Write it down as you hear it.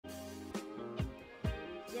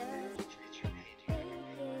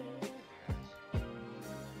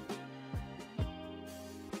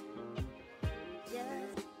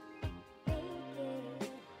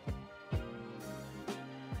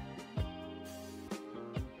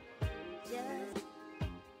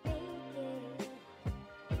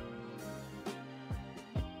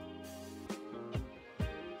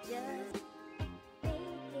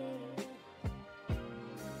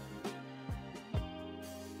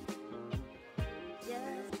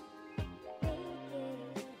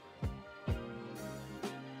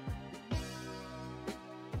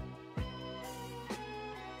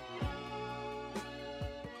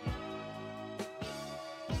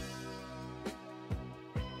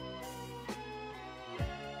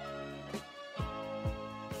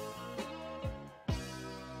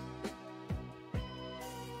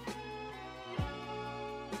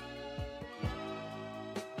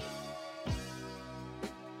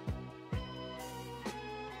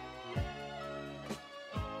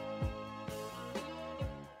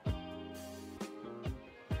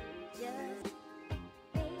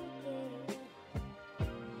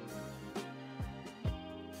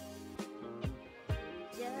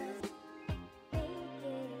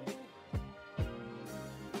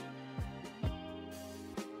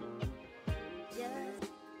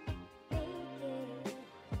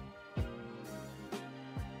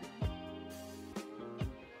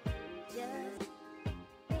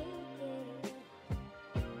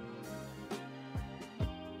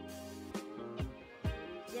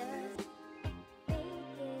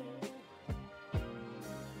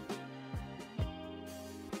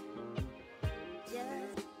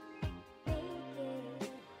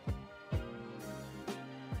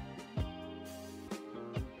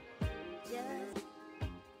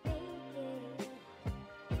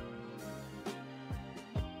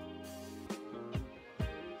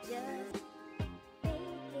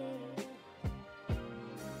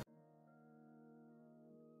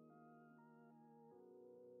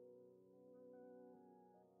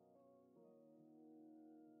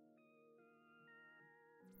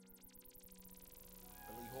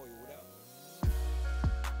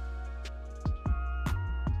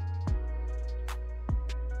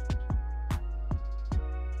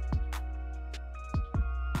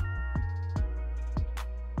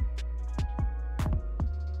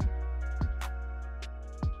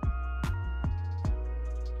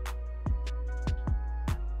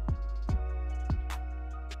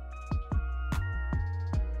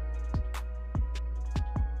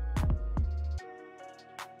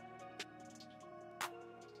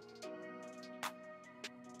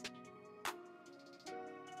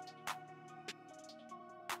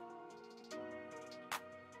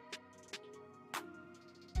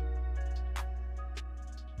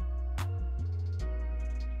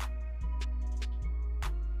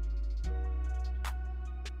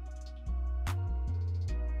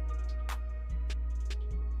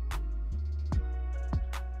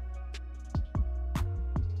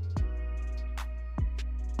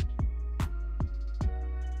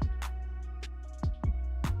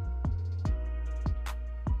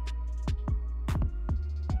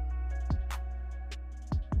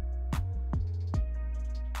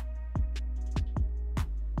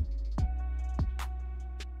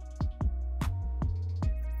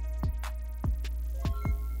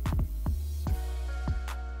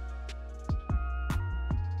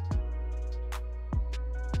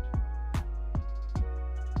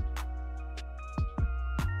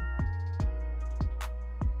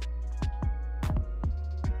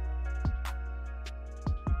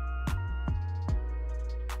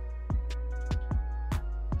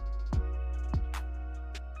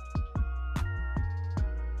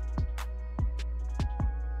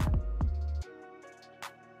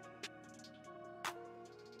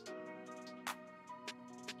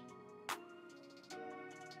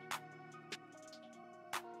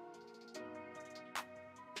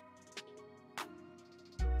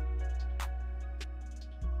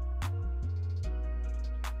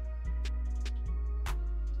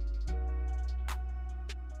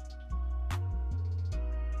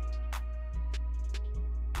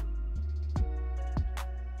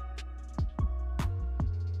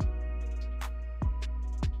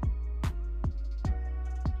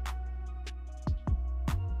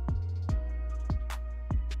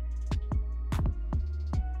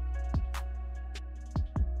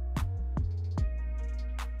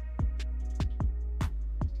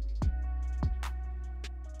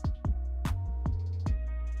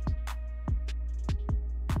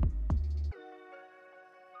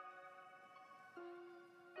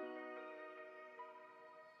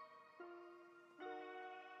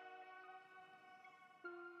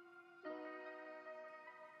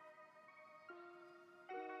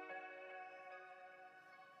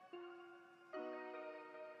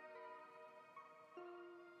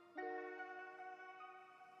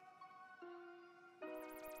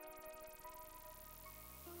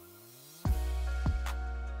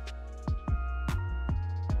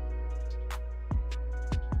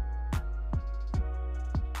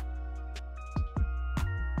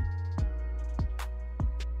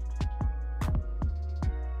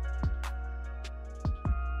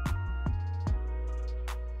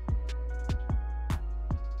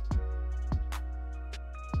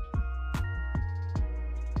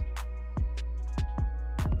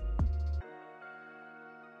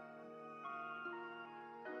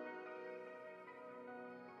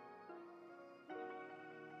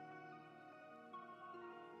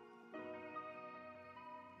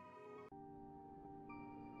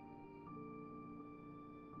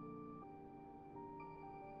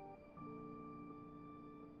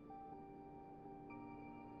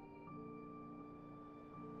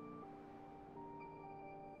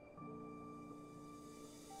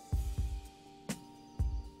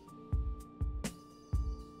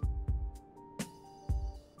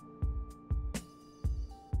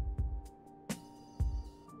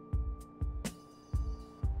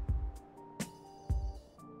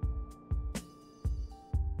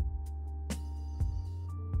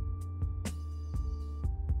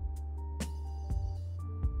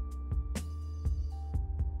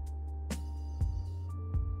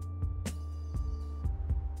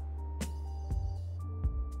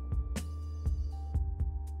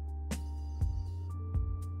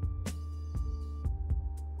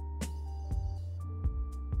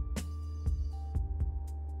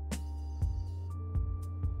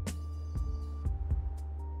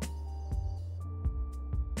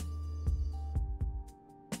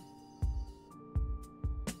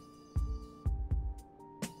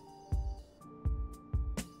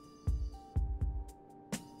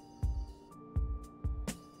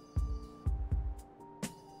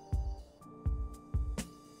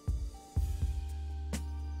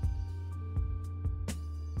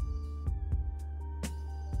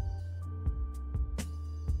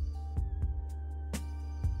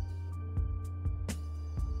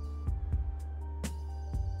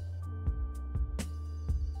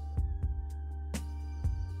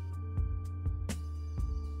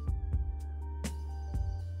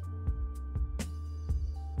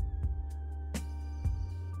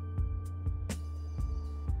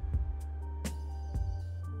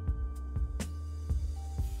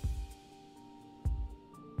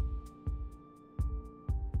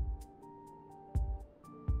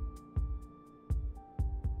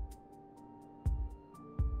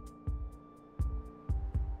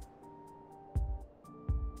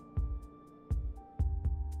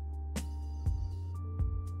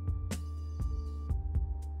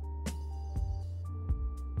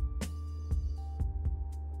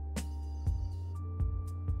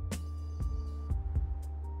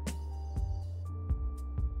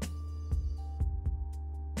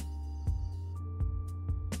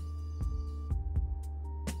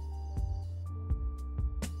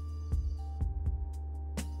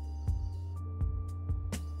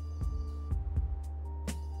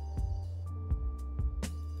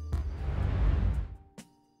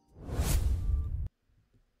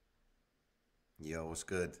Yo, what's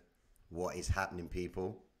good? What is happening,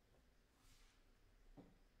 people?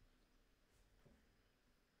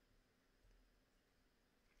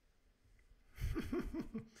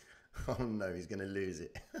 Oh no, he's gonna lose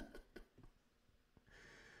it.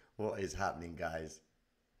 What is happening, guys?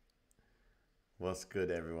 What's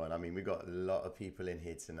good, everyone? I mean, we got a lot of people in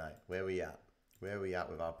here tonight. Where we at? Where are we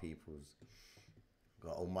at with our peoples?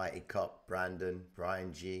 Got Almighty Cop, Brandon,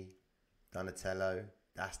 Brian G, Donatello,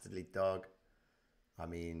 Dastardly Dog. I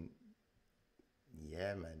mean,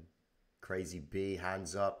 yeah, man. Crazy B,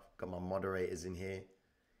 hands up. Got my moderators in here.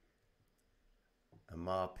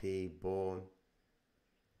 Amar P, Born.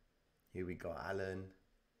 Here we got Alan.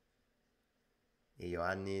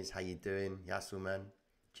 Ioannis, how you doing? Yasuman,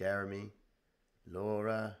 Jeremy,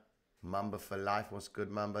 Laura, Mamba for life, what's good,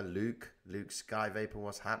 Mamba? Luke Sky Vapor,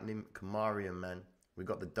 what's happening? Kamarian, man. We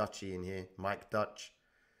got the Dutchie in here, Mike Dutch.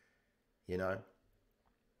 You know,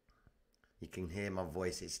 you can hear my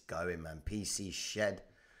voice, it's going, man. PC Shed.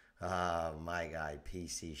 Ah, my guy,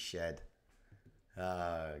 PC Shed.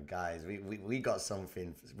 Guys, we got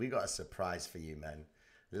something, we got a surprise for you, man.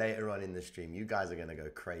 Later on in the stream, you guys are going to go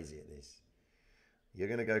crazy at this. You're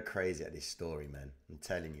going to go crazy at this story, man. I'm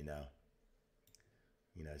telling you now.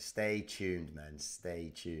 You know, stay tuned, man.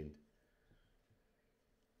 Stay tuned.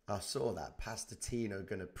 I saw that. Pastor Tino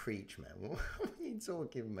going to preach, man. What are you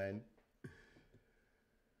talking, man?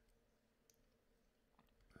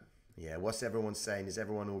 Yeah, what's everyone saying? Is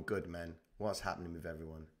everyone all good, man? What's happening with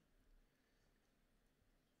everyone?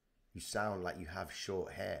 You sound like you have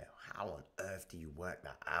short hair. How on earth do you work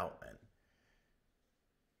that out, man?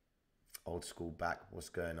 Old school back. What's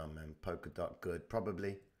going on, man? Polka dot good.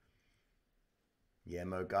 Probably. Yeah,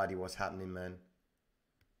 Mo Gardi, what's happening, man?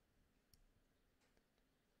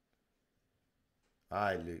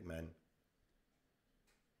 Hi, Luke, man.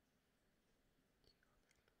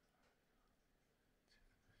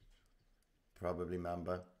 Probably,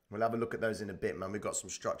 Mamba. We'll have a look at those in a bit, man. We've got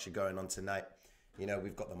some structure going on tonight. You know,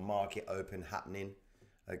 we've got the market open happening.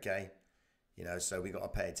 Okay. You know, so we got to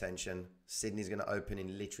pay attention. Sydney's going to open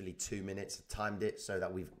in literally 2 minutes. Timed it so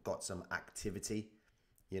that we've got some activity,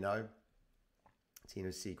 you know.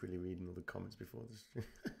 Tina's secretly reading all the comments before the stream.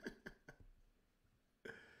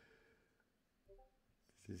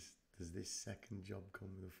 Does this second job come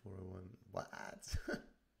with a 401? What?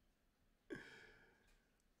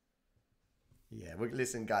 Yeah,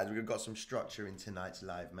 listen, guys, we've got some structure in tonight's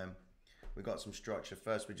live, man. We've got some structure.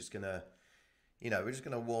 First, we're just going to, you know, we're just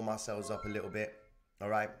going to warm ourselves up a little bit. All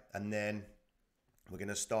right. And then we're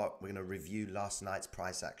going to review last night's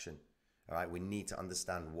price action. All right. We need to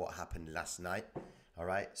understand what happened last night. All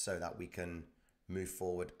right. So that we can move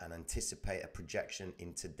forward and anticipate a projection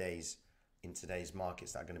in today's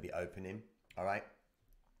markets that are going to be opening. All right.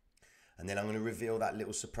 And then I'm going to reveal that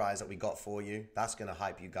little surprise that we got for you. That's going to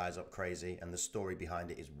hype you guys up crazy. And the story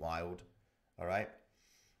behind it is wild. All right.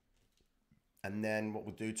 And then what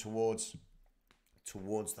we'll do towards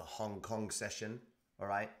the Hong Kong session, all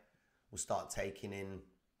right, we'll start taking in,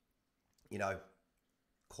 you know,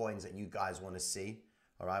 coins that you guys want to see,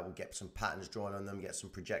 all right. We'll get some patterns drawn on them, get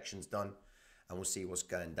some projections done, and we'll see what's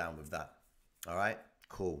going down with that. All right,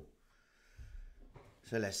 cool.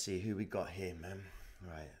 So let's see who we got here, man.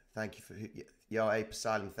 All right, thank you for yo, Ape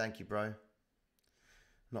Asylum. Thank you, bro.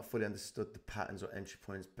 Not fully understood the patterns or entry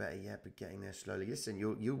points better yet, but getting there slowly. Listen,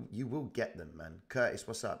 you will get them, man. Curtis,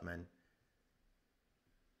 what's up, man?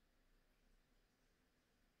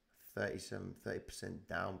 30%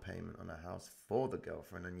 down payment on a house for the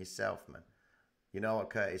girlfriend and yourself, man. You know what,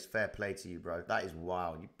 Curtis? Fair play to you, bro. That is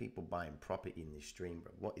wild. You people buying property in this stream,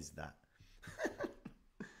 bro. What is that?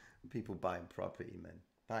 People buying property, man.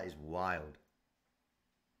 That is wild.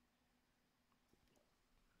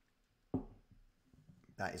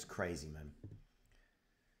 That is crazy, man.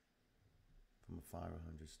 From a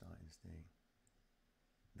 500 starting stage.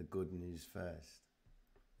 The good news first.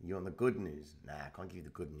 You want the good news? Nah, I can't give you the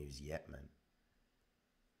good news yet, man.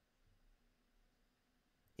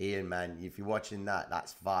 Ian, man, if you're watching that,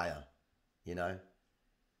 that's fire. You know?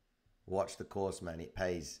 Watch the course, man. It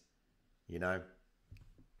pays. You know?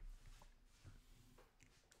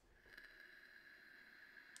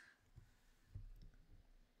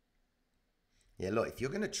 Yeah, look, if you're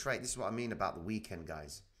going to trade, this is what I mean about the weekend,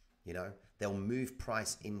 guys. You know, they'll move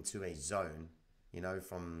price into a zone, you know,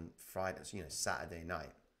 from Friday, you know, Saturday night,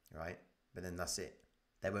 right? But then that's it.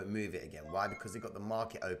 They won't move it again. Why? Because they've got the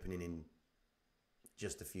market opening in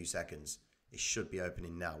just a few seconds. It should be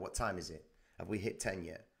opening now. What time is it? Have we hit 10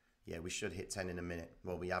 yet? Yeah, we should hit 10 in a minute.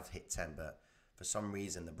 Well, we have hit 10, but for some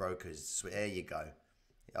reason, the brokers, so there you go.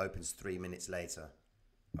 It opens 3 minutes later.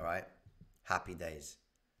 All right? Happy days.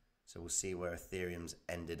 So we'll see where Ethereum's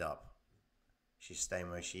ended up. She's staying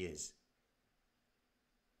where she is.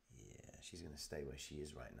 Yeah, she's going to stay where she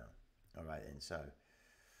is right now. All right, then. So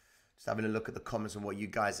just having a look at the comments and what you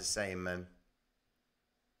guys are saying, man.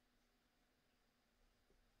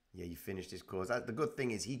 Yeah, you finished his course. The good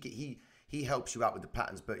thing is he helps you out with the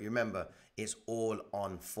patterns, but you remember, it's all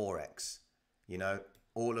on Forex. You know,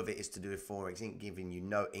 all of it is to do with Forex. He ain't giving you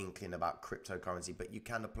no inkling about cryptocurrency, but you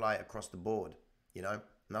can apply it across the board, you know,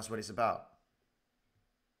 and that's what it's about.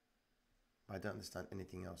 I don't understand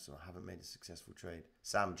anything else, so I haven't made a successful trade.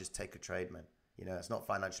 Sam, just take a trade, man. You know, it's not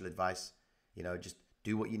financial advice. You know, just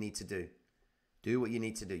do what you need to do. Do what you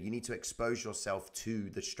need to do. You need to expose yourself to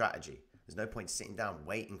the strategy. There's no point sitting down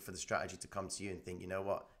waiting for the strategy to come to you and think, you know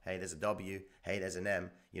what? Hey, there's a W. Hey, there's an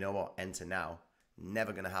M. You know what? Enter now.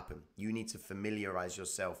 Never going to happen. You need to familiarize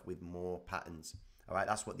yourself with more patterns. All right?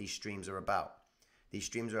 That's what these streams are about. These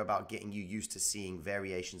streams are about getting you used to seeing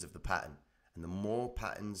variations of the pattern. And the more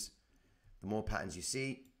patterns you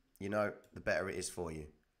see, you know, the better it is for you.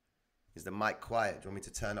 Is the mic quiet? Do you want me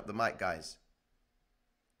to turn up the mic, guys?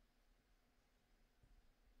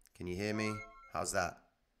 Can you hear me? How's that?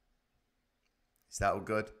 Is that all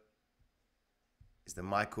good? Is the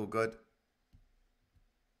mic all good?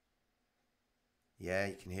 Yeah,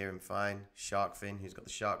 you can hear him fine. Shark fin. Who's got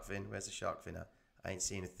the shark fin? Where's the shark fin at? I ain't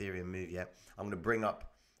seen Ethereum move yet. I'm gonna bring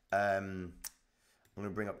up TradingView.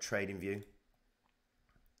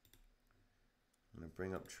 I'm gonna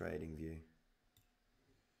bring up TradingView,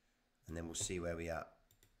 and then we'll see where we at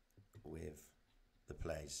with the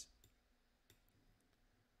plays.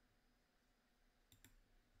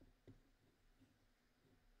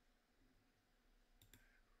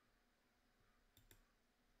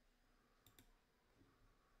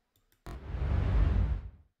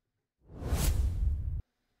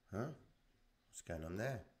 Huh? What's going on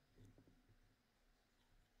there?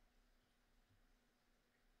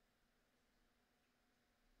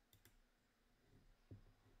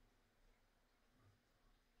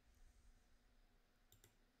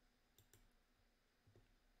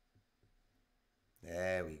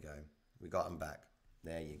 There we go. We got them back.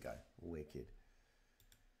 There you go. Wicked.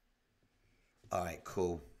 All right,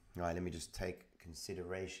 cool. All right, let me just take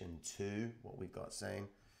consideration to what we've got saying.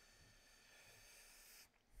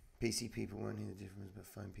 PC people won't hear the difference, but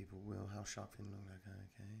phone people will. How sharp fin look like?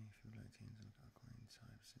 Okay. If you like teams, coin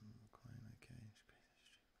type, symbol, coin.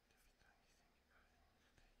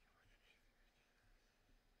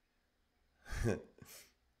 Okay.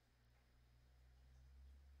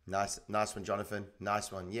 Nice one, Jonathan.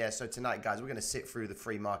 Nice one. Yeah, so tonight, guys, we're going to sit through the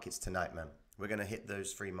free markets tonight, man. We're going to hit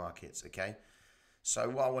those free markets, okay? So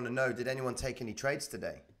what I want to know, did anyone take any trades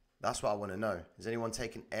today? That's what I want to know. Has anyone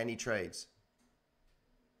taken any trades?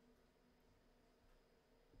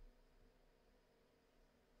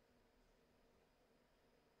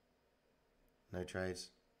 No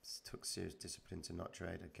trades? Took serious discipline to not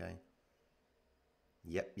trade, okay?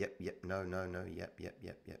 Yep. No. Yep. No.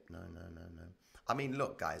 I mean,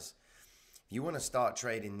 look, guys, if you want to start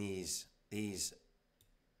trading these you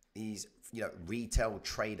know, retail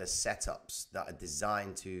trader setups that are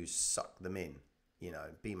designed to suck them in, you know,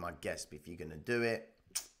 be my guest. But if you're going to do it,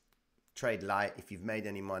 trade light. If you've made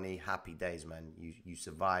any money, happy days, man. You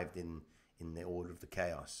survived in the order of the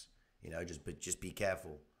chaos, you know, just be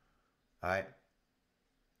careful. All right.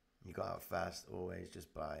 You got out fast, always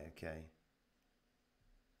just buy, okay.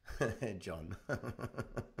 John.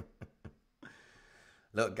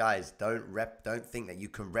 Look, guys, don't think that you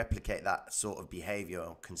can replicate that sort of behavior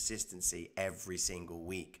or consistency every single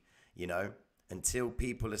week, you know, until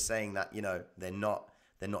people are saying that, you know, they're not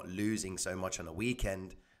losing so much on a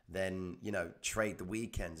weekend, then, you know, trade the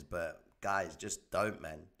weekends. But guys, just don't,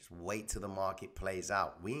 man. Just wait till the market plays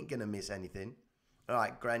out. We ain't gonna miss anything. All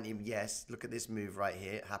right, granted, yes, look at this move right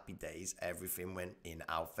here. Happy days. Everything went in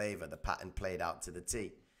our favor. The pattern played out to the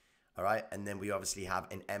T. All right, and then we obviously have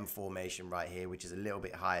an M formation right here, which is a little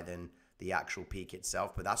bit higher than the actual peak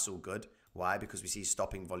itself, but that's all good. Why? Because we see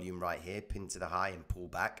stopping volume right here, pin to the high and pull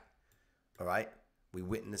back. All right, we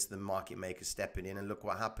witness the market maker stepping in, and look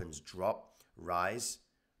what happens. Drop, rise,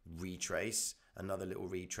 retrace, another little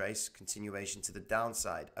retrace, continuation to the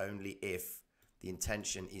downside, only if the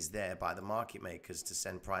intention is there by the market makers to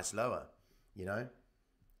send price lower, you know?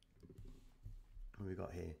 What we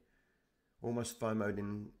got here? Almost FOMO'd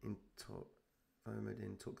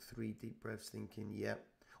took 3 deep breaths thinking, yep.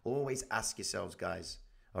 Always ask yourselves, guys,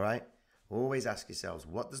 all right? Always ask yourselves,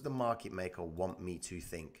 what does the market maker want me to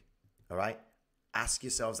think? All right? Ask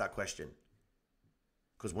yourselves that question.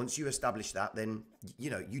 Because once you establish that, then, you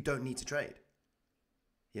know, you don't need to trade,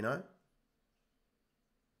 you know?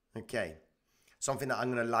 Okay. something that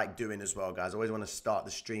I'm going to like doing as well, guys. I always want to start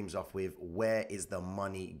the streams off with, where is the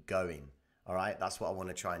money going? All right, that's what I want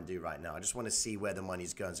to try and do right now. I just want to see where the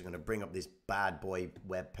money's going. So I'm going to bring up this bad boy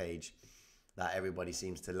web page that everybody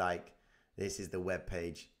seems to like. This is the web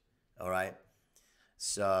page. All right.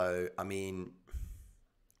 So, I mean,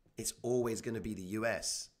 it's always going to be the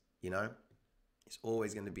US, you know? It's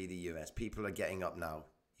always going to be the US. People are getting up now.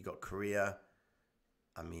 You got Korea.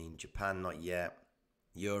 I mean, Japan, not yet.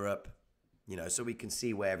 Europe, you know, so we can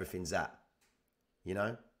see where everything's at, you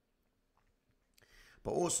know?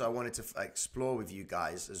 But also I wanted to explore with you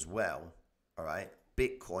guys as well, all right,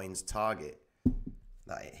 Bitcoin's target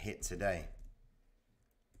that it hit today.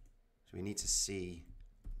 So we need to see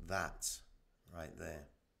that right there.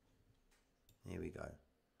 Here we go.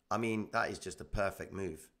 I mean, that is just a perfect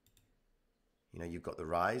move. You know, you've got the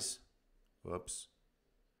rise. Whoops.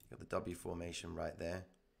 You've got the W formation right there.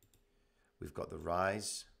 We've got the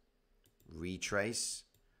rise, retrace,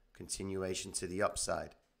 continuation to the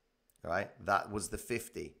upside. All right, that was the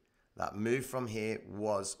 50. That move from here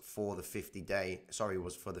was for the 50-day,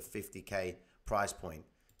 was for the 50K price point,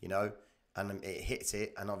 you know, and it hit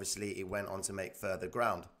it, and obviously it went on to make further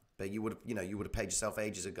ground. But you would have paid yourself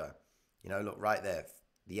ages ago. You know, look right there,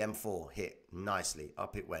 the M4 hit nicely,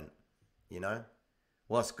 up it went, you know.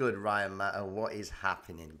 What's good, Ryan Matter? What is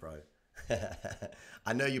happening, bro?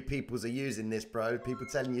 I know you peoples are using this, bro. People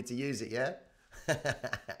telling you to use it, yeah?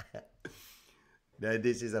 No,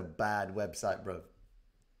 this is a bad website, bro.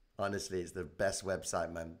 Honestly, it's the best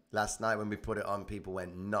website, man. Last night when we put it on, people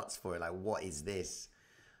went nuts for it. Like, what is this?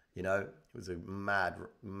 You know, it was a mad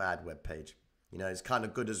web page. You know, it's kind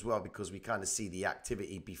of good as well because we kind of see the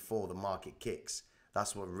activity before the market kicks.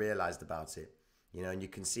 That's what I realized about it. You know, and you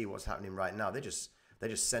can see what's happening right now. They're just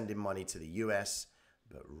sending money to the US,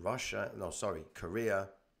 but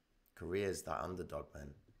Korea's that underdog,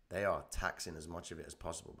 man. They are taxing as much of it as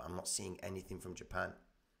possible, but I'm not seeing anything from Japan.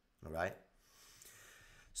 All right.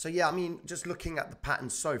 So yeah, I mean, just looking at the pattern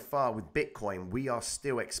so far with Bitcoin, we are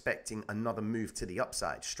still expecting another move to the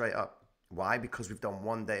upside, straight up. Why? Because we've done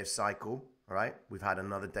 1 day of cycle. All right. We've had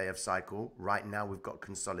another day of cycle. Right now, we've got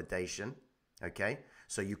consolidation. Okay.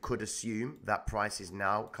 So you could assume that price is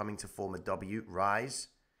now coming to form a W, rise,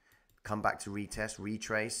 come back to retest,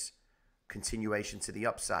 retrace, continuation to the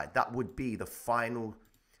upside. That would be the final.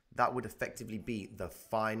 That would effectively be the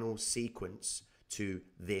final sequence to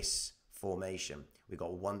this formation. We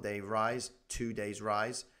got 1 day rise, 2 days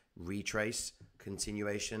rise, retrace,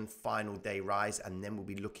 continuation, final day rise, and then we'll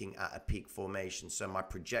be looking at a peak formation. So my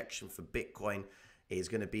projection for Bitcoin is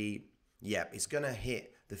going to be, it's going to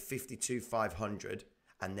hit the 52,500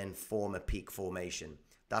 and then form a peak formation.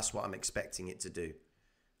 That's what I'm expecting it to do.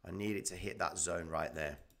 I need it to hit that zone right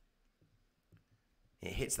there.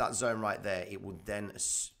 It hits that zone right there. It will then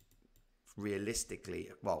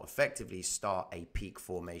effectively start a peak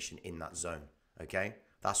formation in that zone. Okay,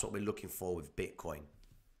 that's what we're looking for with Bitcoin.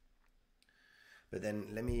 But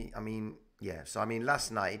then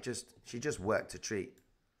last night she just worked a treat.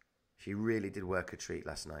 She really did work a treat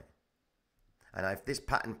last night. And if this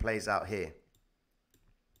pattern plays out here,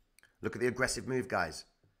 look at the aggressive move, guys.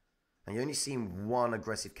 And you only seen one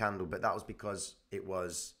aggressive candle, but that was because it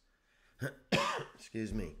was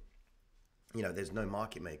excuse me, you know, there's no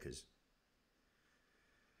market makers.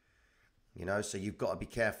 You know, so you've got to be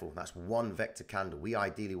careful. That's one vector candle. We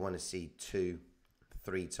ideally want to see 2,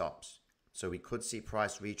 3 tops. So we could see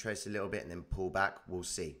price retrace a little bit and then pull back. We'll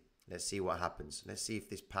see. Let's see what happens. Let's see if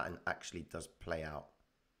this pattern actually does play out.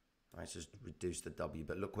 All right, just reduce the W.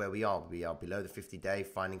 But look where we are. We are below the 50-day,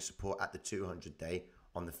 finding support at the 200-day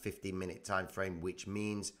on the 15-minute time frame, which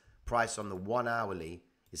means price on the 1 hourly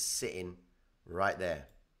is sitting right there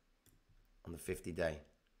on the 50-day.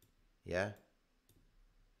 Yeah?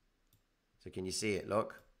 So can you see it?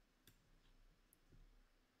 Look.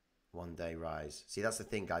 1 day rise. See, that's the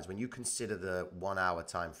thing, guys. When you consider the 1 hour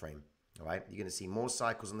time frame, all right, you're going to see more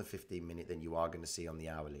cycles on the 15-minute than you are going to see on the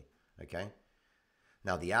hourly. Okay.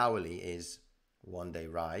 Now, the hourly is 1 day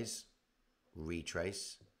rise,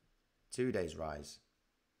 retrace, 2 days rise.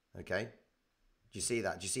 Okay. Do you see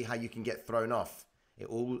that? Do you see how you can get thrown off?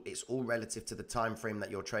 It's all relative to the time frame that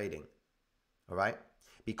you're trading. All right.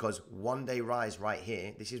 Because 1 day rise right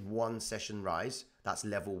here, this is one session rise. That's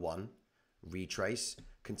level 1. Retrace,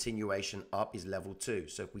 continuation up is level 2.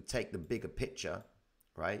 So if we take the bigger picture,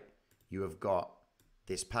 right, you have got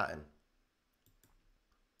this pattern.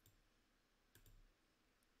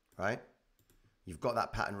 Right? You've got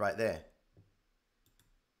that pattern right there.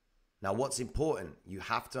 Now, what's important? You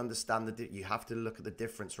have to understand you have to look at the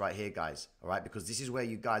difference right here, guys. All right? Because this is where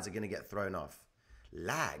you guys are going to get thrown off.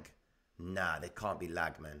 Lag? Nah, there can't be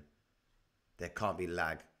lag, man. There can't be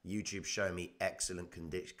lag. YouTube showing me excellent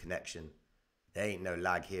connection. There ain't no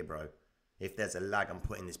lag here, bro. If there's a lag, I'm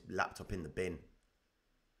putting this laptop in the bin.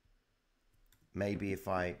 Maybe if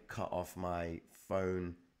I cut off my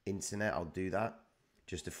phone internet, I'll do that.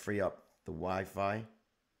 Just to free up the Wi-Fi.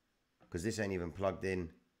 Because this ain't even plugged in.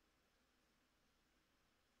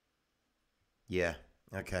 Yeah,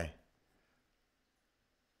 okay.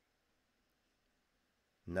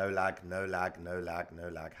 No lag, no lag, no lag, no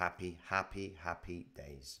lag. Happy, happy, happy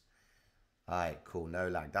days. All right, cool. No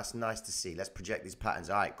lag. That's nice to see. Let's project these patterns.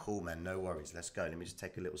 All right, cool, man. No worries. Let's go. Let me just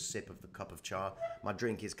take a little sip of the cup of char. My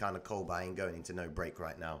drink is kind of cold, but I ain't going into no break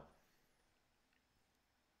right now.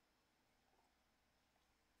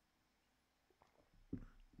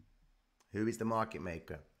 Who is the market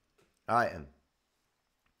maker? I am.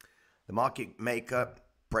 The market maker,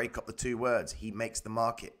 break up the two words. He makes the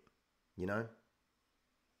market, you know?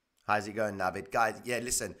 How's it going, Navid? Guys, yeah,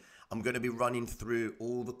 listen, I'm going to be running through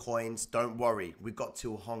all the coins. Don't worry. We got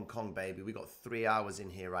till Hong Kong, baby. We got 3 hours in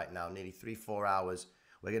here right now, nearly 3-4 hours.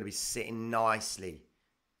 We're going to be sitting nicely,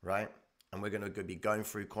 right? And we're going to be going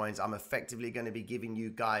through coins. I'm effectively going to be giving you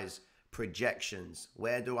guys projections.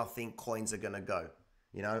 Where do I think coins are going to go?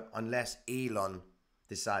 You know, unless Elon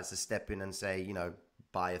decides to step in and say, you know,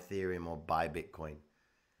 buy Ethereum or buy Bitcoin.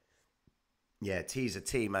 Yeah, tea's a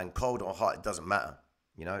tea, man. Cold or hot, it doesn't matter.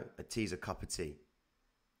 You know, a tea's a cup of tea.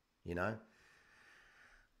 You know?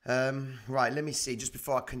 Right, let me see. Just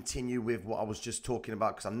before I continue with what I was just talking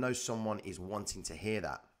about, because I know someone is wanting to hear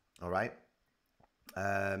that. All right?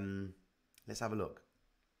 Let's have a look.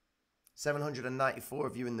 794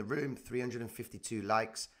 of you in the room, 352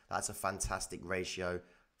 likes. That's a fantastic ratio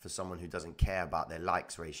for someone who doesn't care about their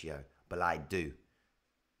likes ratio, but I do.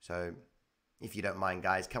 So if you don't mind,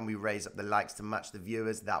 guys, can we raise up the likes to match the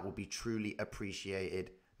viewers? That will be truly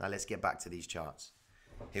appreciated. Now let's get back to these charts.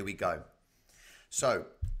 Here we go. So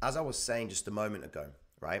as I was saying just a moment ago,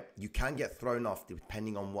 right, you can get thrown off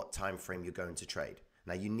depending on what time frame you're going to trade.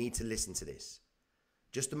 Now you need to listen to this.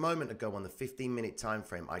 Just a moment ago on the 15-minute time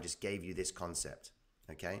frame, I just gave you this concept,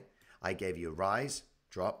 okay? I gave you a rise,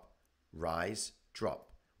 drop, drop.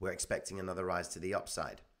 We're expecting another rise to the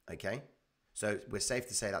upside, okay? So we're safe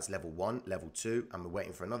to say that's level 1, level 2, and we're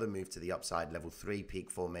waiting for another move to the upside, level 3, peak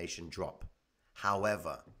formation, drop.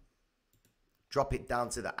 However, drop it down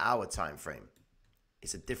to the hour time frame.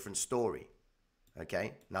 It's a different story,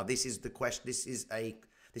 okay? Now this is the question, this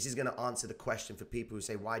is going to answer the question for people who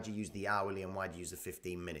say, why do you use the hourly and why do you use the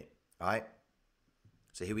 15-minute? All right?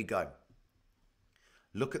 So here we go.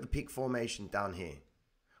 Look at the peak formation down here.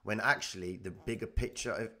 When actually the bigger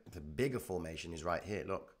picture, the bigger formation is right here.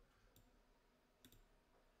 Look.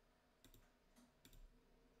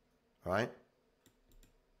 All right?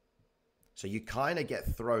 So you kind of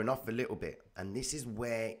get thrown off a little bit. And this is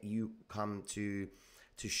where you come to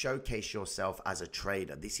showcase yourself as a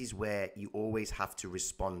trader. This is where you always have to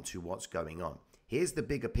respond to what's going on. Here's the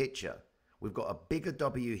bigger picture. We've got a bigger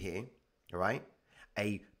W here, all right?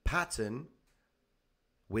 A pattern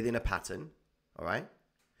within a pattern, all right?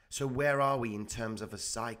 So where are we in terms of a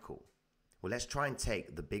cycle? Well, let's try and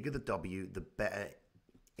take the bigger the W, the better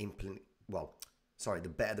the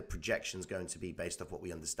better the projection's going to be based off what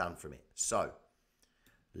we understand from it. So,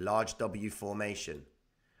 large W formation.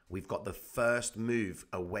 We've got the first move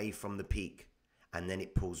away from the peak and then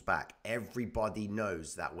it pulls back. Everybody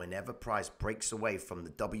knows that whenever price breaks away from the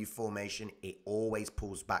W formation, it always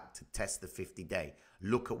pulls back to test the 50-day.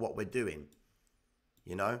 Look at what we're doing.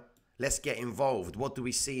 You know, let's get involved. What do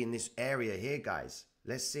we see in this area here, guys?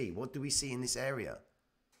 Let's see. What do we see in this area?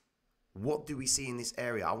 What do we see in this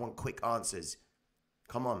area? I want quick answers.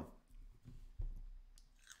 Come on.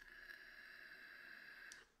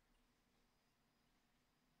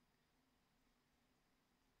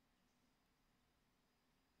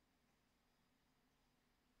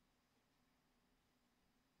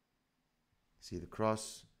 See the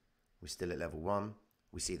cross? We're still at level 1.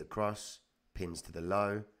 We see the cross. Pins to the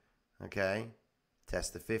low. Okay.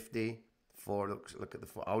 Test the 50. 4. Look at the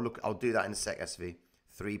 4. I'll do that in a sec, SV.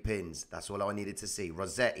 3 pins. That's all I needed to see.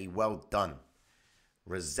 Rossetti, well done.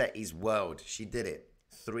 Rossetti's world. She did it.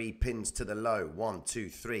 3 pins to the low. 1, 2,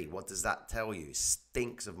 3. What does that tell you?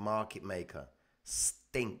 Stinks of market maker.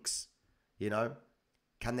 Stinks. You know?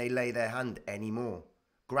 Can they lay their hand anymore?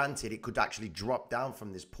 Granted, it could actually drop down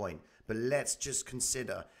from this point. But let's just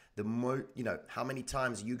consider how many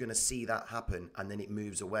times are you going to see that happen and then it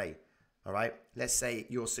moves away? All right. Let's say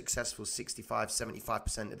you're successful 65,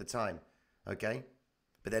 75% of the time. Okay.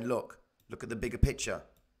 But then look at the bigger picture.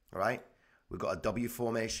 All right. We've got a W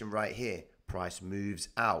formation right here. price moves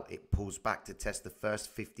out. It pulls back to test the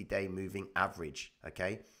first 50-day moving average,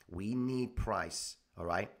 okay? We need price, all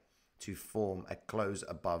right, to form a close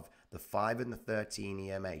above the 5 and the 13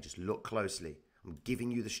 EMA. Just look closely. I'm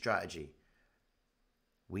giving you the strategy.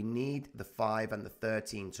 We need the 5 and the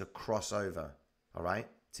 13 to cross over, all right,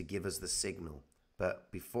 to give us the signal.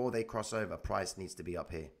 But before they cross over, price needs to be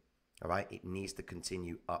up here, all right? It needs to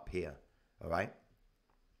continue up here, all right?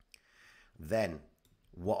 Then,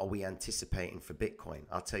 what are we anticipating for Bitcoin?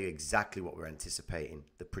 I'll tell you exactly what we're anticipating.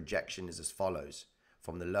 The projection is as follows.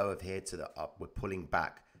 From the low of here to the up, we're pulling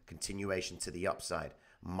back. Continuation to the upside.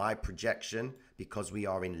 My projection, because we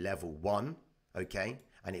are in level 1, okay,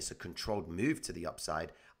 and it's a controlled move to the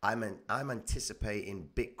upside, I'm anticipating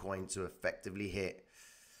Bitcoin to effectively hit,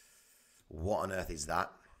 what on earth is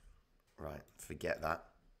that? Right, forget that.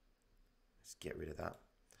 Let's get rid of that.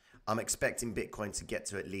 I'm expecting Bitcoin to get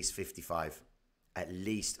to at least 55. At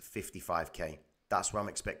least 55K. That's where I'm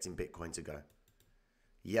expecting Bitcoin to go.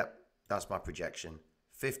 Yep, that's my projection.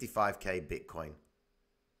 55K Bitcoin.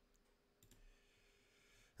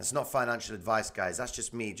 That's not financial advice, guys. That's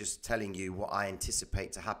just me just telling you what I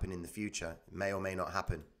anticipate to happen in the future. It may or may not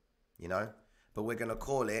happen, you know? But we're going to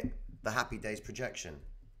call it the Happy Days projection.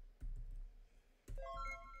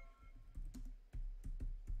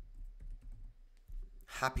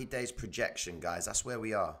 Happy Days projection, guys. That's where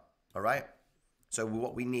we are. All right? So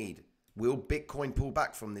what we need, will Bitcoin pull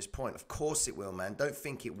back from this point? Of course it will, man. Don't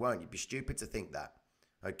think it won't. You'd be stupid to think that.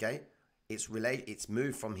 Okay? It's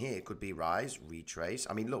moved from here. It could be rise, retrace.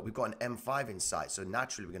 I mean, look, we've got an M5 in sight. So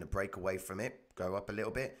naturally, we're going to break away from it, go up a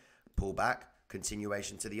little bit, pull back,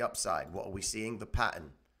 continuation to the upside. What are we seeing? The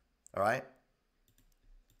pattern. All right?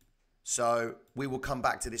 So we will come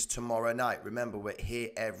back to this tomorrow night. Remember, we're here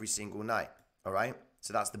every single night. All right?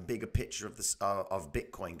 So that's the bigger picture of this of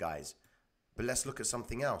Bitcoin, guys. But let's look at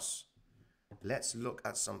something else. Let's look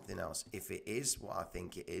at something else. If it is what I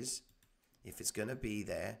think it is, if it's going to be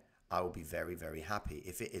there, I will be very, very happy.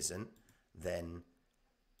 If it isn't, then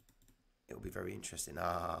it will be very interesting.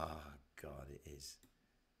 Ah, God, it is.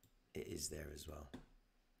 It is there as well.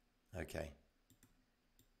 Okay.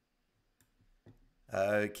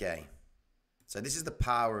 Okay. So this is the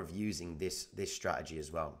power of using this strategy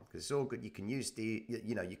as well, because it's all good. You can use the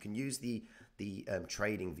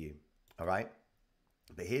trading view, all right.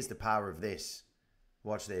 But here's the power of this.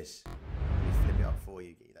 Watch this. Let me flip it up for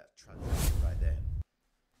you. Get you that transition right there.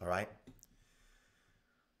 All right.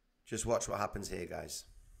 Just watch what happens here, guys.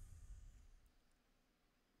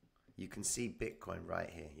 You can see Bitcoin right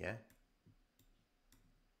here, yeah.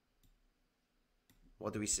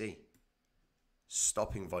 What do we see?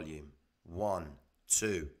 Stopping volume. 1,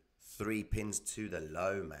 2, 3 pins to the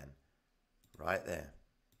low, man. Right there.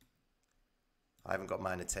 I haven't got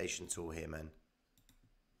my annotation tool here, man.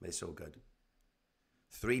 But it's all good.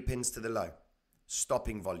 3 pins to the low.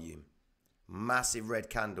 Stopping volume. Massive red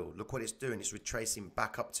candle. Look what it's doing. It's retracing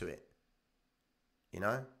back up to it. You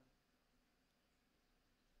know?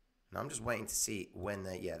 And I'm just waiting to see when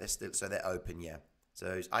they're, yeah, they're still, so they're open, yeah.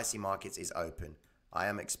 So IC Markets is open. I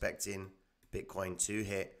am expecting Bitcoin to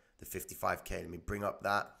hit the 55K. Let me bring up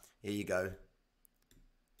that. Here you go.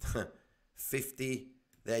 50.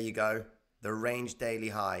 There you go. The range daily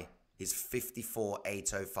high is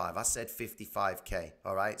 54,805. I said 55K.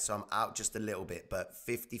 All right. So I'm out just a little bit, but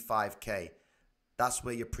 55K. That's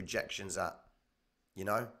where your projection's at. You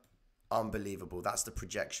know? Unbelievable. That's the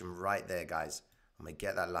projection right there, guys. I'm going to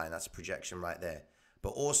get that line. That's a projection right there. But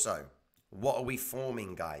also, what are we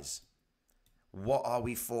forming, guys? What are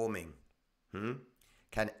we forming?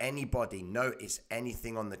 Can anybody notice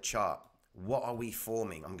anything on the chart? What are we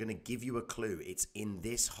forming? I'm going to give you a clue. It's in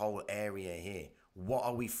this whole area here. What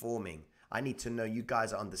are we forming? I need to know you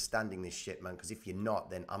guys are understanding this shit, man. Because if you're not,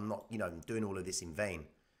 then I'm not, doing all of this in vain.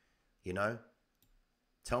 You know?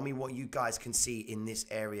 Tell me what you guys can see in this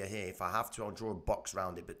area here. If I have to, I'll draw a box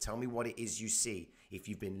around it. But tell me what it is you see if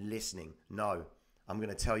you've been listening. No. I'm going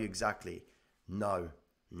to tell you exactly. No.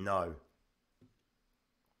 No.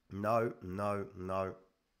 No, no, no,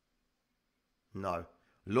 no.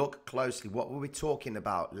 Look closely. What were we talking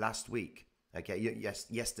about last week? Okay, yes,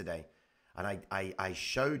 yesterday. And I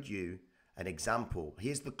showed you an example.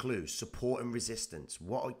 Here's the clue. Support and resistance.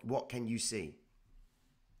 What can you see?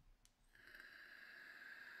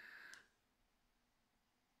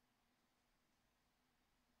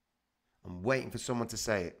 I'm waiting for someone to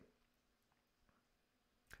say it.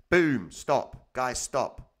 Boom. Stop. Guys,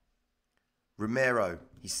 stop. Ramiro,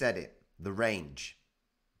 he said it. The range.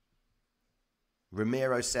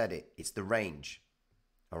 Ramiro said it. It's the range.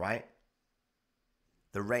 All right?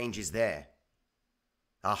 The range is there.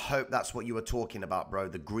 I hope that's what you were talking about, bro.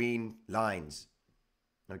 The green lines.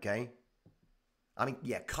 Okay? I mean,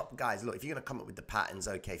 yeah, guys, look, if you're going to come up with the patterns,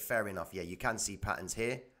 okay, fair enough. Yeah, you can see patterns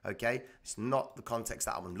here, okay? It's not the context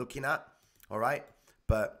that I'm looking at, all right?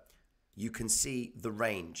 But you can see the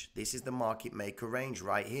range. This is the market maker range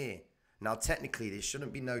right here. Now, technically, there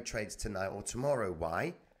shouldn't be no trades tonight or tomorrow.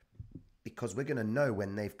 Why? Because we're going to know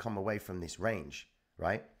when they've come away from this range,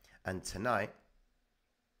 right? And tonight,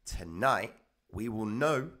 we will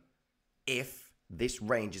know if this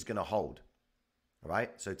range is going to hold. All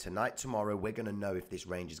right. So tonight, tomorrow, we're going to know if this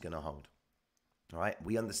range is going to hold. All right.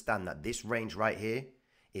 We understand that this range right here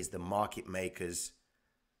is the market maker's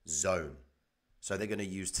zone. So they're going to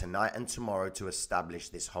use tonight and tomorrow to establish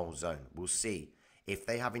this whole zone. We'll see if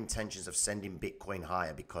they have intentions of sending Bitcoin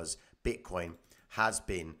higher, because Bitcoin has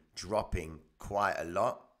been dropping quite a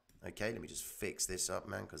lot. Okay. Let me just fix this up,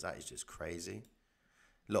 man, because that is just crazy.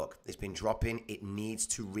 Look, it's been dropping. It needs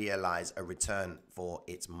to realize a return for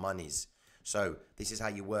its monies. So this is how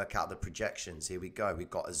you work out the projections. Here we go. We've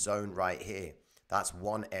got a zone right here. That's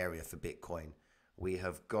one area for Bitcoin. We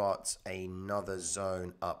have got another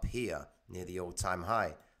zone up here near the all-time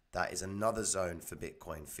high. That is another zone for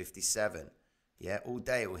Bitcoin, 57. Yeah, all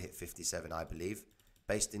day it will hit 57, I believe,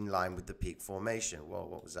 based in line with the peak formation. Whoa,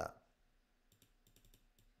 what was that?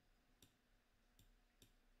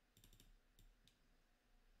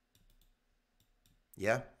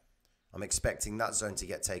 Yeah. I'm expecting that zone to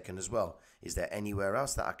get taken as well. Is there anywhere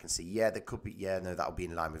else that I can see? Yeah, there could be. Yeah, no, that'll be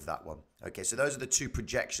in line with that one. Okay, so those are the two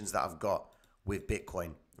projections that I've got with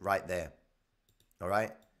Bitcoin right there. All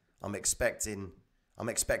right. I'm expecting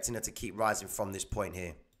her to keep rising from this point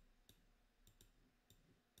here.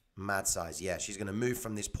 Mad size. Yeah, she's going to move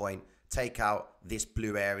from this point, take out this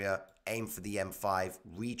blue area, aim for the M5,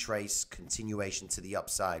 retrace continuation to the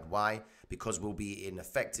upside. Why? Because we'll be in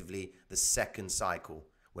effectively the second cycle.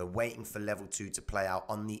 We're waiting for level 2 to play out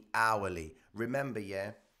on the hourly. Remember,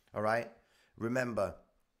 yeah? All right? Remember,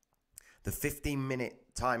 the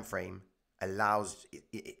 15-minute time frame allows,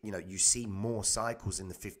 you see more cycles in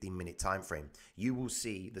the 15-minute time frame. You will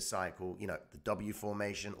see the cycle, the W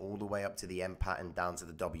formation all the way up to the M pattern down to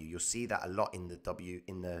the W. You'll see that a lot in the W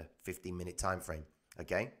in the 15-minute time frame,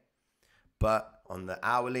 okay? But on the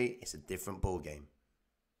hourly, it's a different ball game.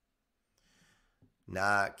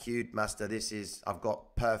 Nah, cute master. I've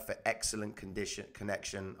got perfect, excellent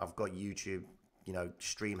connection. I've got YouTube.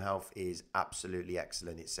 Stream health is absolutely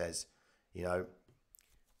excellent. It says,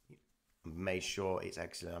 made sure it's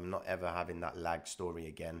excellent. I'm not ever having that lag story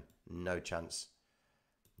again. No chance.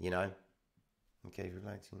 Okay, if you'd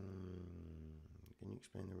like to, can you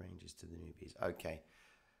explain the ranges to the newbies? Okay.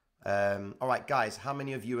 All right, guys. How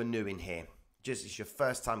many of you are new in here? Just it's your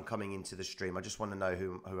first time coming into the stream. I just want to know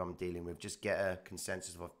who I'm dealing with. Just get a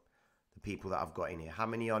consensus of the people that I've got in here. How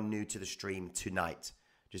many are new to the stream tonight?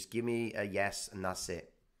 Just give me a yes and that's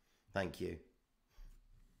it. Thank you.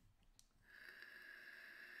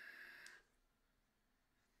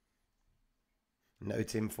 No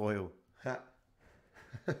tinfoil.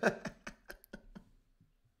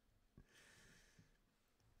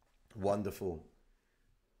 Wonderful.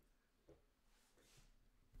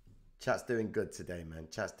 Chat's doing good today, man.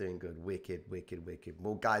 Chat's doing good. Wicked, wicked, wicked.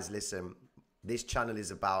 Well, guys, listen. This channel is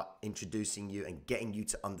about introducing you and getting you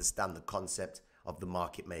to understand the concept of the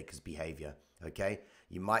market maker's behavior, okay?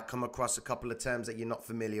 You might come across a couple of terms that you're not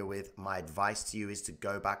familiar with. My advice to you is to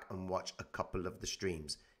go back and watch a couple of the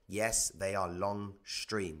streams. Yes, they are long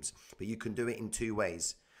streams, but you can do it in two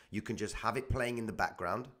ways. You can just have it playing in the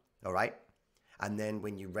background, all right? And then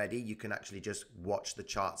when you're ready, you can actually just watch the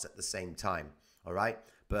charts at the same time, all right?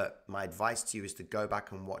 But my advice to you is to go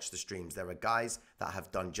back and watch the streams. There are guys that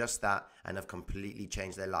have done just that and have completely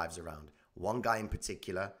changed their lives around. One guy in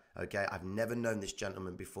particular, okay, I've never known this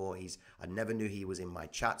gentleman before. I never knew he was in my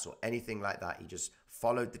chats or anything like that. He just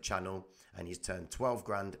followed the channel and he's turned 12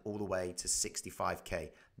 grand all the way to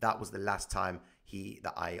 65K. That was the last time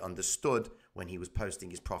that I understood when he was posting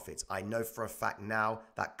his profits. I know for a fact now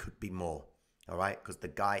that could be more, all right, because the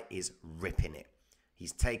guy is ripping it.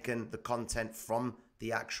 He's taken the content from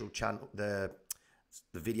the actual channel, the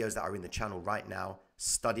videos that are in the channel right now,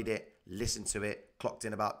 studied it, listened to it, clocked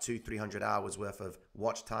in about 200-300 hours worth of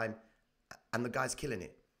watch time, and the guy's killing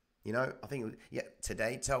it. I think,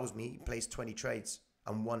 today tells me he placed 20 trades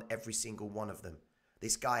and won every single one of them.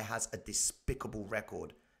 This guy has a despicable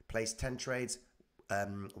record. Placed 10 trades,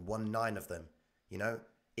 won 9 of them.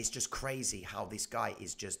 It's just crazy how this guy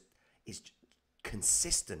is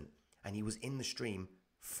consistent. And he was in the stream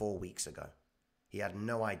 4 weeks ago. He had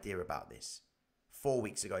no idea about this. 4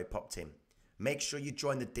 weeks ago, he popped in. Make sure you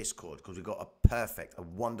join the Discord because we've got a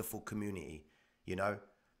wonderful community,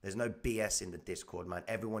 There's no BS in the Discord, man.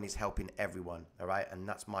 Everyone is helping everyone, all right? And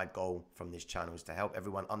that's my goal from this channel, is to help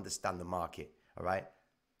everyone understand the market, all right?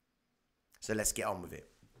 So let's get on with it.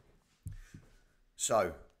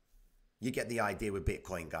 So you get the idea with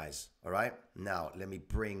Bitcoin, guys, all right? Now, let me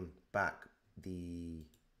bring back the...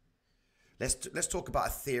 Let's talk about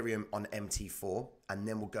Ethereum on MT4, and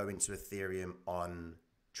then we'll go into Ethereum on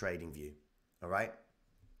TradingView, all right?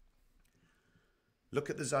 Look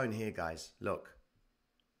at the zone here, guys. Look.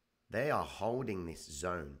 They are holding this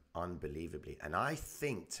zone unbelievably. And I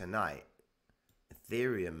think tonight,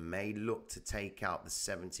 Ethereum may look to take out the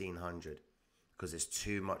 1700 because there's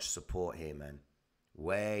too much support here, man.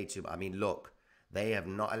 Way too much. I mean, look, they have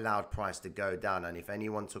not allowed price to go down. And if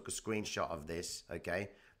anyone took a screenshot of this,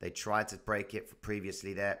 okay, they tried to break it for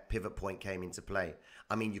previously there. Pivot point came into play.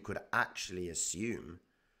 I mean, you could actually assume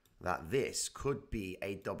that this could be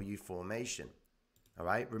a W formation. All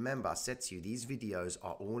right. Remember, I said to you, these videos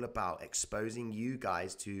are all about exposing you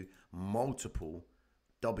guys to multiple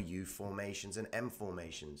W formations and M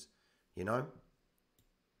formations. You know,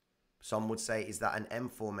 some would say, is that an M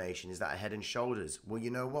formation? Is that a head and shoulders? Well, you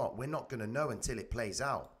know what? We're not going to know until it plays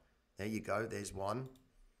out. There you go. There's one,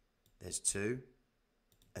 there's two,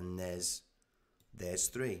 and there's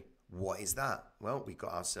three. What is that? Well, we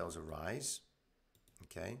got ourselves a rise.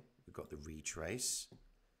 Okay. We've got the retrace.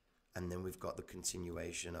 And then we've got the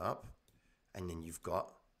continuation up. And then you've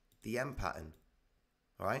got the M pattern.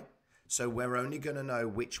 All right? So we're only going to know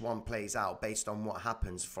which one plays out based on what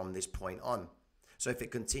happens from this point on. So if it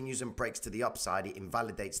continues and breaks to the upside, it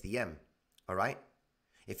invalidates the M. All right?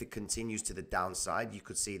 If it continues to the downside, you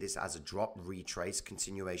could see this as a drop, retrace,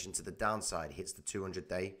 continuation to the downside. Hits the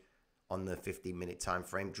 200-day on the 15-minute time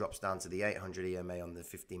frame. Drops down to the 800 EMA on the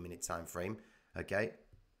 15-minute time frame. Okay?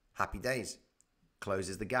 Happy days.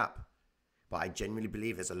 Closes the gap. But I genuinely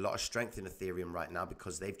believe there's a lot of strength in Ethereum right now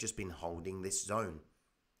because they've just been holding this zone.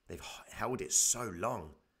 They've held it so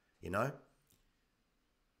long, you know.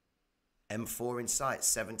 M4 in sight,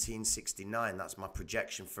 1769. That's my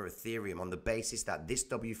projection for Ethereum on the basis that this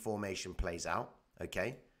W formation plays out,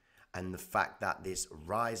 okay? And the fact that this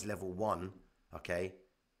rise level 1, okay,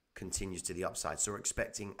 continues to the upside. So we're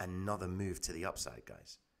expecting another move to the upside,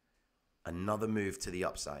 guys. Another move to the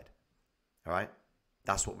upside, all right?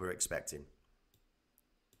 That's what we're expecting.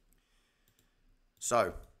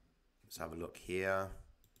 So, let's have a look here.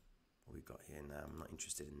 What we got here now? I'm not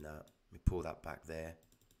interested in that. Let me pull that back there.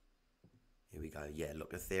 Here we go. Yeah,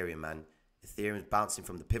 look, Ethereum, man. Ethereum is bouncing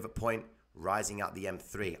from the pivot point, rising out the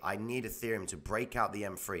M3. I need Ethereum to break out the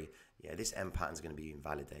M3. Yeah, this M pattern is going to be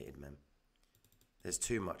invalidated, man. There's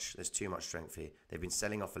too much strength here. They've been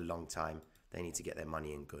selling off a long time. They need to get their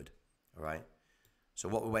money in good. All right? So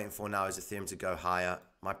what we're waiting for now is Ethereum to go higher.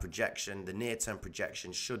 My projection, the near-term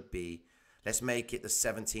projection should be, let's make it the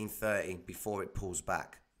 1730 before it pulls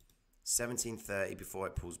back. 1730 before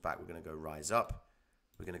it pulls back. We're going to go rise up.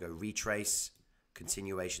 We're going to go retrace,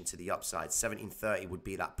 continuation to the upside. 1730 would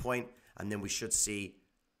be that point, and then we should see,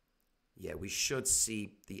 yeah, we should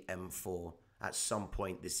see the M4 at some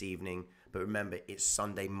point this evening. But remember, it's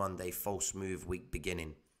Sunday, Monday, false move week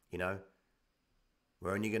beginning, you know?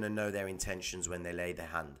 We're only going to know their intentions when they lay their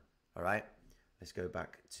hand. All right? Let's go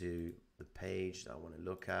back to the page that I want to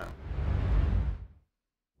look at.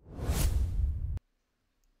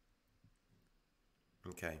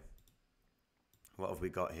 Okay. What have we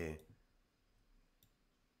got here?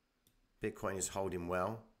 Bitcoin is holding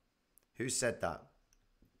well. Who said that?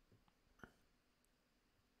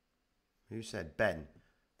 Who said? Ben.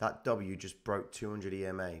 That W just broke 200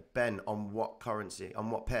 EMA. Ben, on what currency? On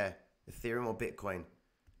what pair? Ethereum or Bitcoin?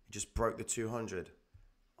 It just broke the 200.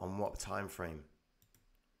 On what time frame?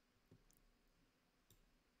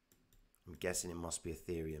 I'm guessing it must be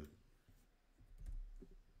Ethereum.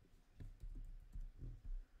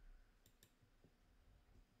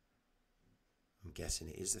 I'm guessing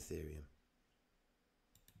it is Ethereum.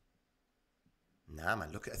 Nah,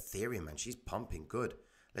 man, look at Ethereum, man. She's pumping good.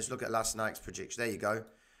 Let's look at last night's projection. There you go.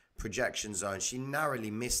 Projection zone. She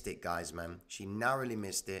narrowly missed it, guys, man. She narrowly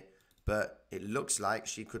missed it. But it looks like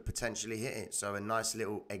she could potentially hit it. So a nice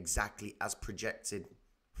little exactly as projected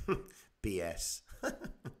BS.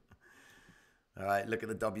 All right, look at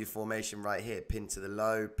the W formation right here. Pin to the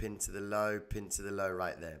low, pin to the low, pin to the low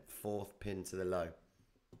right there. Fourth pin to the low.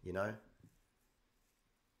 You know?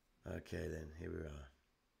 Okay, then. Here we are.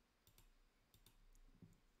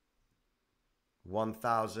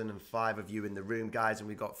 1,005 of you in the room, guys, and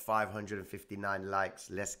we got 559 likes.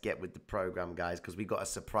 Let's get with the program, guys, because we got a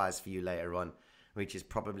surprise for you later on, which is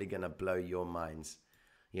probably going to blow your minds.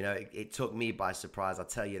 You know, it took me by surprise, I'll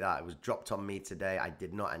tell you that. It was dropped on me today. I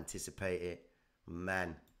did not anticipate it.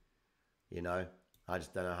 Man, You know, I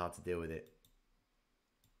just don't know how to deal with it.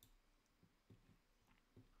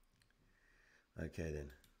 Okay then.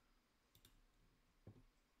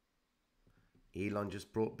 Elon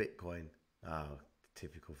just brought Bitcoin. Oh,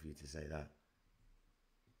 typical for you to say that.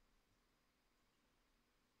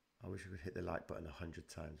 I wish I could hit the like button 100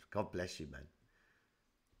 times. God bless you, man.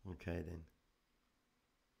 Okay then.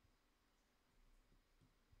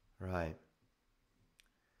 Right.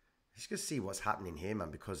 Let's just see what's happening here, man,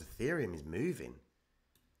 because Ethereum is moving.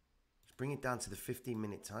 Let's bring it down to the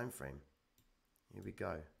 15-minute time frame. Here we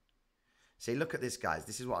go. See, look at this, guys.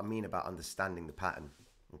 This is what I mean about understanding the pattern.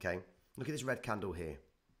 Okay? Look at this red candle here.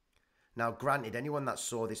 Now, granted, anyone that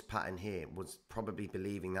saw this pattern here was probably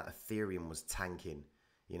believing that Ethereum was tanking,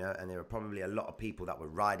 you know, and there were probably a lot of people that were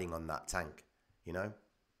riding on that tank, you know.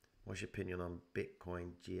 What's your opinion on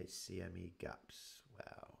Bitcoin GCME gaps?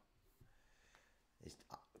 Wow.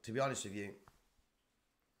 To be honest with you,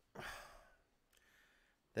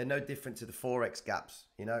 they're no different to the Forex gaps,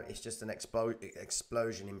 you know. It's just an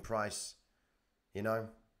explosion in price, you know.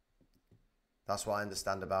 That's what I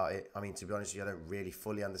understand about it. I mean, to be honest with you, I don't really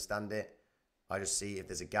fully understand it. I just see if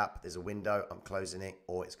there's a gap, there's a window, I'm closing it,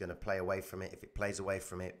 or it's going to play away from it. If it plays away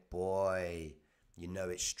from it, boy, you know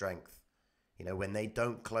its strength. You know, when they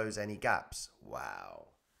don't close any gaps, wow.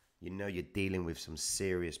 You know you're dealing with some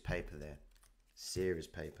serious paper there. Serious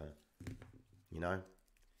paper, you know.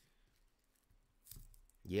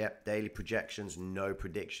 Yep, daily projections, no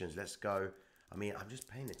predictions. Let's go. I mean, I'm just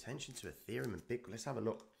paying attention to Ethereum and Bitcoin. Let's have a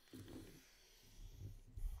look.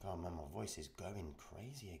 Oh man, my voice is going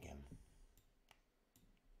crazy again.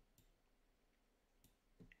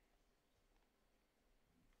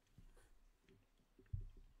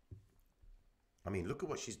 I mean, look at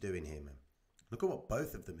what she's doing here, man. Look at what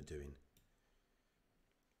both of them are doing.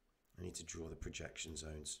 I need to draw the projection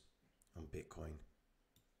zones on Bitcoin.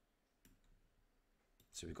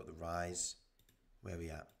 So we've got the rise. Where are we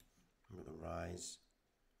at? We've got the rise.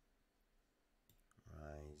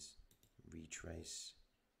 Rise. Retrace.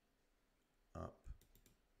 Up.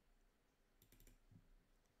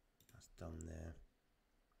 That's done there.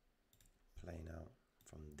 Playing out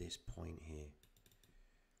from this point here.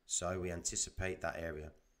 So we anticipate that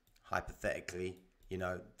area. Hypothetically, you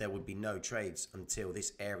know, there would be no trades until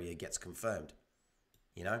this area gets confirmed.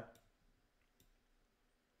 You know?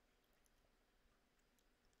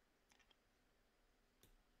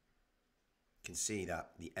 You can see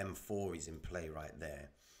that the M4 is in play right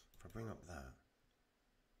there. If I bring up that.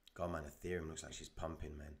 God, man, Ethereum looks like she's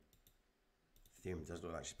pumping, man. Ethereum does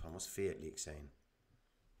look like she's pumping. What's Fiat Leak saying?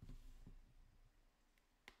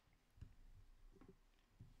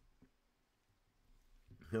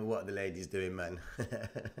 What are the ladies doing, man?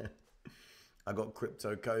 I got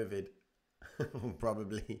crypto COVID.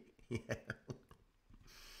 Probably. Yeah.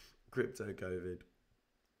 Crypto COVID.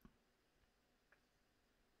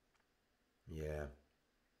 Yeah.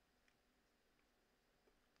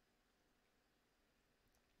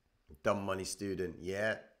 Dumb money student.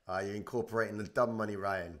 Yeah. Are you incorporating the dumb money,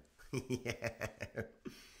 Ryan? Yeah.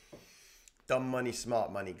 Dumb money,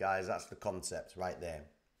 smart money, guys. That's the concept right there.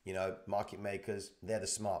 You know, market makers, they're the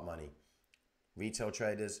smart money. Retail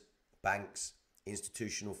traders, banks,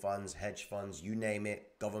 institutional funds, hedge funds, you name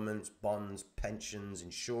it, governments, bonds, pensions,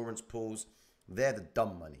 insurance pools, they're the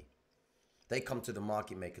dumb money. They come to the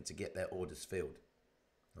market maker to get their orders filled.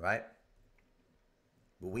 Right?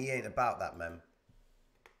 But we ain't about that, man.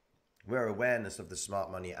 We're awareness of the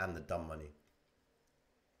smart money and the dumb money.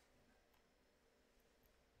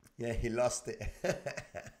 Yeah, he lost it.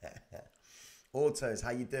 Autos,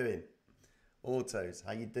 how you doing? Autos,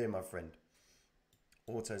 how you doing, my friend?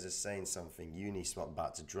 Autos is saying something. Uniswap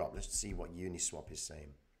about to drop. Let's see what Uniswap is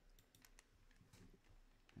saying.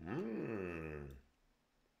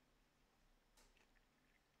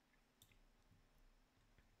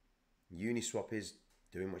 Uniswap is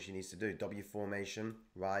doing what she needs to do. W formation,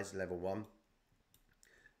 rise, level 1.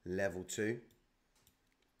 Level 2.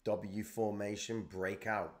 W formation,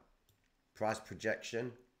 breakout. Price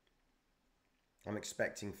projection. I'm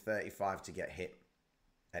expecting 35 to get hit.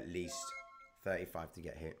 At least 35 to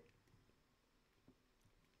get hit.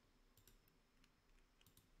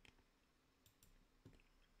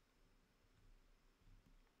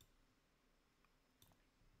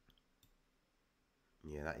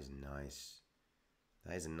 Yeah, that is nice.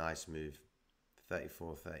 That is a nice move.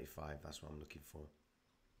 34, 35. That's what I'm looking for.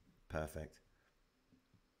 Perfect.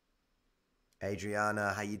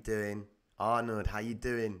 Adriana, how you doing? Arnold, how you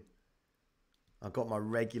doing? I've got my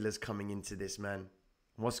regulars coming into this, man.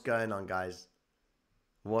 What's going on, guys?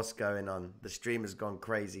 What's going on? The stream has gone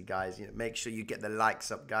crazy, guys. You know, make sure you get the likes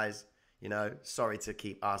up, guys. You know, sorry to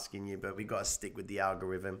keep asking you, but we got to stick with the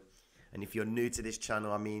algorithm. And if you're new to this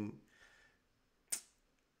channel, I mean,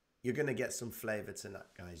 you're going to get some flavor tonight,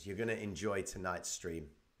 guys. You're going to enjoy tonight's stream.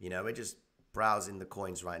 You know, we're just browsing the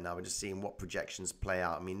coins right now. We're just seeing what projections play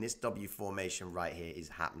out. I mean, this W formation right here is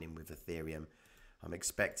happening with Ethereum. I'm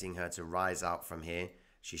expecting her to rise out from here.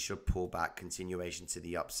 She should pull back, continuation to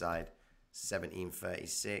the upside.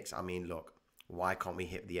 1736. I mean, look, why can't we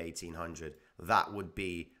hit the 1800? That would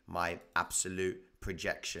be my absolute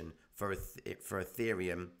projection for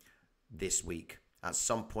Ethereum this week. At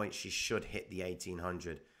some point, she should hit the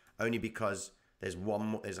 1800. Only because there's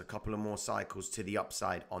a couple of more cycles to the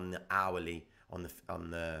upside on the hourly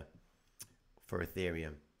for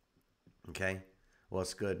Ethereum. Okay,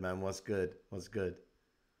 what's good, man? What's good? What's good?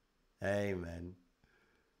 Hey, man.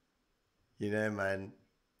 You know, man.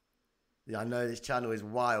 I know this channel is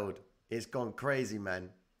wild. It's gone crazy, man.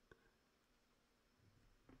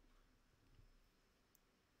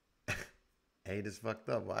 Ada's fucked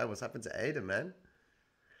up. Why? What's happened to Ada, man?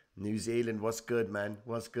 New Zealand, what's good, man?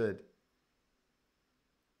 What's good?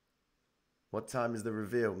 What time is the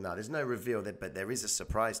reveal? No, there's no reveal, but there is a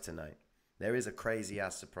surprise tonight. There is a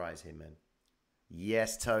crazy-ass surprise here, man.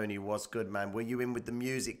 Yes, Tony, what's good, man? Were you in with the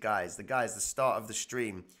music, guys? The start of the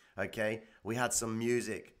stream, okay? We had some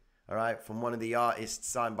music, all right, from one of the artists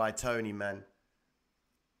signed by Tony, man.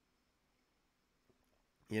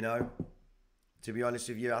 You know? To be honest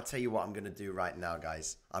with you, I'll tell you what I'm going to do right now,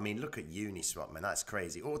 guys. I mean, look at Uniswap, man. That's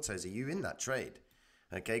crazy. Autos, are you in that trade?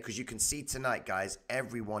 Okay, because you can see tonight, guys,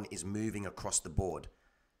 everyone is moving across the board.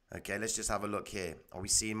 Okay, let's just have a look here. Are we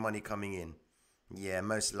seeing money coming in? Yeah,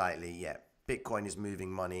 most likely, yeah. Bitcoin is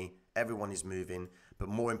moving money. Everyone is moving. But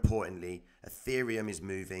more importantly, Ethereum is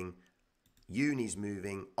moving. Uni's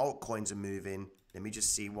moving. Altcoins are moving. Let me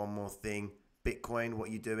just see one more thing. Bitcoin, what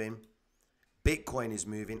are you doing? Bitcoin is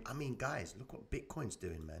moving. I mean, guys, look what Bitcoin's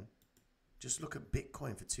doing, man. Just look at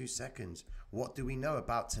Bitcoin for 2 seconds. What do we know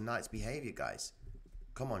about tonight's behavior, guys?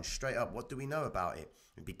 Come on, straight up. What do we know about it?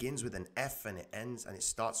 It begins with an F and it ends and it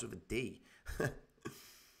starts with a D.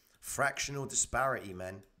 Fractional disparity,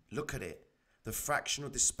 man. Look at it. The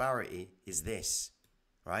fractional disparity is this,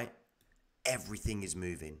 right? Everything is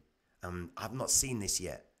moving. I've not seen this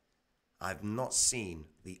yet. I've not seen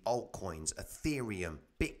the altcoins, Ethereum,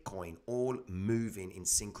 Bitcoin, all moving in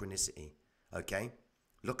synchronicity, okay?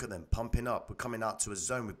 Look at them pumping up. We're coming out to a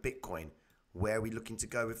zone with Bitcoin. Where are we looking to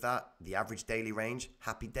go with that? The average daily range?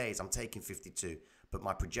 Happy days. I'm taking 52. But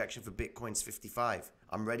my projection for Bitcoin is 55.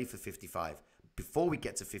 I'm ready for 55. Before we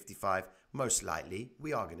get to 55, most likely,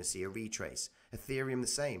 we are going to see a retrace. Ethereum the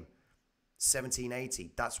same.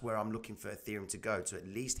 1780, that's where I'm looking for Ethereum to go, to at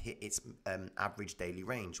least hit its average daily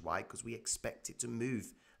range. Why? Because we expect it to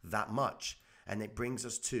move that much. And it brings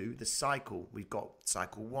us to the cycle. We've got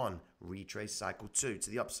cycle 1, retrace cycle 2 to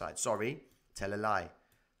the upside. Sorry, tell a lie.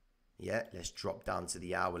 Yeah, let's drop down to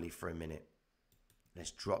the hourly for a minute. Let's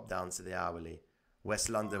drop down to the hourly. West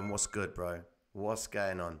London, what's good, bro? What's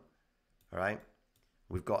going on? All right.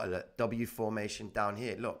 We've got a W formation down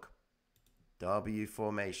here. Look. W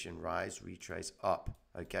formation, rise, retrace, up.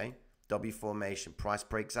 Okay. W formation, price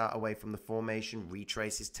breaks out away from the formation,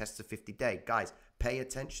 retraces, tests the 50-day. Guys, pay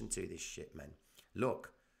attention to this shit, man.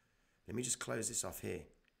 Look. Let me just close this off here.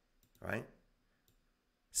 All right.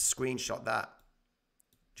 Screenshot that.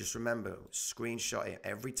 Just remember, screenshot it.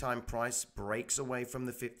 Every time price breaks away from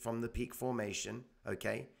the peak formation,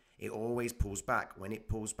 okay, it always pulls back. When it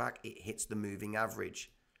pulls back, it hits the moving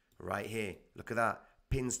average. Right here. Look at that.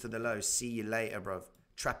 Pins to the low. See you later, bruv.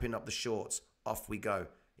 Trapping up the shorts. Off we go.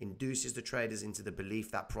 Induces the traders into the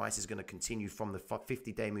belief that price is going to continue from the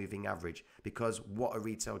 50-day moving average. Because what are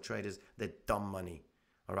retail traders? They're dumb money.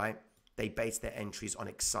 All right? They base their entries on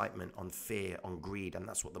excitement, on fear, on greed. And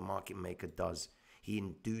that's what the market maker does. He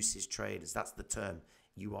induces traders. That's the term.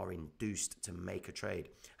 You are induced to make a trade.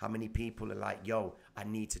 How many people are like, yo, I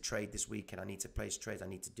need to trade this weekend. I need to place trades. I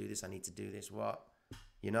need to do this. I need to do this. What?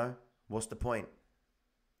 You know? What's the point?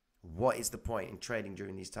 What is the point in trading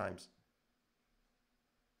during these times?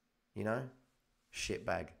 You know?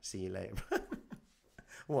 Shitbag. See you later.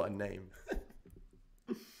 What a name.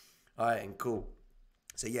 All right, and cool.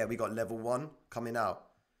 So yeah, we got level 1 coming out.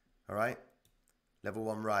 All right? Level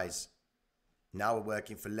 1 rise. Now we're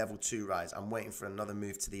working for level 2 rise. I'm waiting for another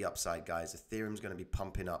move to the upside, guys. Ethereum's going to be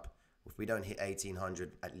pumping up. If we don't hit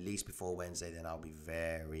 1800 at least before Wednesday, then I'll be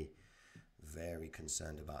very, very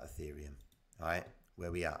concerned about Ethereum. All right,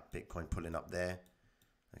 where we at? Bitcoin pulling up there.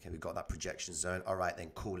 Okay, we got that projection zone. All right,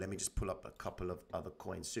 then cool. Let me just pull up a couple of other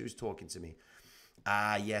coins. Sue's talking to me.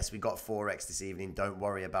 Ah, yes, we got Forex this evening. Don't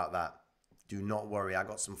worry about that. Do not worry. I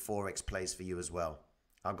got some Forex plays for you as well.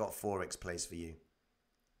 I've got Forex plays for you.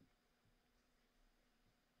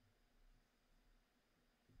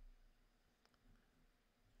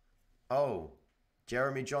 Oh,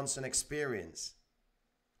 Jeremy Johnson experience.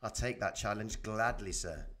 I'll take that challenge gladly,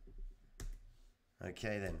 sir.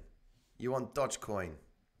 Okay then. You want Dogecoin?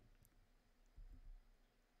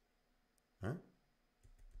 Huh?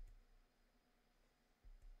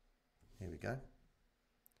 Here we go.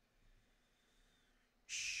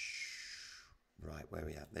 Right, where are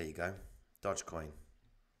we at? There you go. Dogecoin.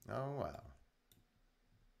 Oh, wow.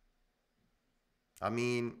 I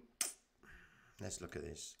mean, let's look at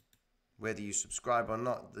this. Whether you subscribe or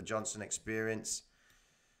not, the Johnson experience,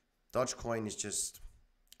 Dogecoin is just,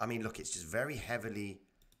 I mean, look, it's just very heavily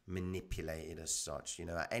manipulated as such. You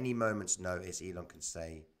know, at any moment's notice, Elon can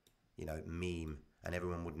say, you know, meme, and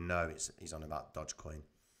everyone would know he's on about Dogecoin.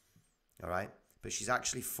 All right? But she's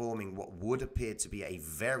actually forming what would appear to be a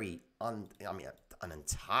very, an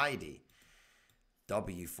untidy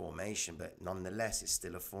W formation, but nonetheless, it's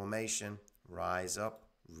still a formation. Rise up,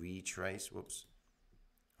 retrace. Whoops.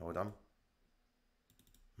 Hold on.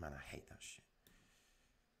 Man, I hate that shit.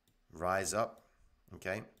 Rise up.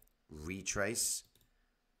 Okay. Retrace.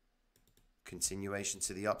 Continuation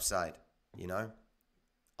to the upside. You know?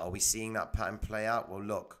 Are we seeing that pattern play out? Well,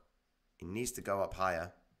 look. It needs to go up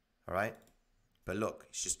higher. All right? But look,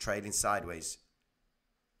 it's just trading sideways.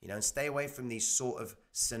 You know, and stay away from these sort of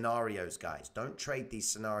scenarios, guys. Don't trade these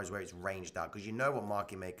scenarios where it's ranged out, because you know what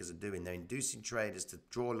market makers are doing. They're inducing traders to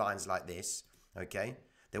draw lines like this, okay?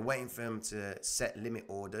 They're waiting for them to set limit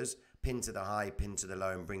orders, pin to the high, pin to the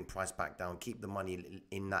low, and bring price back down. Keep the money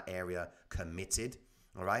in that area committed,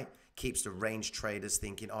 all right? Keeps the range traders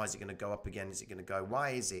thinking, oh, is it going to go up again? Is it going to go? Why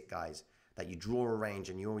is it, guys, that you draw a range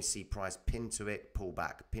and you always see price pin to it, pull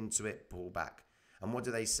back, pin to it, pull back? And what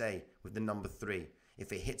do they say with the number 3?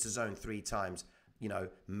 If it hits a zone 3 times, you know,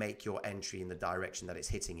 make your entry in the direction that it's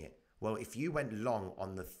hitting it. Well, if you went long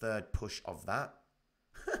on the 3rd push of that,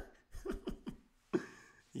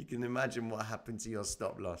 you can imagine what happened to your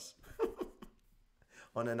stop loss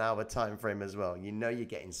on an hour time frame as well. You know you're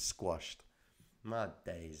getting squashed. My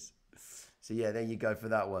days. So yeah, there you go for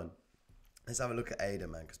that one. Let's have a look at ADA,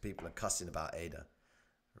 man, because people are cussing about ADA.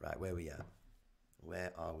 Right, where are we at?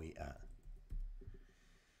 Where are we at?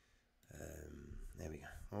 There we go.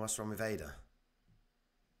 Well, what's wrong with ADA?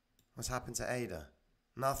 What's happened to ADA?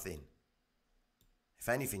 Nothing. If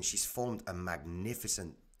anything, she's formed a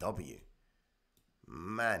magnificent W.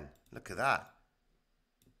 Man, look at that.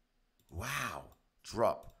 Wow.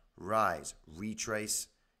 Drop, rise, retrace.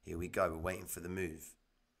 Here we go. We're waiting for the move.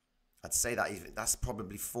 I'd say that that's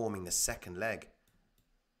probably forming the 2nd leg.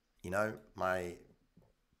 You know, my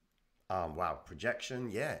wow,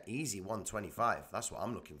 projection, yeah, easy 125. That's what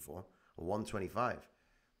I'm looking for. 125,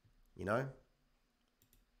 you know?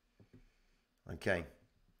 Okay.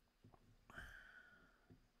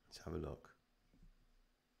 Let's have a look.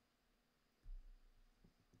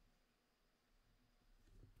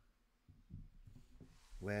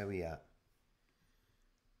 Where are we at?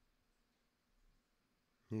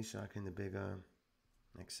 New cycle in the bigger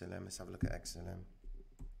XLM. Let's have a look at XLM.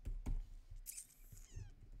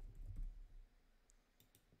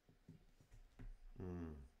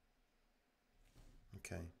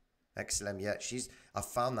 Okay. XLM, yeah, I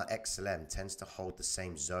found that XLM tends to hold the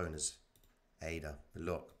same zone as ADA. But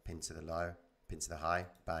look, pin to the low, pin to the high,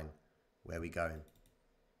 bang. Where are we going?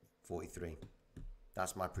 43.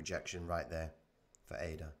 That's my projection right there for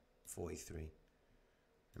ADA, 43.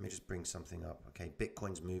 Let me just bring something up. Okay,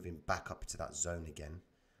 Bitcoin's moving back up to that zone again.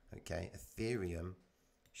 Okay, Ethereum,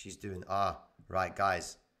 she's doing, right,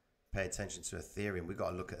 guys, pay attention to Ethereum. We got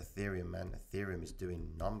to look at Ethereum, man. Ethereum is doing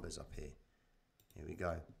numbers up here. Here we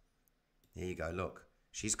go. Here you go. Look,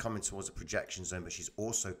 she's coming towards a projection zone, but she's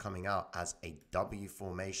also coming out as a W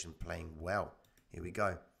formation playing well. Here we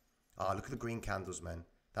go. Look at the green candles, man.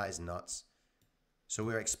 That is nuts. So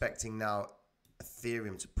we're expecting now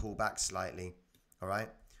Ethereum to pull back slightly. All right.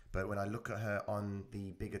 But when I look at her on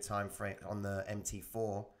the bigger time frame, on the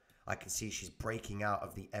MT4, I can see she's breaking out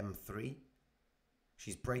of the M3.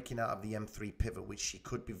 She's breaking out of the M3 pivot, which she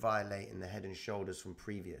could be violating the head and shoulders from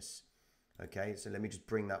previous. Okay, so let me just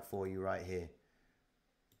bring that for you right here.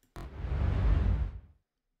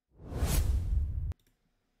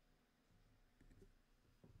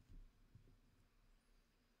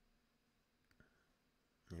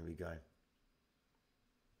 Here we go.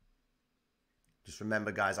 Just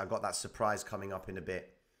remember, guys, I've got that surprise coming up in a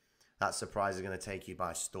bit. That surprise is going to take you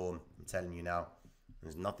by storm. I'm telling you now.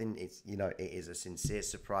 There's nothing, it's, you know, it is a sincere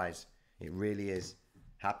surprise. It really is.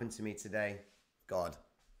 Happened to me today. God,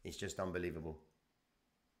 it's just unbelievable.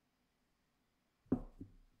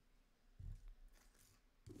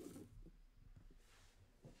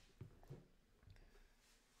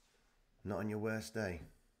 Not on your worst day.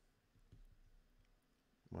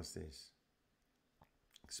 What's this?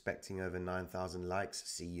 Expecting over 9,000 likes.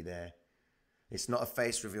 See you there. It's not a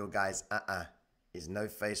face reveal, guys. It's no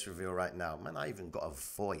face reveal right now. Man, I even got a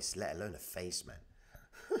voice, let alone a face,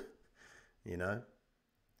 man. You know?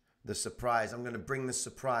 The surprise. I'm going to bring the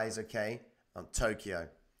surprise, okay, on Tokyo.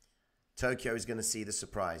 Tokyo is going to see the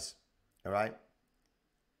surprise. All right?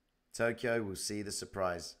 Tokyo will see the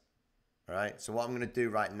surprise. All right? So what I'm going to do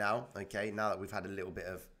right now, okay, now that we've had a little bit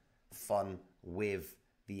of fun with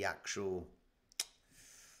the actual...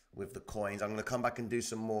 with the coins. I'm going to come back and do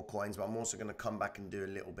some more coins, but I'm also going to come back and do a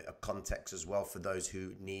little bit of context as well for those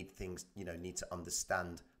who need things, you know, need to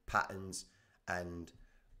understand patterns and,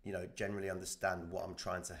 you know, generally understand what I'm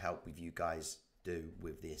trying to help with you guys do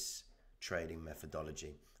with this trading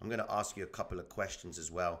methodology. I'm going to ask you a couple of questions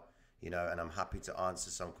as well, you know, and I'm happy to answer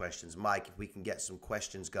some questions. Mike, if we can get some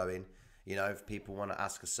questions going, you know, if people want to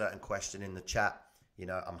ask a certain question in the chat, you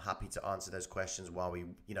know, I'm happy to answer those questions while we,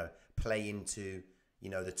 you know, play into, you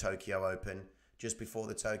know, the Tokyo Open. Just before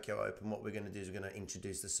the Tokyo Open, what we're going to do is we're going to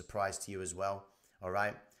introduce the surprise to you as well. All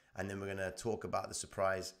right. And then we're going to talk about the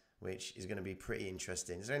surprise, which is going to be pretty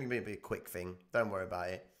interesting. It's only going to be a quick thing. Don't worry about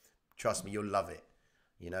it. Trust me, you'll love it.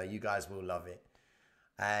 You know, you guys will love it.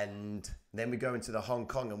 And then we go into the Hong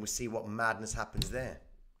Kong and we see what madness happens there,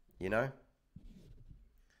 you know?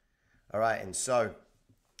 All right. And so,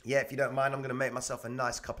 yeah, if you don't mind, I'm going to make myself a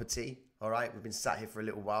nice cup of tea. All right. We've been sat here for a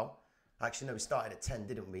little while. Actually, no, we started at 10,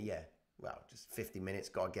 didn't we? Yeah. Well, just 50 minutes.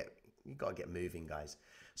 You got to get moving, guys.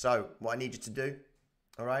 So what I need you to do,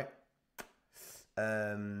 all right?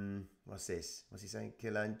 What's this? What's he saying?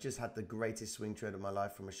 Killer, and just had the greatest swing trade of my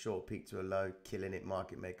life from a short peak to a low. Killing it,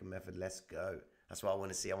 market maker method. Let's go. That's what I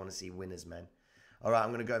want to see. I want to see winners, man. All right, I'm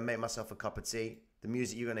going to go and make myself a cup of tea. The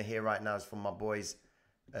music you're going to hear right now is from my boys,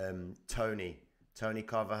 Tony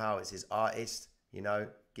Carvajal. It's his artist, you know,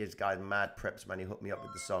 gives guys mad preps, man. He hooked me up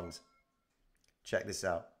with the songs. Check this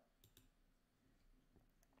out.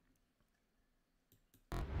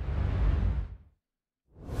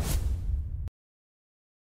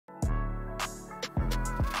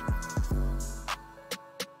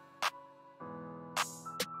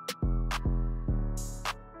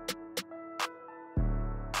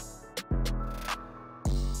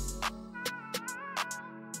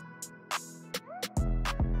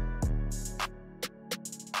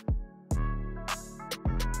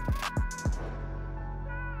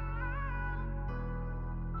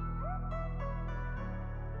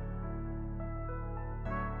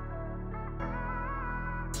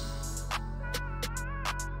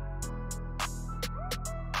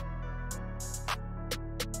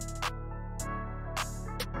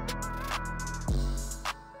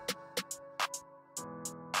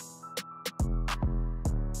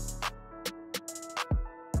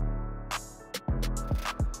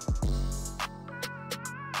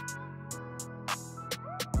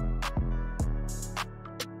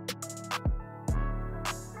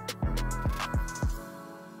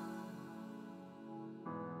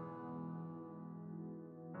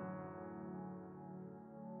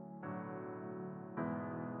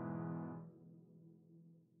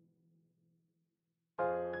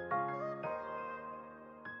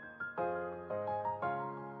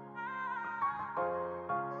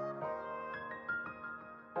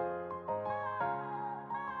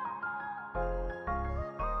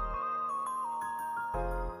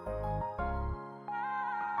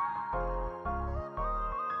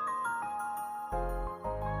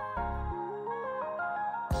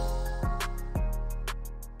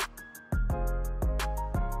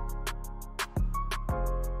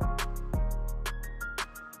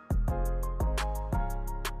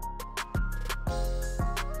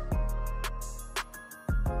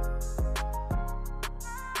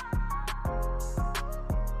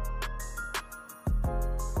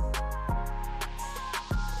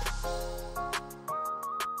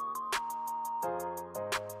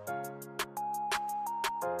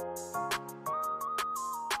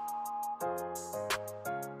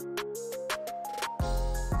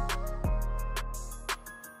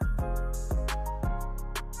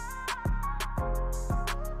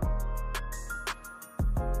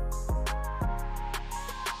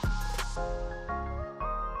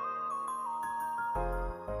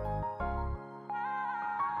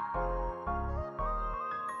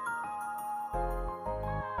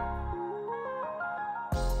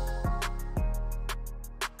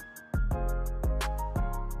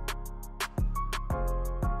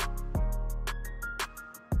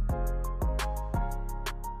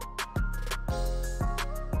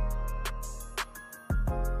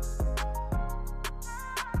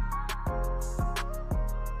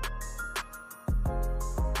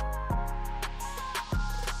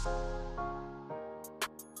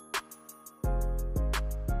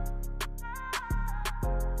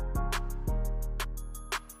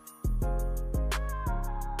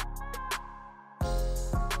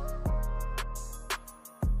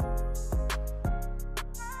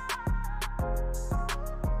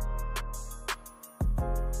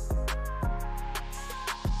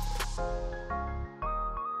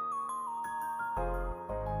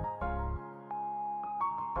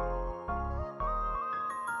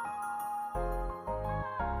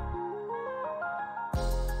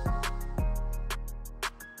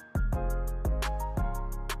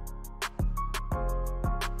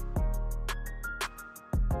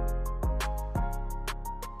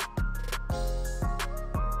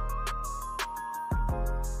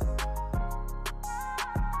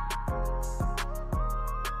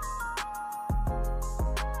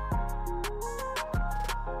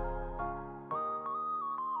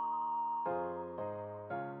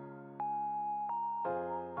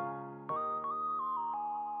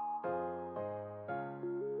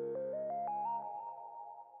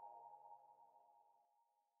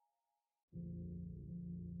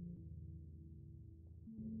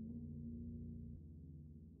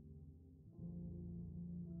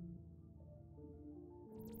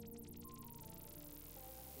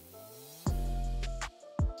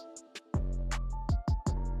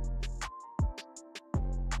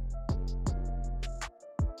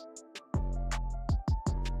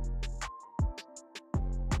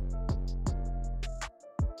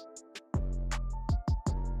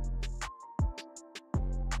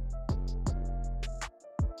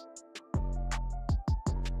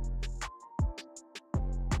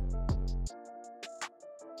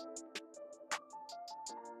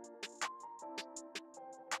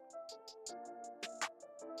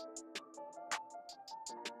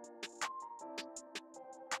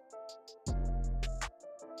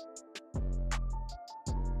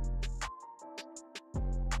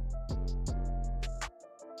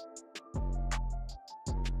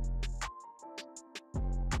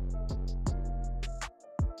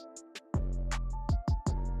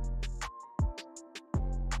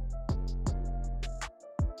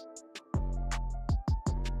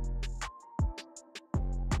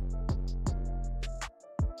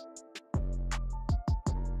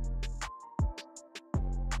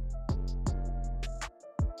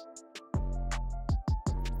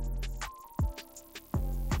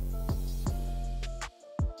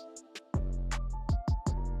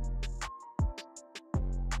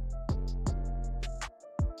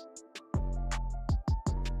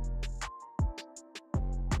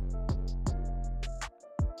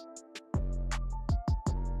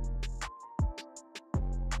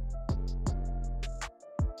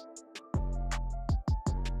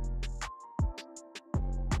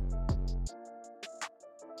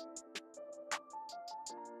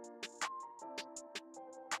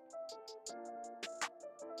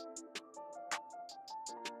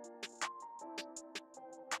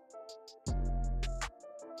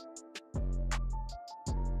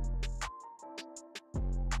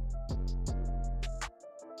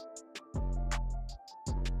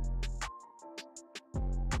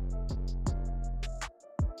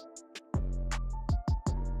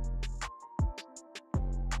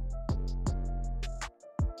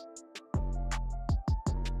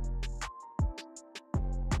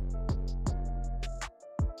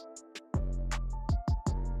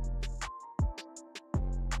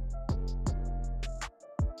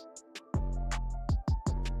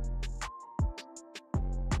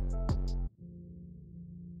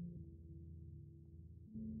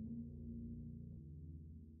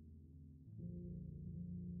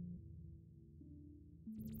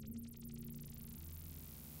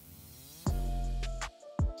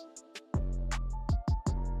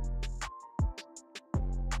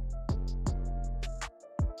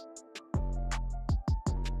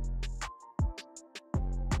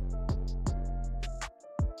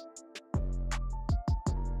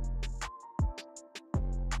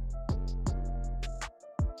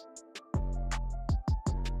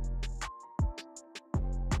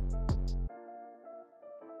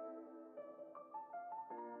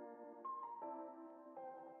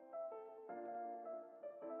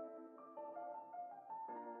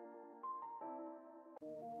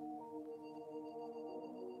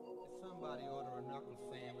 Somebody order a knuckle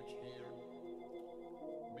sandwich here.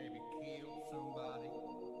 Maybe kill somebody.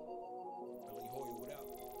 Billy Hoyer, what up?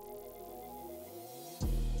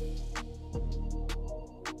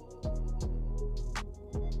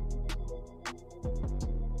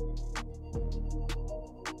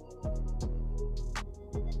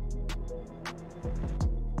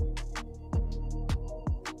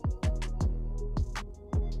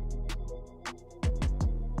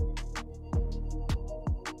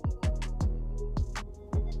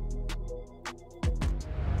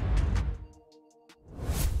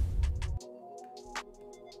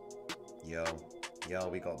 Yo,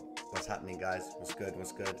 we got, what's happening, guys? What's good?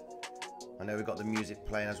 What's good? I know we got the music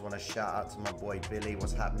playing. I just want to shout out to my boy Billy.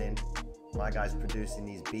 What's happening? My guy's producing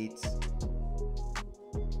these beats.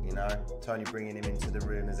 You know, Tony bringing him into the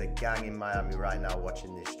room. There's a gang in Miami right now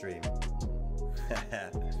watching this stream.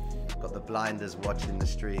 Got the blinders watching the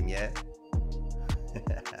stream, yeah?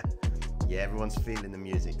 Yeah, everyone's feeling the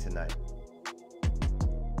music tonight.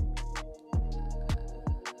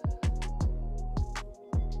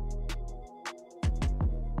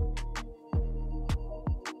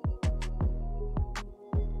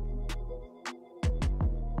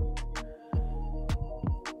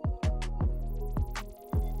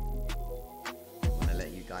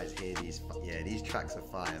 Hear these, yeah, these tracks are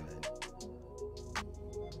fire, man.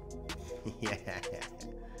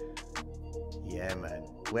 Yeah, man.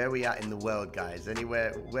 Where are we at in the world, guys?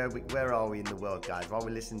 Anywhere? Where are we in the world, guys? While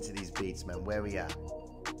we listen to these beats, man, where are we at?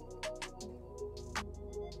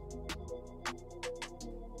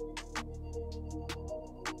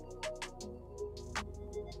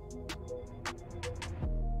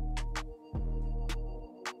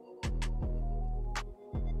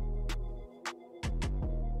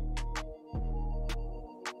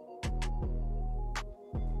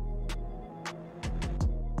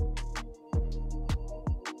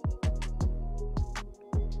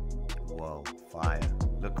 Fire.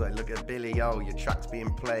 Look at Billy, yo, your track's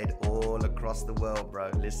being played all across the world, bro.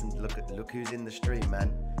 Listen, look who's in the stream,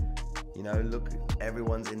 man. You know, look,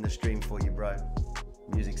 everyone's in the stream for you, bro.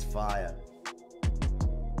 Music's fire.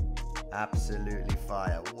 Absolutely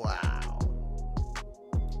fire. Wow.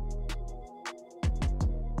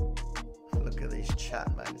 Look at this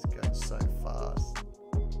chat, man. It's going so fast.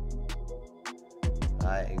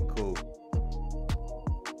 Alright, cool.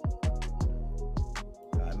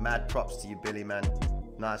 Mad props to you, Billy, man.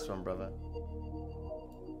 Nice one, brother.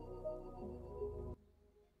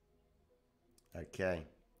 Okay.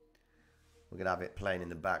 We're going to have it playing in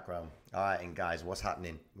the background. All right, and guys, what's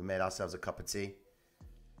happening? We made ourselves a cup of tea.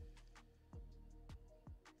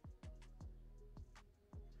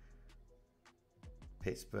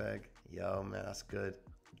 Pittsburgh. Yo, man, that's good.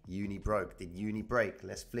 Uni broke. Did uni break?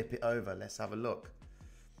 Let's flip it over. Let's have a look.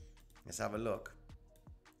 Let's have a look.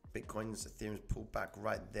 Bitcoin's, Ethereum's pulled back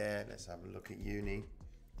right there. Let's have a look at uni.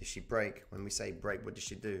 Did she break? When we say break, what did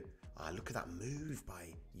she do? Ah, look at that move by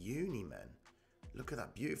uni, man. Look at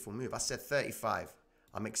that beautiful move. I said 35.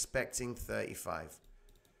 I'm expecting 35.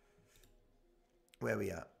 Where are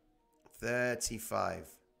we at? 35.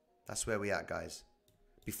 That's where we at, guys.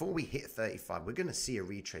 Before we hit 35, we're going to see a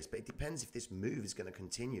retrace, but it depends if this move is going to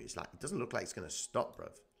continue. It's like, it doesn't look like it's going to stop,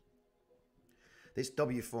 bruv. This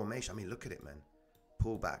W formation, I mean, look at it, man.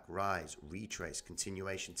 Pullback, rise, retrace,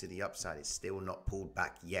 continuation to the upside. It's still not pulled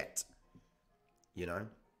back yet. You know?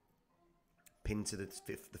 Pin to the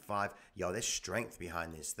 5. Yo, there's strength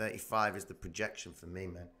behind this. 35 is the projection for me,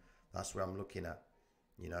 man. That's where I'm looking at.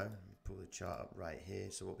 You know? Pull the chart up right here.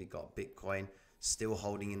 So what we got? Bitcoin still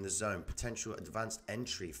holding in the zone. Potential advanced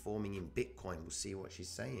entry forming in Bitcoin. We'll see what she's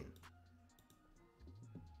saying.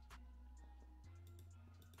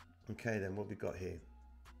 Okay, then what we got here?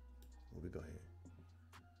 What we got here?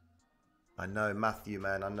 I know, Matthew,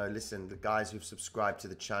 man. I know. Listen, the guys who've subscribed to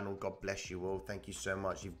the channel, God bless you all. Thank you so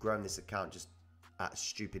much. You've grown this account just at a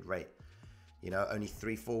stupid rate. You know, only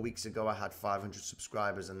 3-4 weeks ago, I had 500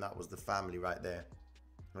 subscribers, and that was the family right there.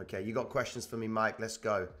 Okay, you got questions for me, Mike? Let's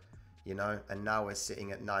go. You know, and now we're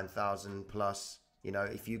sitting at 9,000 plus. You know,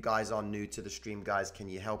 if you guys are new to the stream, guys, can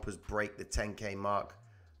you help us break the 10K mark?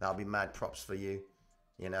 That'll be mad props for you.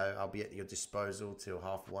 You know, I'll be at your disposal till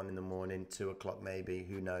 1:30 in the morning, 2 o'clock maybe,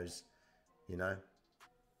 who knows, you know.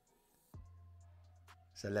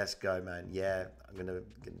 So let's go, man. Yeah, I'm gonna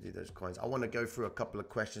do those coins. I want to go through a couple of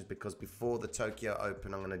questions because before the Tokyo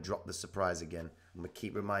Open, I'm gonna drop the surprise again. I'm gonna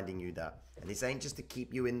keep reminding you that. And this ain't just to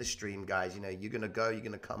keep you in the stream, guys. You know, you're gonna go, you're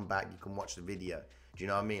gonna come back, you can watch the video. Do you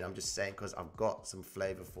know what I mean? I'm just saying because I've got some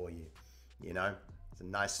flavor for you. You know, it's a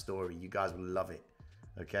nice story. You guys will love it.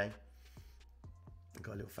 Okay. I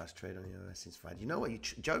got a little fast trade on EOS since Friday. You know what? You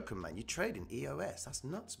joking, man? You trade in EOS? That's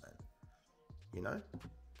nuts, man. You know?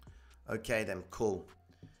 Okay, then. Cool.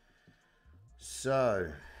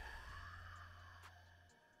 So,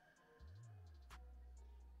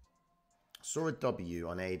 saw a W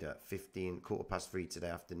on ADA 3:15 today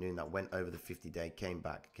afternoon that went over the 50-day, came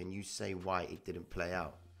back. Can you say why it didn't play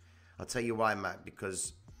out? I'll tell you why, Matt,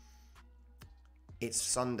 because it's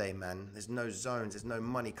Sunday, man. There's no zones. There's no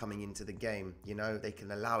money coming into the game. You know, they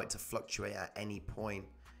can allow it to fluctuate at any point.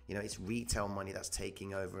 You know, it's retail money that's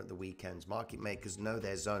taking over at the weekends. Market makers know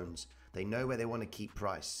their zones. They know where they want to keep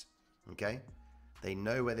price. Okay? They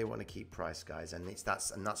know where they want to keep price, guys. And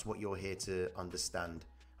that's what you're here to understand.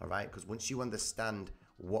 All right? Because once you understand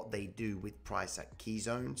what they do with price at key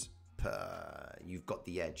zones, you've got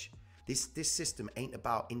the edge. This system ain't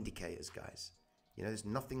about indicators, guys. You know, there's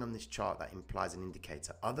nothing on this chart that implies an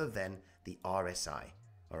indicator other than the RSI,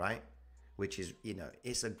 all right? Which is, you know,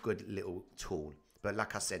 it's a good little tool. But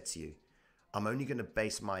like I said to you, I'm only going to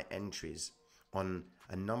base my entries on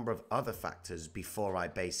a number of other factors before I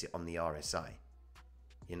base it on the RSI.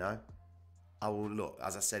 You know, I will look,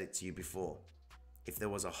 as I said it to you before, if there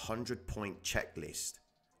was a 100-point checklist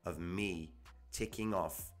of me ticking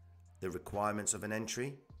off the requirements of an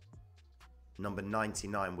entry, number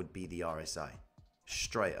 99 would be the RSI.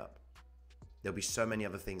 Straight up. There'll be so many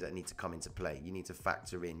other things that need to come into play. You need to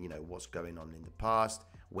factor in, you know, what's going on in the past,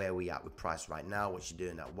 where we at with price right now, what you're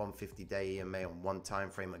doing at 150-day EMA on one time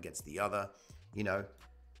frame against the other. You know,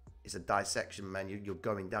 it's a dissection, man. You're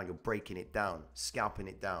going down, you're breaking it down, scalping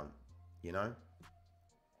it down, you know.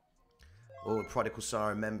 Oh, Prodigal Son, I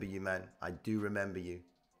remember you, man. I do remember you,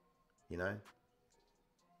 you know.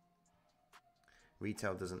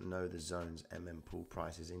 Retail doesn't know the zones MM pull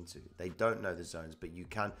prices into. They don't know the zones, but you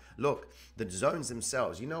can. Look, the zones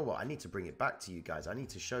themselves, you know what? I need to bring it back to you guys. I need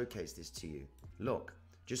to showcase this to you. Look,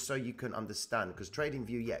 just so you can understand, because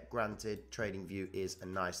TradingView, yeah, granted, TradingView is a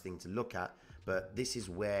nice thing to look at, but this is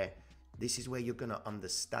where you're going to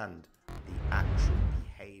understand the actual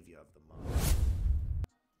behavior of the market.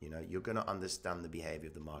 You know, you're going to understand the behavior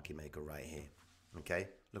of the market maker right here. Okay?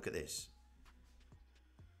 Look at this.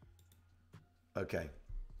 Okay,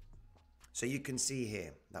 so you can see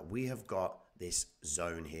here that we have got this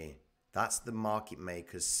zone here. That's the market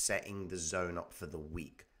makers setting the zone up for the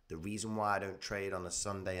week. The reason why I don't trade on a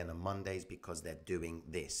Sunday and a Monday is because they're doing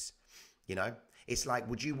this. You know, it's like,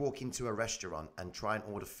 would you walk into a restaurant and try and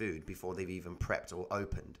order food before they've even prepped or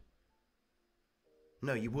opened?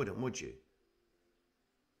 No, you wouldn't, would you?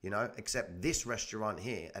 You know, except this restaurant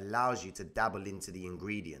here allows you to dabble into the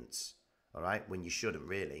ingredients, all right, when you shouldn't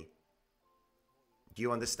really. Do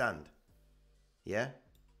you understand? Yeah?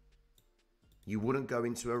 You wouldn't go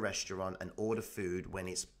into a restaurant and order food when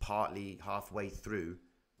it's partly halfway through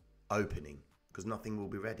opening because nothing will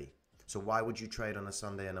be ready. So why would you trade on a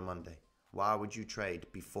Sunday and a Monday? Why would you trade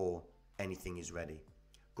before anything is ready?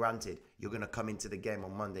 Granted, you're going to come into the game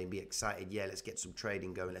on Monday and be excited. Yeah, let's get some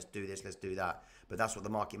trading going. Let's do this. Let's do that. But that's what the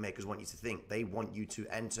market makers want you to think. They want you to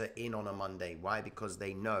enter in on a Monday. Why? Because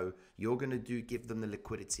they know you're going to give them the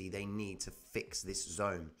liquidity they need to fix this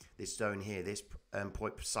zone here, this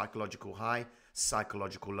point, psychological high,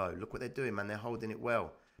 psychological low. Look what they're doing, man. They're holding it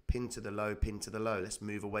well. Pin to the low, pin to the low. Let's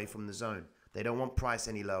move away from the zone. They don't want price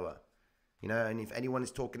any lower. You know, and if anyone is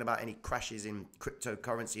talking about any crashes in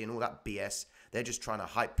cryptocurrency and all that BS, they're just trying to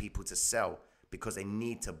hype people to sell because they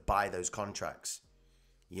need to buy those contracts.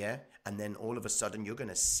 Yeah? And then all of a sudden, you're going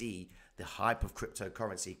to see the hype of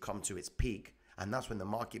cryptocurrency come to its peak. And that's when the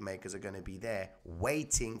market makers are going to be there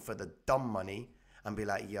waiting for the dumb money and be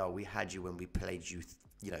like, yo, we had you when we played you,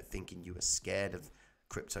 you know, thinking you were scared of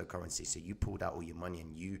cryptocurrency. So you pulled out all your money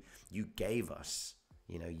and you gave us,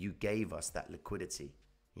 you know, you gave us that liquidity,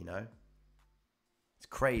 you know. It's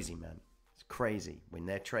crazy, man. It's crazy. When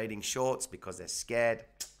they're trading shorts because they're scared,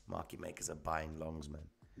 market makers are buying longs, man.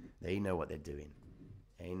 They know what they're doing.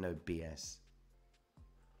 Ain't no BS.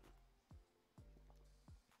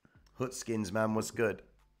 Hootskins, man, what's good?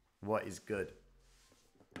 What is good?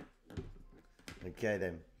 Okay,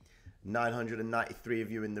 then. 993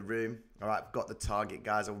 of you in the room. All right, I've got the target,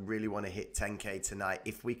 guys. I really want to hit 10K tonight.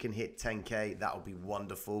 If we can hit 10K, that'll be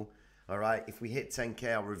wonderful. All right, if we hit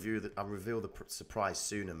 10K, I'll reveal the surprise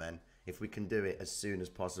sooner, man. If we can do it as soon as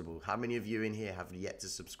possible. How many of you in here have yet to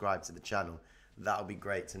subscribe to the channel? That'll be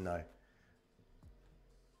great to know.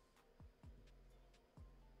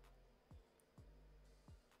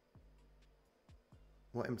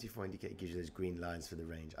 What MT4 indicator gives you those green lines for the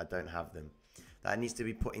range? I don't have them. That needs to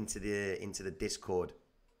be put into the Discord.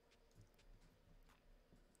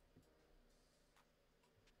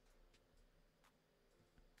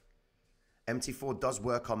 MT4 does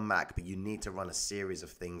work on Mac, but you need to run a series of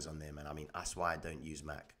things on there, man. I mean, that's why I don't use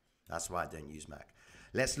Mac. That's why I don't use Mac.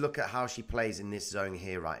 Let's look at how she plays in this zone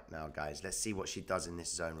here right now, guys. Let's see what she does in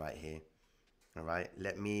this zone right here. All right,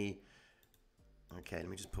 let me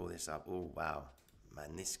just pull this up. Oh, wow.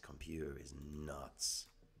 Man, this computer is nuts.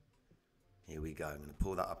 Here we go. I'm going to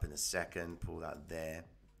pull that up in a second. Pull that there.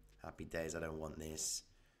 Happy days. I don't want this.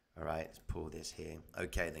 All right, let's pull this here.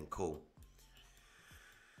 Okay, then, cool.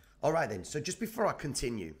 All right, then. So just before I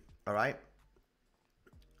continue, all right,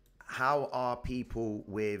 how are people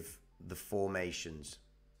with the formations?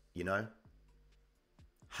 You know?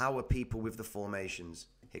 How are people with the formations?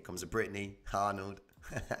 Here comes a Brittany, Arnold.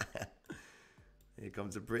 Here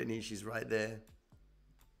comes a Brittany. She's right there.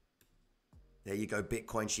 There you go,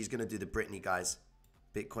 Bitcoin. She's going to do the Brittany, guys.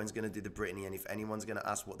 Bitcoin's going to do the Brittany. And if anyone's going to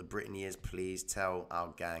ask what the Brittany is, please tell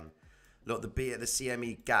our gang. Look, the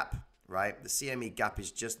CME gap, right? The CME gap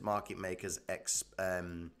is just market makers. It's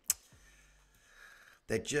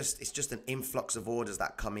just an influx of orders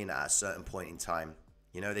that come in at a certain point in time.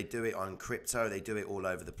 You know, they do it on crypto. They do it all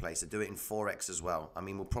over the place. They do it in Forex as well. I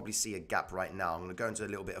mean, we'll probably see a gap right now. I'm going to go into a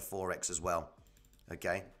little bit of Forex as well.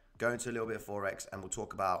 Okay? Go into a little bit of Forex and we'll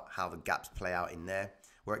talk about how the gaps play out in there.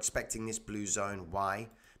 We're expecting this blue zone. Why?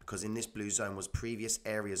 Because in this blue zone was previous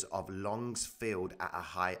areas of longs filled at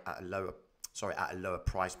a lower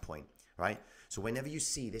price point, right? So whenever you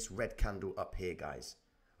see this red candle up here, guys,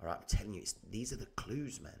 all right, I'm telling you, these are the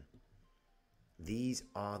clues, man. These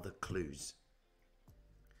are the clues.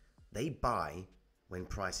 They buy when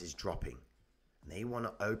price is dropping. And they want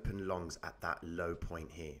to open longs at that low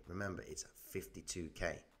point here. Remember, it's at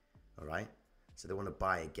 52K. All right, so they want to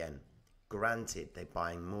buy again. Granted, they're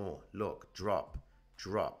buying more. Look, drop,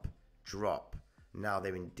 drop, drop. Now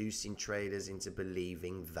they're inducing traders into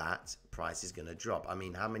believing that price is going to drop. I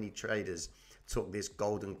mean, how many traders took this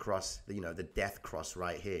golden cross, you know, the death cross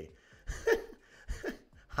right here?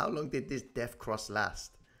 How long did this death cross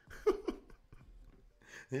last?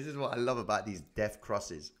 This is what I love about these death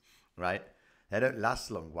crosses, right? They don't last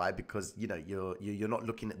long. Why? Because, you know, you're not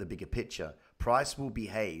looking at the bigger picture. Price will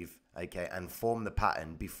behave, okay, and form the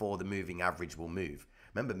pattern before the moving average will move.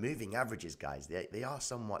 Remember, moving averages, guys, they are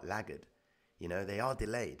somewhat laggard. You know, they are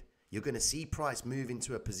delayed. You're going to see price move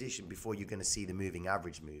into a position before you're going to see the moving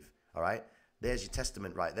average move, all right? There's your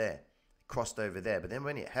testament right there. Crossed over there. But then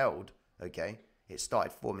when it held, okay, it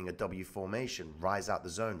started forming a W formation, rise out the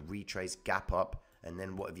zone, retrace, gap up, and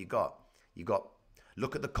then what have you got?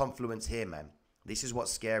 Look at the confluence here, man. This is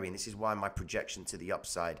what's scary, and this is why my projection to the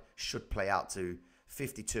upside should play out to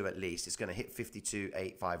 52 at least. It's going to hit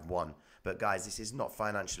 52,851. But guys, this is not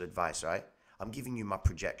financial advice, right? I'm giving you my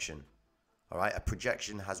projection. All right, a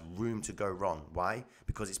projection has room to go wrong. Why?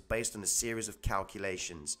 Because it's based on a series of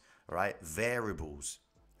calculations, all right, variables,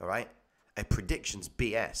 all right? A prediction's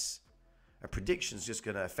BS. A prediction's just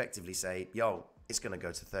going to effectively say, yo, it's going to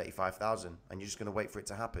go to 35,000, and you're just going to wait for it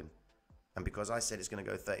to happen. And because I said it's going to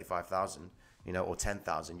go 35,000, you know, or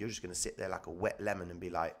 10,000, you're just going to sit there like a wet lemon and be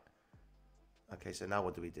like, okay, so now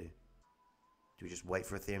what do we do? Do we just wait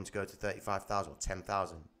for Ethereum to go to 35,000 or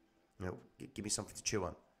 10,000? You know, give me something to chew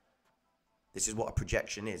on. This is what a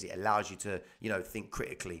projection is. It allows you to, you know, think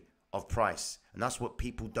critically of price. And that's what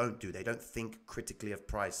people don't do. They don't think critically of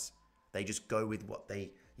price. They just go with what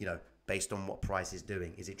they, you know, based on what price is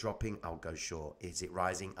doing. Is it dropping? I'll go short. Is it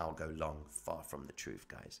rising? I'll go long. Far from the truth,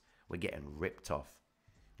 guys. We're getting ripped off.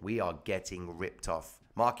 We are getting ripped off.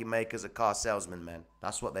 Market makers are car salesmen, man.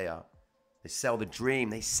 That's what they are. They sell the dream.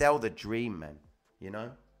 They sell the dream, man. You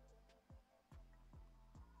know?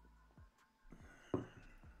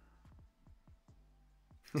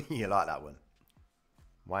 You like that one?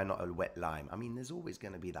 Why not a wet lime? I mean, there's always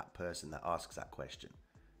going to be that person that asks that question.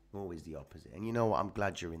 Always the opposite. And you know what? I'm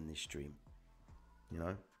glad you're in this stream. You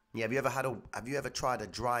know? Yeah, have you ever tried a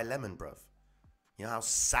dry lemon, bruv? You know how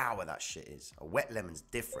sour that shit is? A wet lemon's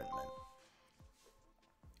different, man.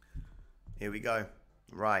 Here we go.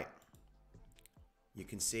 Right. You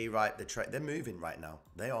can see, right, they're moving right now.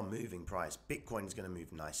 They are moving price. Bitcoin's going to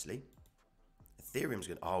move nicely. Ethereum's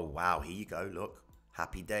going to, oh, wow, here you go. Look,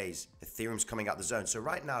 happy days. Ethereum's coming out the zone. So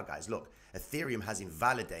right now, guys, look, Ethereum has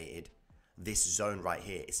invalidated this zone right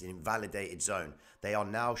here. It's an invalidated zone. They are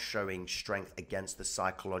now showing strength against the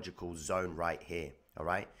psychological zone right here. All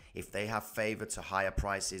right. If they have favor to higher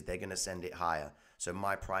prices, they're going to send it higher. So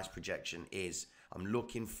my price projection is I'm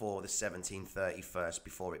looking for the 1730 first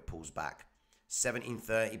before it pulls back.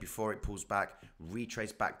 1730 before it pulls back,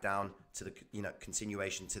 retrace back down to the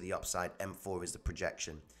continuation to the upside. M4 is the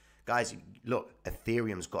projection. Guys, look,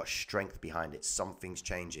 Ethereum's got strength behind it. Something's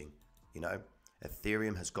changing,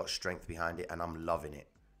 Ethereum has got strength behind it, and I'm loving it.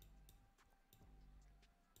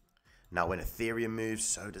 Now, when Ethereum moves,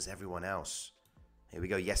 so does everyone else. Here we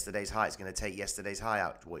go. Yesterday's high. It's going to take yesterday's high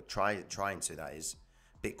out. Wait, trying to, that is.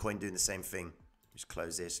 Bitcoin doing the same thing. Just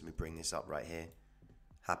close this. Let me bring this up right here.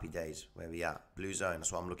 Happy days. Where we at? Blue zone.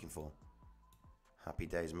 That's what I'm looking for. Happy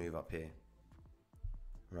days. Move up here.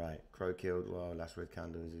 Right. Crow killed. Well, last red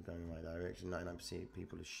candle is going in the right direction. 99% of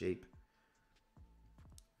people are sheep.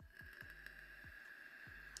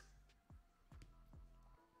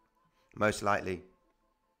 Most likely.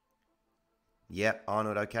 Yep,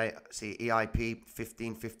 Arnold, okay. See, EIP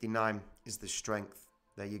 1559 is the strength.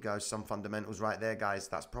 There you go. Some fundamentals right there, guys.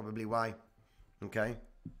 That's probably why. Okay.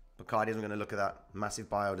 Bacardi isn't going to look at that. Massive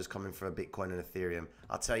buy orders coming for a Bitcoin and Ethereum.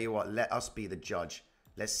 I'll tell you what, let us be the judge.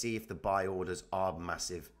 Let's see if the buy orders are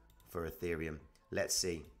massive for Ethereum. Let's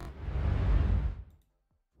see.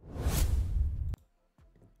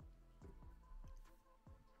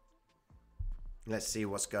 Let's see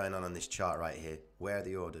what's going on this chart right here. Where are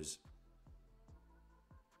the orders?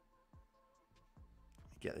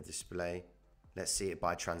 Get the display. Let's see it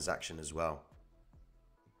by transaction as well.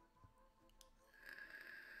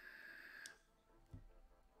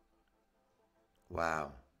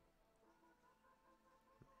 Wow.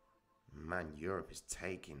 Man, Europe is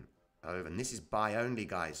taking over. And this is buy only,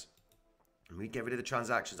 guys. And we get rid of the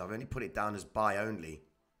transactions. I've only put it down as buy only.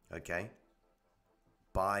 Okay?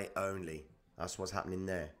 Buy only. That's what's happening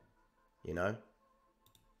there.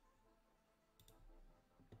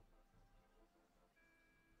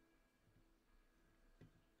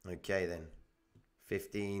 Okay then,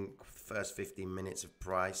 first 15 minutes of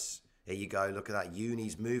price. There you go. Look at that.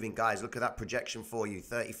 Uni's moving, guys. Look at that projection for you.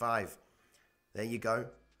 35. There you go.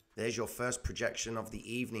 There's your first projection of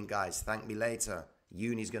the evening, guys. Thank me later.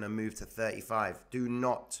 Uni's going to move to 35. Do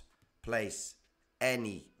not place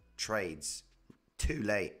any trades. Too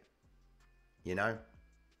late.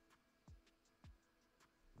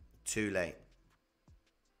 Too late.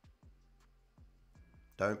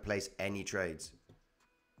 Don't place any trades.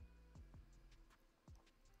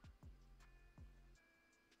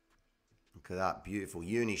 Look at that, beautiful.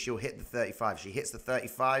 Uni, she'll hit the 35. She hits the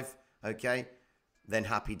 35, okay? Then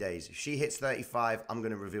happy days. If she hits 35, I'm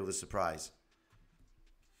going to reveal the surprise.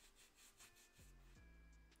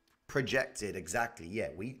 Projected, exactly. Yeah,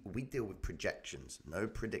 we deal with projections, no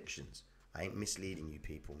predictions. I ain't misleading you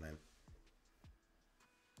people, man.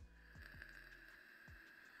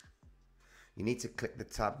 You need to click the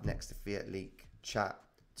tab next to Fiat Leak Chat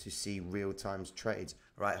to see real-time trades.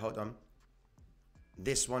 Right, hold on.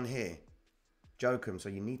 This one here. Jokum, so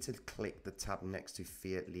you need to click the tab next to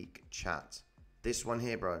Fiat Leak Chat. This one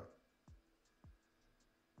here, bro.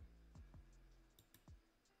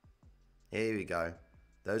 Here we go.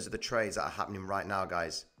 Those are the trades that are happening right now,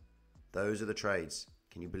 guys. Those are the trades.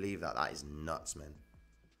 Can you believe that? That is nuts, man.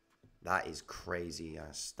 That is crazy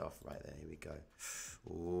ass stuff right there. Here we go.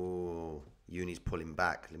 Ooh, Uni's pulling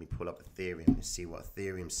back. Let me pull up Ethereum. Let's see what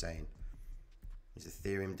Ethereum's saying. Is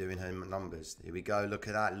Ethereum doing her numbers? Here we go. Look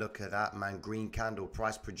at that. Look at that, man. Green candle.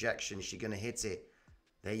 Price projection. Is she going to hit it?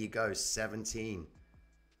 There you go. 17.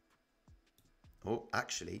 Oh,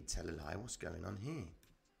 actually, tell a lie. What's going on here?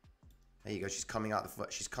 There you go. She's coming out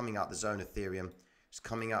the zone, Ethereum. She's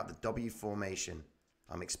coming out the W formation.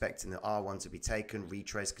 I'm expecting the R1 to be taken.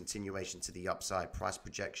 Retrace continuation to the upside. Price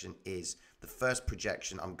projection is the first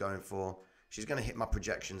projection I'm going for. She's going to hit my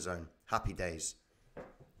projection zone. Happy days.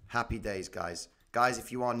 Happy days, guys. Guys,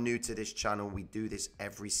 if you are new to this channel, we do this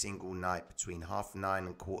every single night between 9:30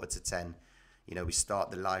 and 9:45. We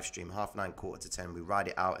start the live stream 9:30, 9:45. We ride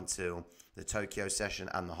it out until the Tokyo session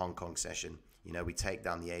and the Hong Kong session. We take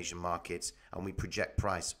down the Asian markets and we project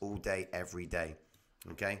price all day, every day.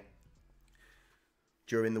 Okay?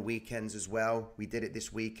 During the weekends as well. We did it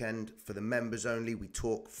this weekend. For the members only, we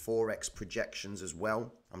talk Forex projections as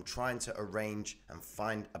well. I'm trying to arrange and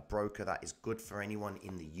find a broker that is good for anyone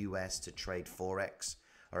in the US to trade Forex.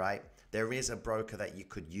 All right. There is a broker that you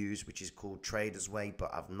could use, which is called Traders Way,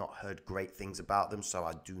 but I've not heard great things about them. So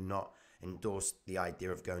I do not endorsed the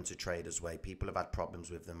idea of going to Traders Way. People have had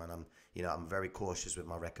problems with them, and I'm very cautious with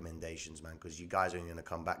my recommendations, man, because you guys are going to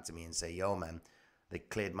come back to me and say, yo, man, they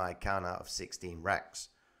cleared my account out of 16 racks.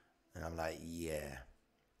 And I'm like, yeah.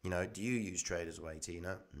 Do you use Traders Way,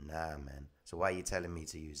 Tina? Nah, man. So why are you telling me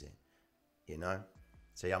to use it?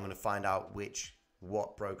 So yeah, I'm going to find out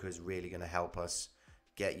what broker is really going to help us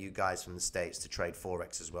get you guys from the States to trade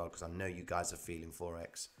Forex as well, because I know you guys are feeling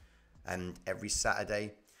Forex. And every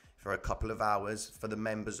Saturday for a couple of hours, for the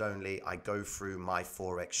members only, I go through my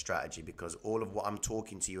Forex strategy, because all of what I'm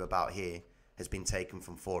talking to you about here has been taken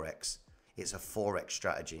from Forex. It's a Forex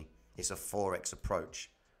strategy. It's a Forex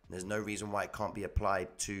approach. There's no reason why it can't be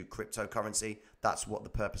applied to cryptocurrency. That's what the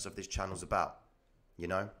purpose of this channel's about,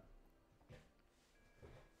 Here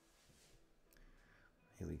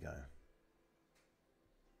we go.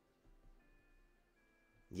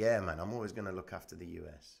 Yeah, man, I'm always going to look after the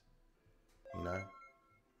US.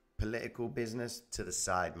 Political business to the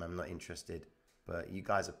side, man. I'm not interested. But you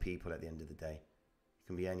guys are people at the end of the day. You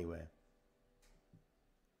can be anywhere.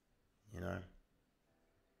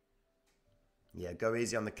 Yeah, go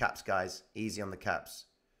easy on the caps, guys. Easy on the caps.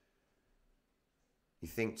 You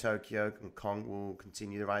think Tokyo and Kong will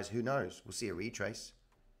continue to rise? Who knows? We'll see a retrace.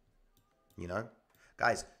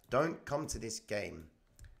 Guys, don't come to this game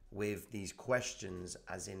with these questions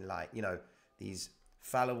as in these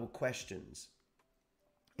fallible questions.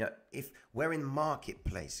 If we're in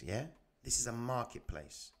marketplace, yeah? This is a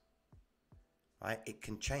marketplace, right? It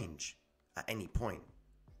can change at any point.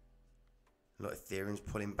 Look, Ethereum's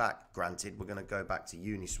pulling back. Granted, we're going to go back to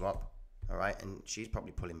Uniswap, all right? And she's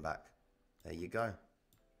probably pulling back. There you go.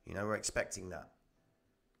 We're expecting that.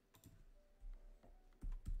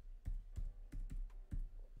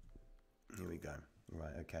 Here we go.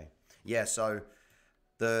 Right, okay. Yeah, so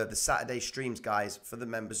the Saturday streams, guys, for the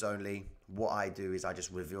members only, what I do is I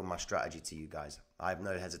just reveal my strategy to you guys. I have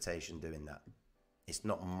no hesitation doing that. It's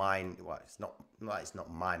not mine. Well, it's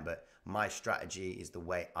not mine, but my strategy is the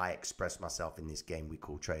way I express myself in this game we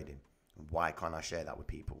call trading. Why can't I share that with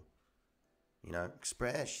people?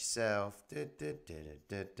 Express yourself. Let's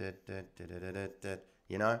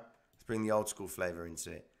bring the old school flavor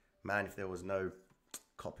into it. Man, if there was no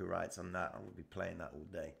copyrights on that, I would be playing that all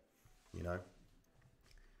day.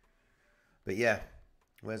 But yeah,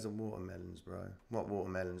 where's the watermelons, bro? What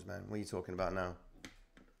watermelons, man? What are you talking about now?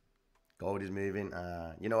 Gold is moving.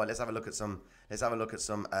 You know what? Let's have a look at some. Let's have a look at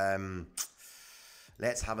some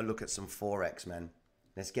Forex, man.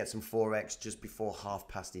 Let's get some Forex just before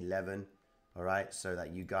 11:30. All right, so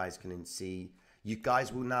that you guys can see. You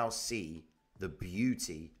guys will now see the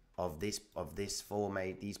beauty of these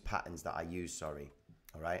patterns that I use. Sorry.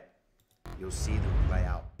 All right, you'll see them play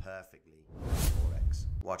out perfectly. Forex.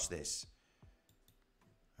 Watch this.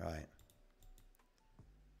 All right.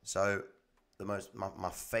 So my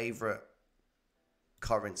favorite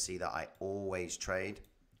currency that I always trade,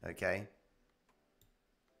 okay,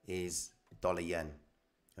 is dollar yen.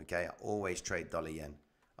 Okay, I always trade dollar yen.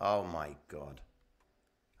 Oh my God.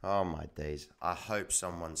 Oh my days. I hope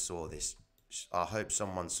someone saw this.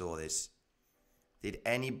 Did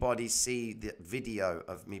anybody see the video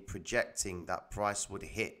of me projecting that price would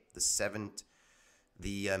hit the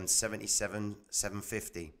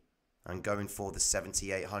 77,750 and going for the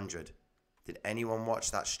 7,800? Did anyone watch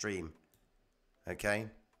that stream? Okay.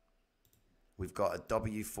 We've got a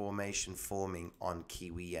W formation forming on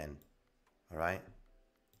Kiwi yen. All right.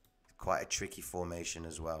 Quite a tricky formation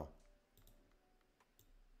as well.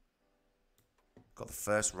 Got the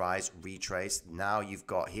first rise, retrace. Now you've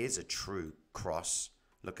got, here's a true cross.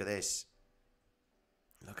 Look at this.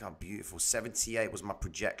 Look how beautiful. 78 was my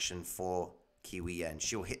projection for Kiwi yen.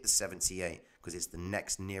 She'll hit the 78 because it's the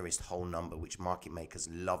next nearest whole number, which market makers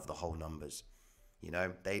love the whole numbers.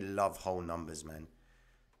 They love whole numbers, man.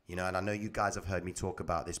 And I know you guys have heard me talk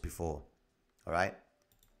about this before. All right.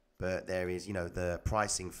 But there is, the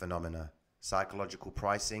pricing phenomena, psychological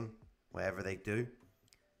pricing, wherever they do.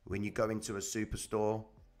 When you go into a superstore,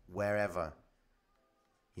 wherever,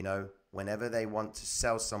 whenever they want to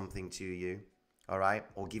sell something to you, all right,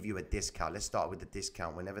 or give you a discount. Let's start with the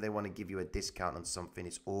discount. Whenever they want to give you a discount on something,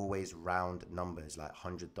 it's always round numbers, like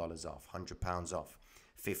 $100 off, £100 off,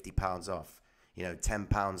 £50 off,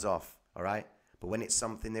 £10 off, all right? But when it's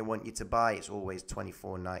something they want you to buy, it's always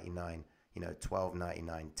 $24.99.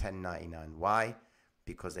 $12.99, $10.99. Why?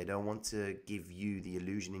 Because they don't want to give you the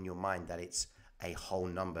illusion in your mind that it's a whole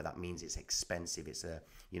number. That means it's expensive. It's an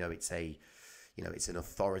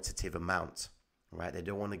authoritative amount, right? They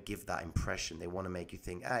don't want to give that impression. They want to make you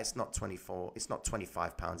think, it's not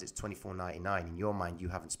 £25, it's £24.99. In your mind, you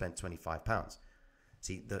haven't spent £25.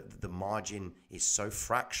 See, the margin is so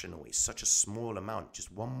fractional. It's such a small amount.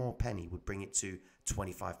 Just one more penny would bring it to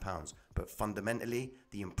 £25. But fundamentally,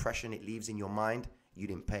 the impression it leaves in your mind, you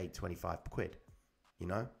didn't pay 25 quid, you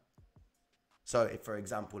know? So if, for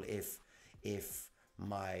example, I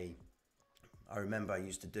remember I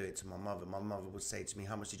used to do it to my mother. My mother would say to me,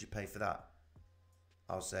 how much did you pay for that?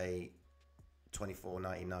 I'll say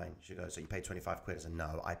 $24.99. She goes, so you paid 25 quid? I said,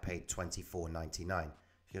 no, I paid $24.99.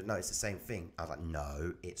 She goes, no, it's the same thing. I was like,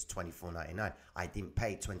 no, it's $24.99. I didn't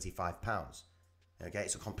pay £25. Okay,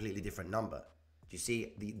 it's a completely different number. Do you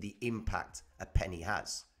see the impact a penny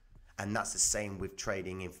has? And that's the same with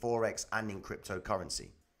trading in Forex and in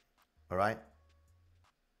cryptocurrency. All right?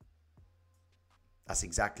 That's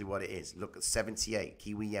exactly what it is. Look at 78.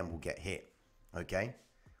 Kiwi yen will get hit. Okay?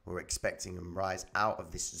 We're expecting a rise out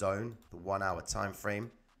of this zone, the 1 hour time frame.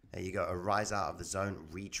 There you go. A rise out of the zone,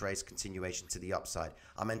 retrace, continuation to the upside.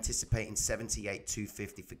 I'm anticipating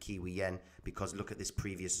 78.250 for Kiwi yen because look at this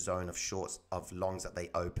previous zone of shorts, of longs that they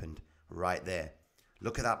opened right there.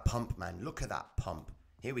 Look at that pump, man. Look at that pump.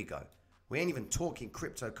 Here we go. We ain't even talking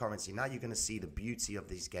cryptocurrency. Now you're going to see the beauty of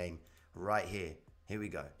this game right here. Here we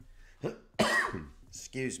go.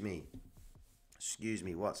 Excuse me. Excuse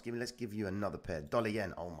me. What? Let's give you another pair. Dollar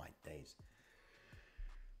yen. Oh my days.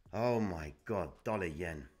 Oh my God. Dollar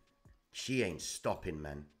yen. She ain't stopping,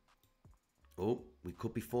 man. Oh, we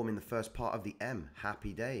could be forming the first part of the M.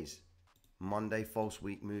 Happy days. Monday false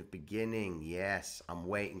week move beginning. Yes, I'm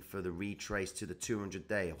waiting for the retrace to the 200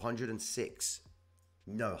 day. 106.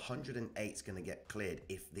 No, 108 is going to get cleared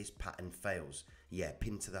if this pattern fails. Yeah,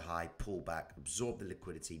 pin to the high, pull back, absorb the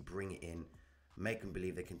liquidity, bring it in, make them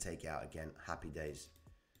believe they can take it out again. Happy days.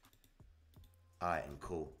 All right, and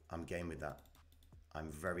cool. I'm game with that.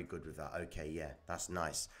 I'm very good with that. Okay, yeah, that's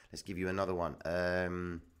nice. Let's give you another one.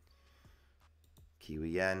 Kiwi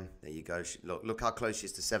yen. There you go. Look how close she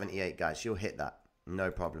is to 78, guys. She'll hit that.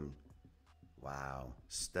 No problem. Wow.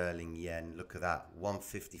 Sterling yen. Look at that.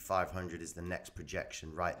 150,500 is the next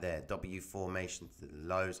projection right there. W formation to the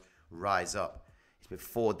lows. Rise up. It's been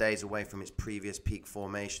 4 days away from its previous peak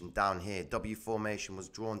formation down here. W formation was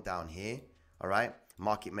drawn down here. All right.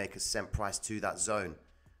 Market makers sent price to that zone.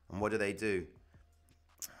 And what do?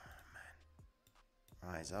 Oh,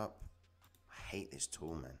 man. Rise up. I hate this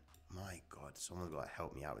tool, man. My God, someone's got to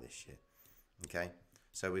help me out with this shit. Okay,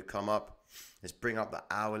 so we've come up. Let's bring up the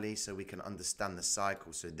hourly so we can understand the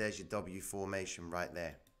cycle. So there's your W formation right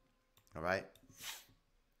there. All right,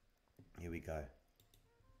 here we go.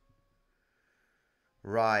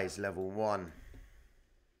 Rise level 1.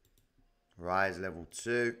 Rise level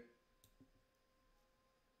 2.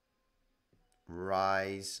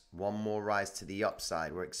 Rise. One more rise to the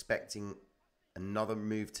upside. We're expecting another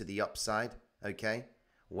move to the upside. Okay.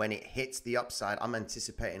 When it hits the upside, I'm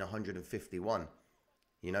anticipating 151,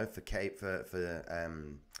 you know, for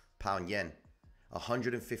pound yen.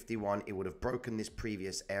 151, it would have broken this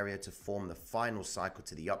previous area to form the final cycle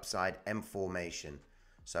to the upside, M formation.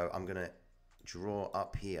 So I'm going to draw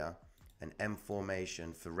up here an M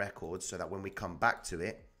formation for records so that when we come back to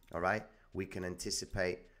it, all right, we can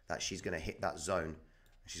anticipate that she's going to hit that zone.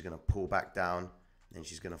 She's going to pull back down, and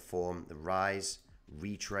she's going to form the rise,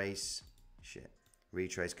 retrace,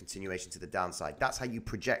 retrace, continuation to the downside. That's how you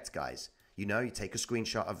project, guys. You know, you take a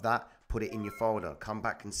screenshot of that, put it in your folder, come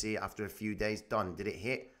back and see it after a few days. Done. Did it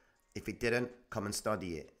hit? If it didn't, come and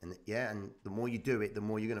study it. And yeah, and the more you do it, the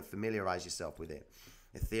more you're going to familiarize yourself with it.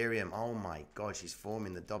 Ethereum, oh my God, she's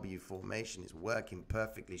forming the W formation. It's working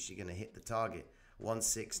perfectly. She's going to hit the target.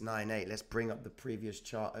 1698. Let's bring up the previous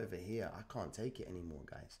chart over here. I can't take it anymore,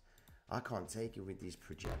 guys. I can't take it with these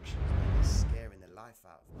projections. Man. It's scaring the life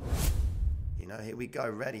out of me. You know, here we go.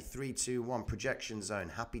 Ready? 3, 2, 1. Projection zone.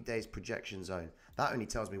 Happy days projection zone. That only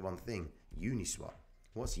tells me one thing. Uniswap.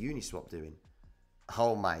 What's Uniswap doing?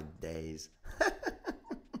 Oh my days.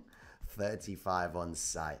 35 on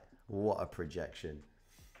site. What a projection.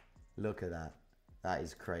 Look at that. That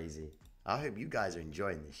is crazy. I hope you guys are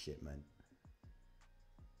enjoying this shit, man.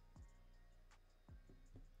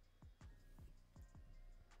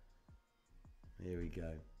 Here we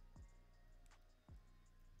go.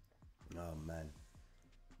 Oh, man.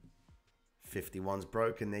 51's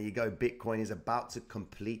broken. There you go. Bitcoin is about to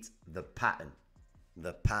complete the pattern.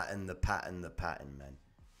 The pattern, man.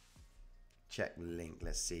 Check Link.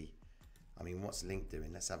 Let's see. I mean, what's Link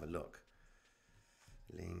doing? Let's have a look.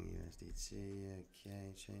 Link, USDT.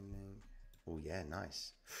 Okay, Chainlink. Oh, yeah,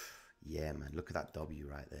 nice. Yeah, man. Look at that W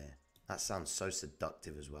right there. That sounds so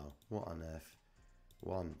seductive as well. What on earth?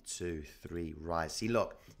 1, 2, 3, rise. See,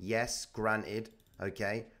 look. Yes, granted.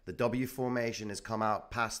 Okay, the W formation has come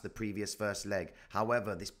out past the previous first leg.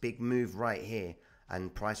 However, this big move right here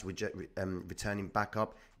and price returning back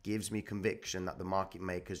up gives me conviction that the market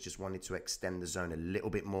makers just wanted to extend the zone a little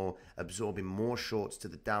bit more, absorbing more shorts to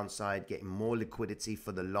the downside, getting more liquidity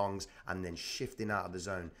for the longs, and then shifting out of the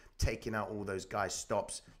zone, taking out all those guys'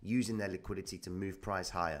 stops, using their liquidity to move price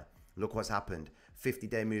higher. Look what's happened.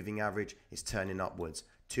 50-day moving average is turning upwards.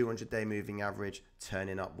 200-day moving average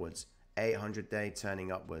turning upwards. 800-day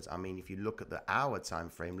turning upwards. I mean, if you look at the hour time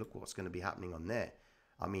frame, look what's going to be happening on there.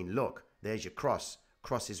 I mean, look, there's your cross.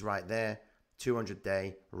 Cross is right there.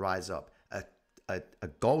 200-day rise up. A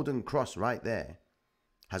golden cross right there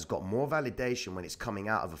has got more validation when it's coming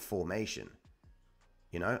out of a formation.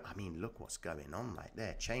 You know, I mean, look what's going on right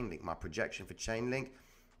there. Chainlink, my projection for Chainlink.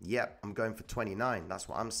 Yep, I'm going for 29. That's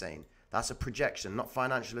what I'm saying. That's a projection, not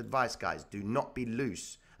financial advice, guys. Do not be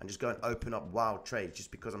loose and just go and open up wild trades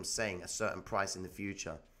just because I'm saying a certain price in the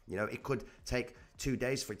future. You know, it could take 2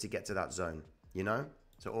 days for it to get to that zone, you know?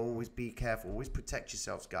 So always be careful. Always protect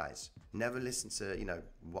yourselves, guys. Never listen to, you know,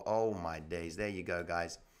 oh my days. There you go,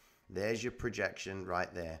 guys. There's your projection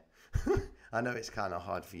right there. I know it's kind of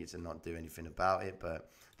hard for you to not do anything about it,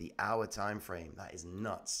 but the hour time frame, that is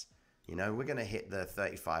nuts. You know, we're going to hit the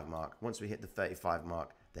 35 mark. Once we hit the 35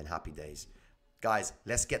 mark, then happy days. Guys,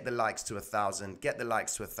 let's get the likes to 1,000. Get the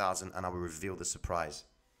likes to 1,000 and I will reveal the surprise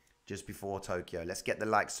just before Tokyo. Let's get the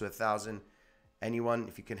likes to 1,000. Anyone,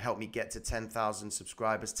 if you can help me get to 10,000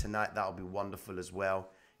 subscribers tonight, that'll be wonderful as well.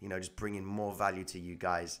 You know, just bringing more value to you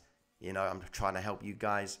guys. You know, I'm trying to help you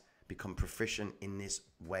guys become proficient in this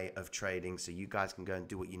way of trading so you guys can go and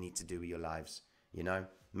do what you need to do with your lives. You know,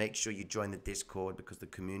 make sure you join the Discord because the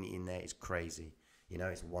community in there is crazy. You know,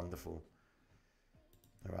 it's wonderful.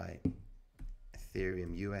 All right.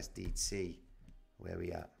 Ethereum, USDT. Where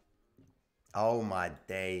we at? Oh my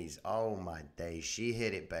days. Oh my days. She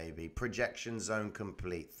hit it, baby. Projection zone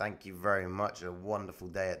complete. Thank you very much. A wonderful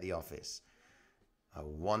day at the office. A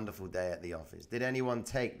wonderful day at the office. Did anyone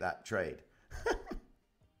take that trade?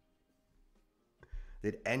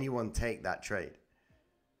 Did anyone take that trade?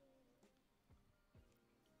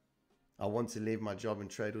 I want to leave my job and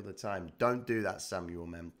trade all the time. Don't do that, Samuel,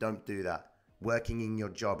 man. Don't do that. Working in your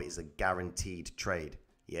job is a guaranteed trade.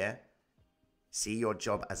 Yeah? See your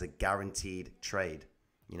job as a guaranteed trade.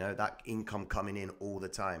 You know, that income coming in all the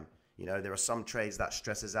time. You know, there are some trades that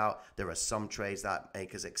stress us out. There are some trades that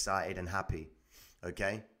make us excited and happy.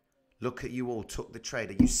 Okay? Look at you all took the trade.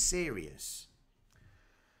 Are you serious?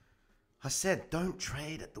 I said, don't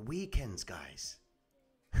trade at the weekends, guys.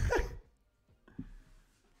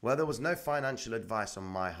 Well, there was no financial advice on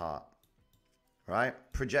my heart. Right?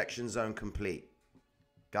 Projection zone complete.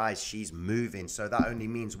 Guys, she's moving. So that only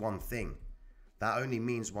means one thing. That only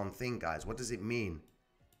means one thing, guys. What does it mean?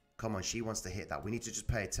 Come on, she wants to hit that. We need to just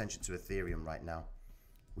pay attention to Ethereum right now.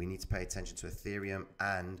 We need to pay attention to Ethereum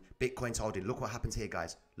and Bitcoin's holding. Look what happens here,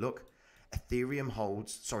 guys. Look, Ethereum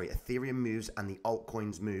moves and the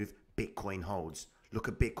altcoins move. Bitcoin holds. Look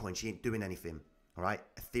at Bitcoin. She ain't doing anything. All right.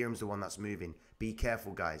 Ethereum's the one that's moving. Be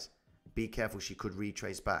careful, guys. Be careful. She could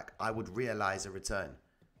retrace back. I would realize a return.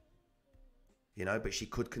 You know, but she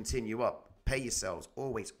could continue up. Pay yourselves.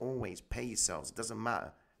 Always, always pay yourselves. It doesn't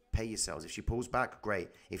matter. Pay yourselves. If she pulls back, great.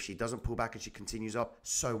 If she doesn't pull back and she continues up,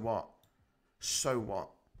 so what? So what?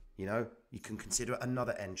 You know, you can consider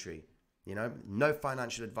another entry. You know, no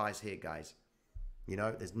financial advice here, guys. You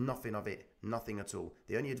know, there's nothing of it, nothing at all.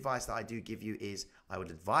 The only advice that I do give you is I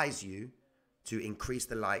would advise you to increase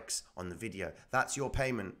the likes on the video. That's your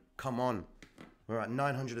payment. Come on. We're at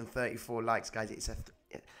 934 likes, guys. It's a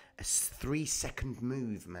 3-second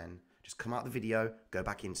move, man. Just come out the video, go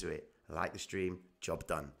back into it. Like the stream, job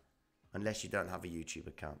done. Unless you don't have a YouTube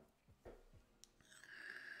account.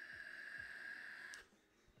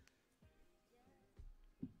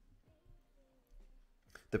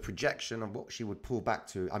 The projection of what she would pull back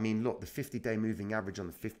to. I mean, look, the 50-day moving average on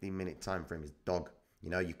the 15-minute time frame is dog. You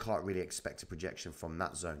know, you can't really expect a projection from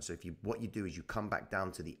that zone. So what you do is you come back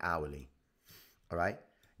down to the hourly. All right?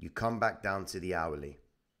 You come back down to the hourly.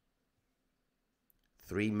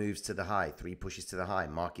 3 moves to the high, 3 pushes to the high.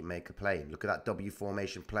 Market maker play. Look at that W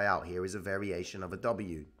formation play out. Here is a variation of a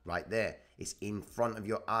W right there. It's in front of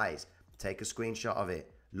your eyes. Take a screenshot of it.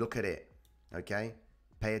 Look at it. Okay?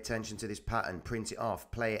 Pay attention to this pattern. Print it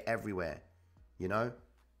off. Play it everywhere. You know?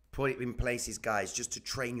 Put it in places, guys, just to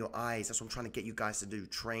train your eyes. That's what I'm trying to get you guys to do.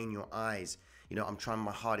 Train your eyes. You know, I'm trying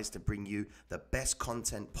my hardest to bring you the best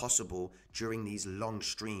content possible during these long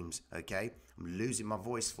streams, okay? I'm losing my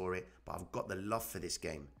voice for it, but I've got the love for this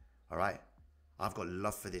game, all right? I've got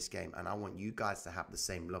love for this game, and I want you guys to have the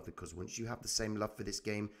same love, because once you have the same love for this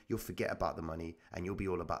game, you'll forget about the money, and you'll be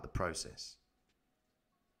all about the process.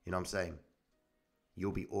 You know what I'm saying?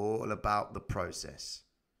 You'll be all about the process.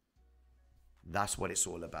 That's what it's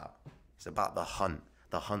all about. It's about the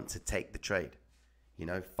hunt to take the trade. You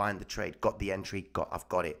know, find the trade, got the entry, I've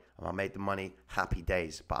got it. I made the money, happy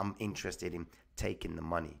days. But I'm interested in taking the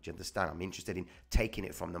money. Do you understand? I'm interested in taking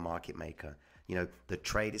it from the market maker. You know, the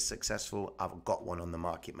trade is successful. I've got one on the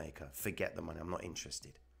market maker. Forget the money. I'm not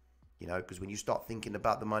interested. You know, because when you start thinking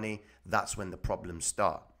about the money, that's when the problems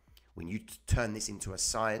start. When you turn this into a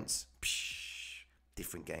science,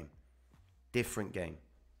 different game. Different game.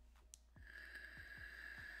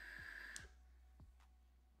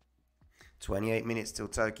 "28 minutes till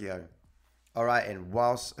Tokyo." All right, and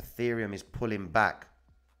whilst Ethereum is pulling back,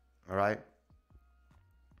 all right,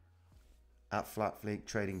 at Flat Fleek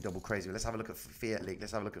trading double crazy. Let's have a look at Fiat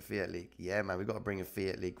Leak. Yeah, man, we've got to bring a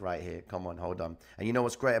Fiat Leak right here. Come on, hold on. And you know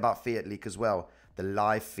what's great about Fiat Leak as well? The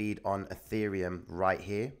live feed on Ethereum right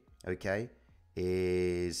here, okay,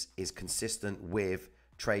 is consistent with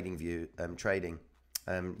TradingView.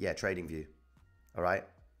 TradingView. All right,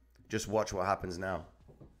 just watch what happens now.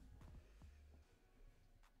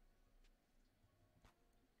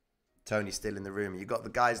 Tony's still in the room. You got the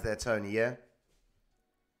guys there, Tony, yeah?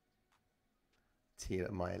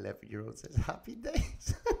 Tia, my 11-year-old says, happy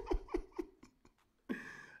days.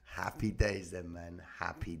 Happy days then, man.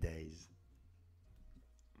 Happy days.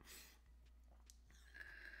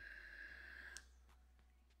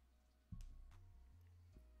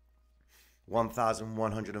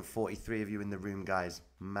 $1,143 of you in the room, guys.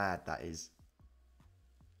 Mad, that is.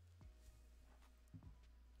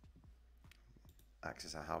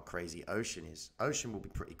 Access how crazy Ocean is. Ocean will be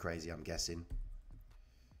pretty crazy, I'm guessing.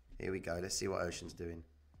 Here we go. Let's see what Ocean's doing.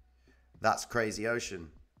 That's crazy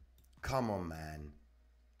Ocean. Come on, man.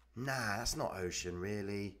 Nah, that's not Ocean,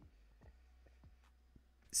 really.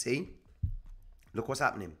 See? Look what's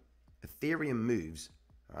happening. Ethereum moves,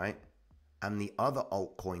 right? And the other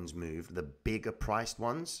altcoins move. The bigger priced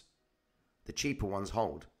ones. The cheaper ones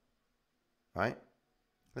hold. Right?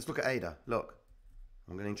 Let's look at ADA. Look.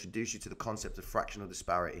 I'm going to introduce you to the concept of fractional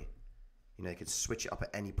disparity. You know, you can switch it up at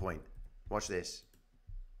any point. Watch this.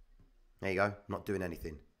 There you go. Not doing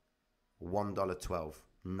anything. $1.12.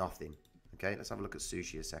 Nothing. Okay, let's have a look at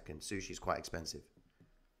sushi a second. Sushi is quite expensive.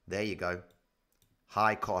 There you go.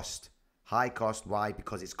 High cost. High cost. Why?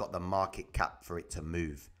 Because it's got the market cap for it to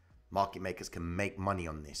move. Market makers can make money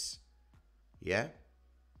on this. Yeah?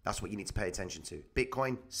 That's what you need to pay attention to.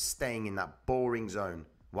 Bitcoin, staying in that boring zone.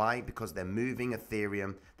 Why? Because they're moving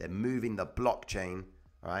Ethereum. They're moving the blockchain.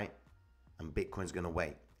 Right? And Bitcoin's going to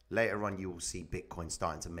wait. Later on, you will see Bitcoin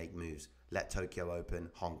starting to make moves. Let Tokyo open,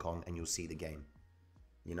 Hong Kong, and you'll see the game.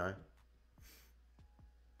 You know?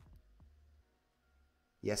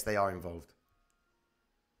 Yes, they are involved.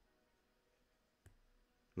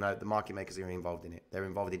 No, the market makers are involved in it. They're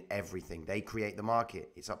involved in everything. They create the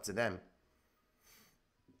market. It's up to them.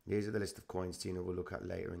 These are the list of coins Tina will look at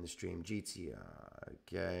later in the stream. GTR,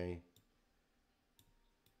 okay.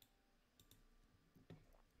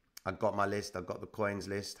 I got my list. I got the coins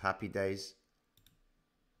list. Happy days.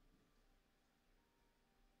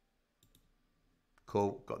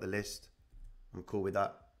 Cool. Got the list. I'm cool with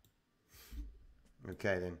that.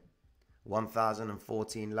 Okay then.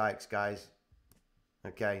 1,014 likes, guys.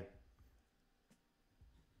 Okay.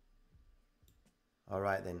 All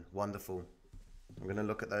right then. Wonderful. I'm going to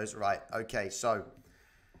look at those. Right. Okay. So,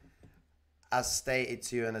 as stated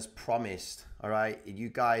to you and as promised, all right, you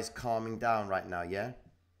guys calming down right now, yeah?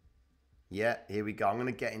 Yeah, here we go. I'm going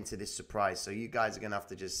to get into this surprise. So you guys are going to have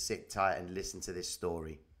to just sit tight and listen to this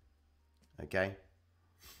story. Okay?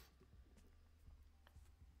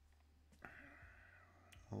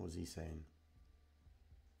 What was he saying?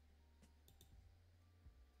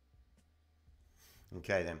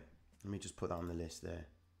 Okay then. Let me just put that on the list there.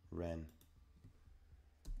 Ren.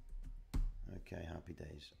 Okay, happy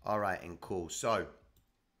days. All right, and cool. So,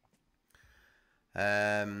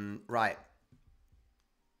 right.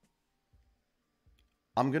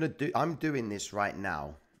 I'm doing this right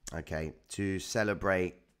now, okay, to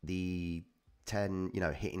celebrate the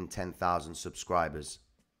hitting 10,000 subscribers.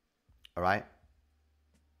 All right?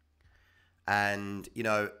 And,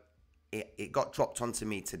 it got dropped onto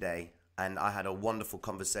me today, and I had a wonderful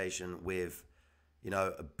conversation with,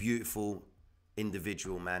 a beautiful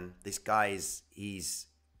individual, man. This guy he's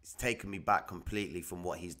taken me back completely from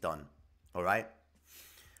what he's done. All right?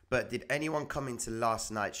 But did anyone come into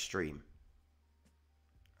last night's stream?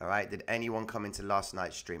 All right? Did anyone come into last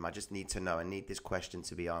night's stream? I just need to know. I need this question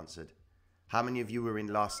to be answered. How many of you were in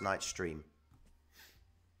last night's stream?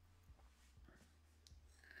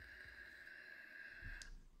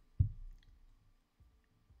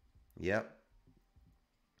 Yep.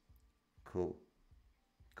 Cool.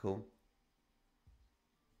 Cool.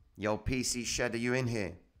 Yo, PC Shed, are you in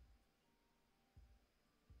here?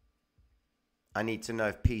 I need to know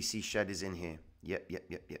if PC Shed is in here. Yep.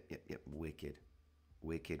 Wicked.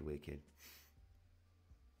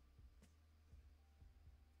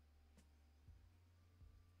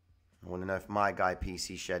 I want to know if my guy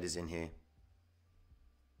PC Shed is in here.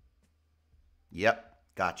 Yep,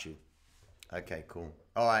 got you. Okay, cool.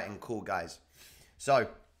 All right, and cool, guys. So,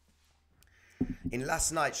 in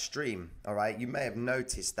last night's stream, all right, you may have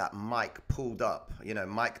noticed that Mike pulled up. You know,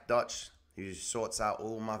 Mike Dutch, who sorts out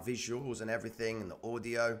all my visuals and everything and the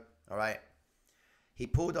audio, all right? He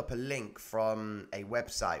pulled up a link from a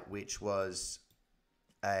website, which was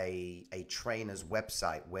a trainer's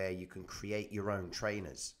website where you can create your own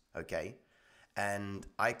trainers, okay? And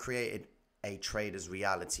I created a Traders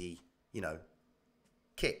Reality, you know,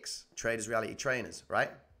 kicks, Traders Reality trainers,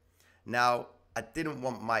 right? Now, I didn't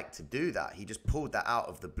want Mike to do that. He just pulled that out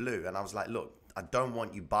of the blue. And I was like, look, I don't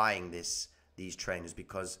want you buying these trainers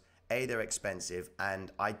because A, they're expensive,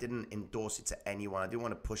 and I didn't endorse it to anyone. I didn't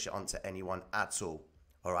want to push it onto anyone at all,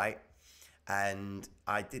 all right? And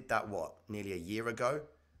I did that, what, nearly a year ago,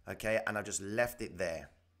 okay? And I just left it there,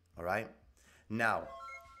 all right? Now,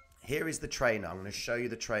 here is the trainer. I'm going to show you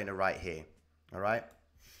the trainer right here, all right?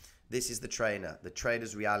 This is the trainer, the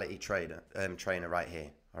Traders Reality trainer right here,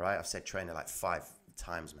 all right? I've said trainer like 5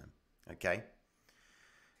 times, man, okay?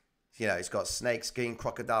 You know, it's got snake skin,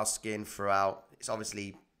 crocodile skin throughout. It's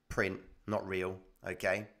obviously print, not real,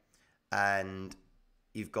 okay? And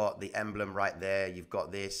you've got the emblem right there. You've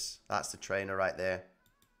got this. That's the trainer right there.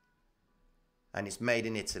 And it's made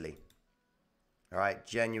in Italy, all right?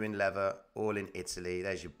 Genuine leather, all in Italy.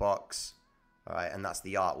 There's your box, all right? And that's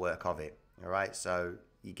the artwork of it, all right? So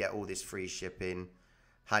you get all this free shipping,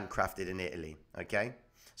 handcrafted in Italy, okay?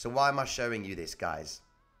 So why am I showing you this, guys?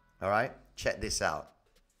 All right, check this out.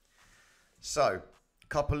 So, a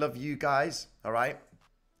couple of you guys, all right?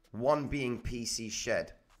 One being PC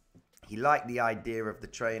Shed. He liked the idea of the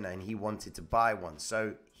trainer and he wanted to buy one.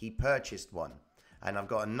 So he purchased one. And I've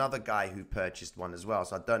got another guy who purchased one as well.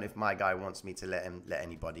 So I don't know if my guy wants me to let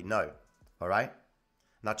anybody know, all right?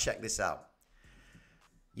 Now check this out.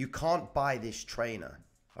 You can't buy this trainer,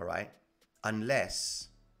 all right, unless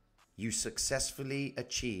you successfully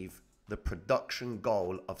achieve the production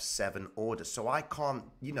goal of 7 orders. So I can't,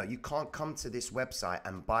 you know, you can't come to this website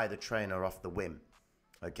and buy the trainer off the whim,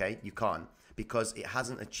 okay? You can't, because it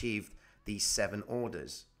hasn't achieved these 7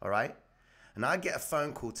 orders, all right? And I get a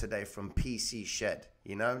phone call today from PC Shed,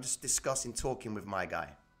 you know, just talking with my guy,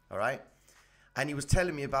 all right? And he was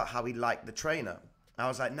telling me about how he liked the trainer. I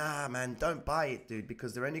was like, nah, man, don't buy it, dude,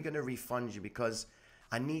 because they're only going to refund you because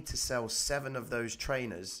I need to sell 7 of those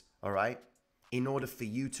trainers, all right, in order for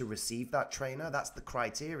you to receive that trainer. That's the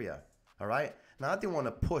criteria, all right? Now, I didn't want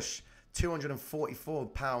to push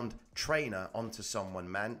 £244 trainer onto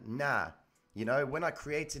someone, man. Nah. You know, when I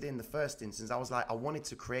created it in the first instance, I was like, I wanted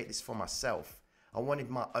to create this for myself. I wanted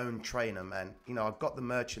my own trainer, man. You know, I've got the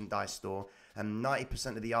merchandise store, and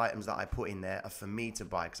 90% of the items that I put in there are for me to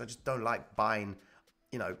buy because I just don't like buying,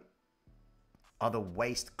 you know, other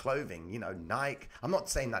waste clothing, you know, Nike. I'm not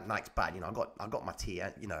saying that Nike's bad, you know, I got my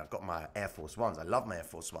you know, I've got my Air Force Ones. I love my Air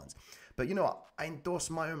Force Ones. But you know what? I endorse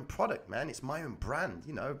my own product, man. It's my own brand,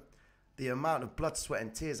 you know. The amount of blood, sweat,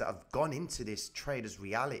 and tears that have gone into this Traders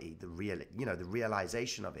Reality, the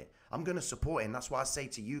realization of it. I'm going to support it, and that's why I say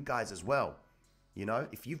to you guys as well. You know,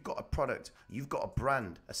 if you've got a product, you've got a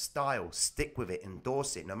brand, a style, stick with it,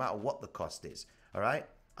 endorse it, no matter what the cost is. All right?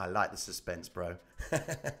 I like the suspense, bro.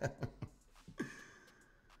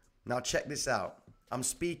 Now, check this out. I'm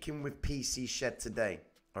speaking with PC Shed today,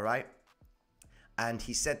 all right? And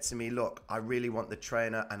he said to me, look, I really want the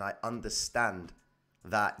trainer, and I understand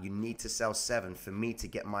that you need to sell 7 for me to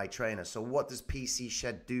get my trainer. So what does PC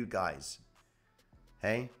Shed do, guys?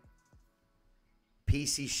 Hey?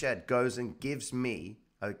 PC Shed goes and gives me,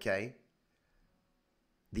 okay,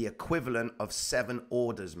 the equivalent of 7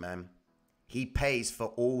 orders, man. He pays for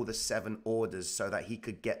all the 7 orders so that he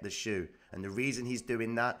could get the shoe. And the reason he's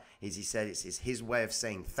doing that is he said it's his way of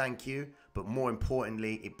saying thank you. But more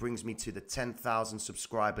importantly, it brings me to the 10,000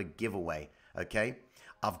 subscriber giveaway, okay?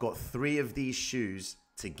 I've got 3 of these shoes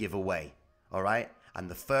to give away, all right? And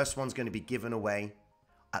the first one's going to be given away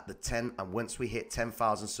at the 10. And once we hit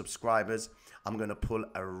 10,000 subscribers, I'm going to pull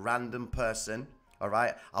a random person, all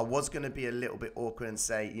right? I was going to be a little bit awkward and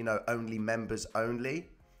say, you know, only members only,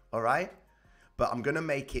 all right? But I'm going to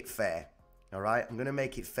make it fair, all right? I'm going to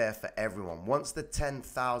make it fair for everyone. Once the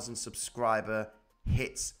 10,000 subscriber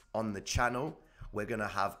hits on the channel, we're going to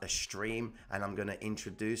have a stream and I'm going to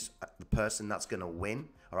introduce the person that's going to win,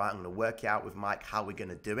 All right, I'm going to work it out with Mike how we're going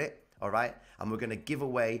to do it. All right, and we're going to give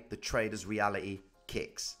away the Traders Reality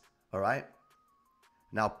kicks. All right.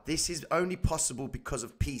 Now, this is only possible because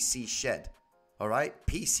of PC Shed. All right,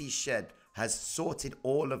 PC Shed has sorted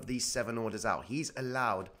all of these 7 orders out. He's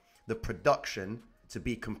allowed the production to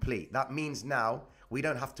be complete. That means now we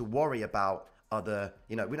don't have to worry about other,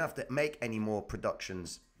 we don't have to make any more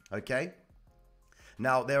productions. Okay.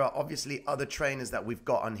 Now, there are obviously other trainers that we've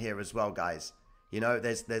got on here as well, guys.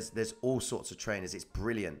 There's all sorts of trainers. It's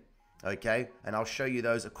brilliant. Okay. And I'll show you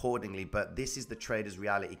those accordingly. But this is the Traders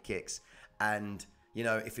Reality Kicks. And,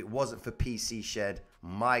 if it wasn't for PC Shed,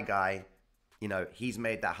 my guy, he's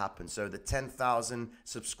made that happen. So the 10,000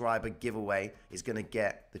 subscriber giveaway is going to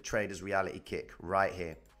get the Traders Reality Kick right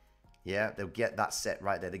here. Yeah, they'll get that set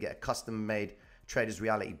right there. They get a custom made Traders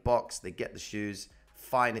Reality box. They get the shoes,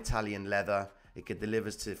 fine Italian leather. It could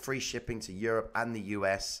delivers to free shipping to Europe and the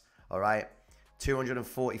US. All right.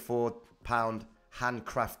 £244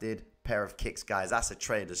 handcrafted pair of kicks, guys. That's a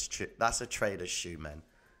trader's shoe, man.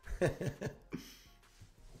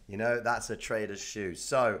 That's a trader's shoe.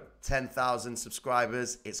 So 10,000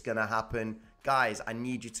 subscribers. It's going to happen. Guys, I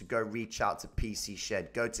need you to go reach out to PC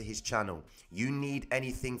Shed. Go to his channel. You need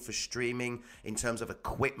anything for streaming in terms of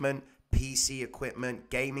equipment, PC equipment,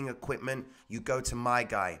 gaming equipment, you go to my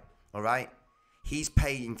guy. All right. He's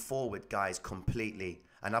paying forward, guys, completely.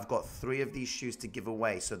 And I've got 3 of these shoes to give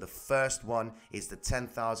away. So the first one is the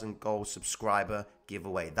 10,000 gold subscriber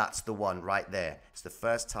giveaway. That's the one right there. It's the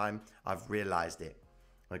first time I've realized it.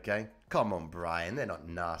 Okay? Come on, Brian. They're not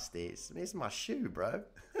nasty. It's my shoe, bro.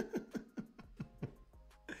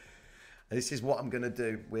 This is what I'm going to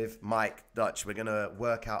do with Mike Dutch. We're going to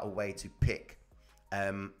work out a way to pick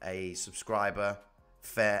a subscriber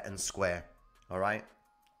fair and square. All right?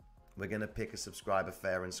 We're going to pick a subscriber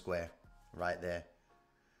fair and square right there.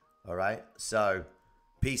 All right. So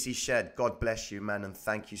PC Shed, God bless you, man. And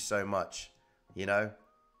thank you so much. So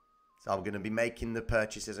I'm going to be making the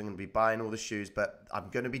purchases. I'm going to be buying all the shoes, but I'm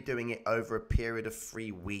going to be doing it over a period of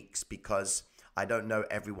 3 weeks because I don't know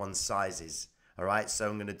everyone's sizes. All right. So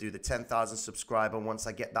I'm going to do the 10,000 subscriber. Once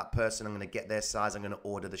I get that person, I'm going to get their size. I'm going to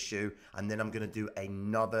order the shoe and then I'm going to do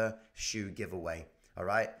another shoe giveaway. All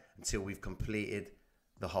right. Until we've completed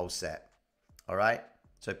the whole set. All right.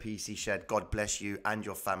 So PC Shed, God bless you and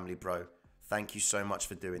your family, bro. Thank you so much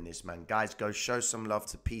for doing this, man. Guys, go show some love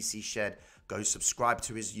to PC Shed. Go subscribe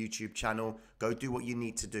to his YouTube channel. Go do what you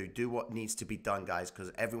need to do. Do what needs to be done, guys,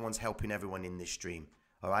 because everyone's helping everyone in this stream.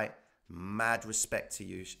 All right. Mad respect to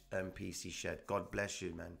you, PC Shed. God bless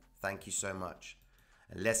you, man. Thank you so much.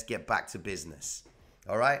 And let's get back to business.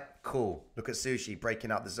 All right. Cool. Look at Sushi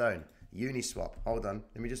breaking out the zone. Uniswap. Hold on.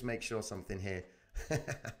 Let me just make sure something here.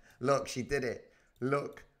 Look, she did it.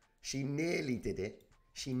 Look, she nearly did it.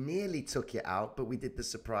 She nearly took it out, but we did the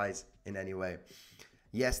surprise in any way.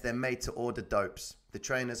 Yes, they're made to order dopes. The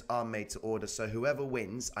trainers are made to order. So whoever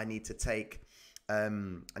wins, I need to take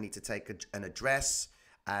an address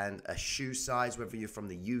and a shoe size, whether you're from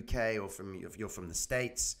the UK or if you're from the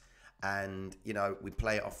States. And, we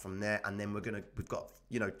play it off from there. And then we've got,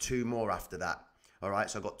 2 more after that. All right.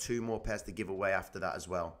 So I've got 2 more pairs to give away after that as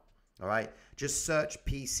well. All right. Just search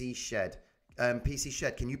PC Shed. PC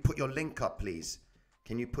Shed, can you put your link up, please?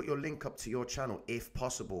 Can you put your link up to your channel if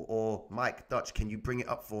possible? Or Mike Dutch, can you bring it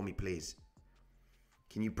up for me, please?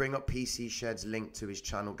 Can you bring up PC Shed's link to his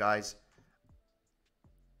channel, guys?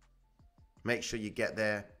 Make sure you get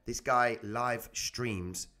there. This guy live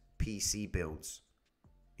streams PC builds.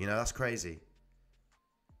 That's crazy.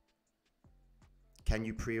 Can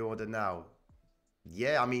you pre-order now?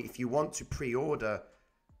 Yeah, I mean, if you want to pre-order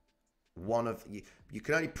you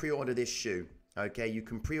can only pre-order this shoe. Okay, you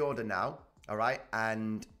can pre-order now. All right,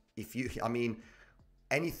 and because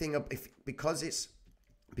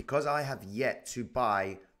I have yet to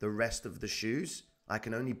buy the rest of the shoes, I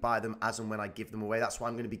can only buy them as and when I give them away. That's why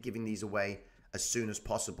I'm going to be giving these away as soon as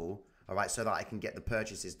possible. All right, so that I can get the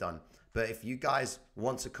purchases done. But if you guys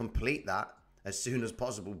want to complete that as soon as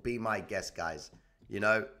possible, be my guest, guys.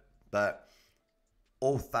 But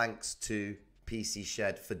all thanks to PC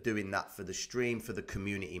Shed for doing that for the stream, for the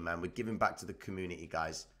community, man. We're giving back to the community,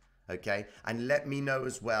 guys. Okay. And let me know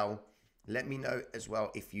as well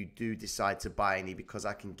if you do decide to buy any, because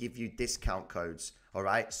I can give you discount codes. All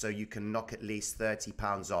right. So you can knock at least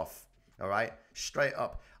 £30 off. All right. Straight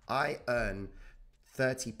up. I earn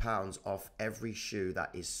 £30 off every shoe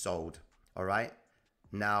that is sold. All right.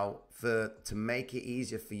 Now, to make it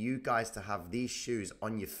easier for you guys to have these shoes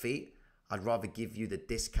on your feet, I'd rather give you the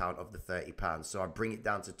discount of the £30. So I bring it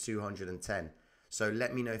down to 210. So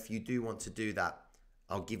let me know if you do want to do that.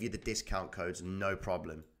 I'll give you the discount codes, no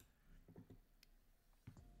problem.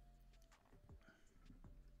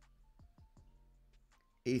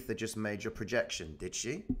 Ether just made your projection, did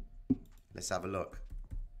she? Let's have a look.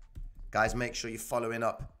 Guys, make sure you're following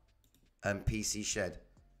up PC Shed.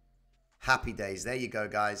 Happy days. There you go,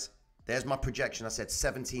 guys. There's my projection. I said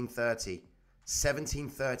 1730.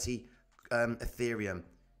 1730 Ethereum.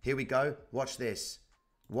 Here we go. Watch this.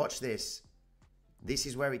 Watch this. This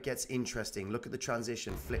is where it gets interesting. Look at the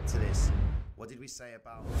transition. Flip to this. What did we say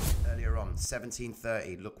about earlier on?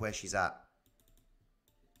 1730. Look where she's at.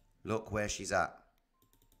 Look where she's at.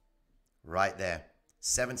 Right there.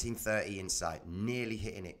 1730 inside. Nearly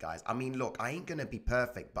hitting it, guys. I mean, look, I ain't going to be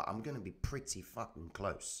perfect, but I'm going to be pretty fucking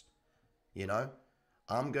close. You know?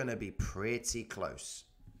 I'm going to be pretty close.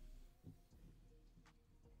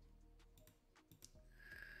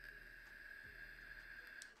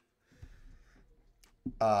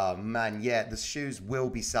 Oh, man. Yeah, the shoes will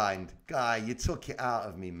be signed. Guy, you took it out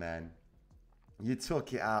of me, man. You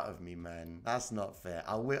took it out of me, man. That's not fair.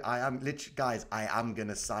 I am literally, guys, I am going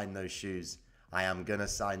to sign those shoes. I am going to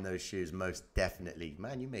sign those shoes, most definitely.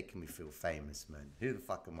 Man, you're making me feel famous, man. Who the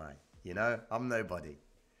fuck am I? You know, I'm nobody.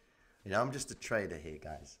 You know, I'm just a trader here,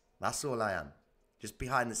 guys. That's all I am. Just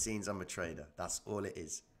behind the scenes, I'm a trader. That's all it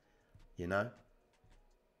is. You know?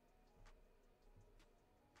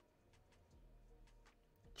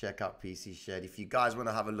 Check out PC Shed. If you guys want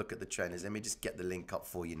to have a look at the trainers, let me just get the link up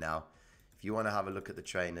for you now. If you want to have a look at the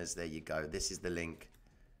trainers, there you go. This is the link.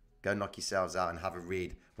 Go knock yourselves out and have a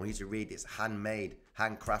read. I want you to read. It's handmade,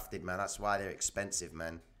 handcrafted, man. That's why they're expensive,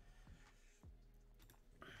 man.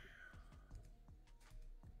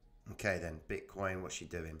 Okay, then. Bitcoin, what's she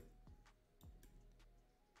doing?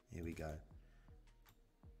 Here we go.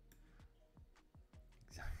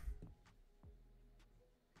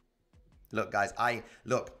 Look, guys,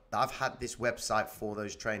 I've had this website for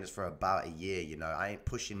those trainers for about a year, you know. I ain't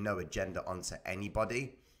pushing no agenda onto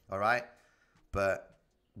anybody, all right? But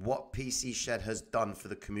what PC Shed has done for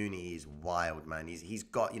the community is wild, man. He's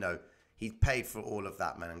got, you know, he's paid for all of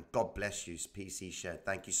that, man. And God bless you, PC Shed.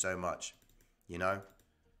 Thank you so much, you know.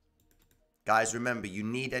 Guys, remember, you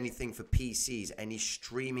need anything for PCs, any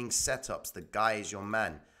streaming setups, the guy is your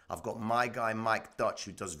man. I've got my guy, Mike Dutch,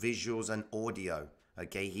 who does visuals and audio.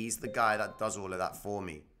 Okay, he's the guy that does all of that for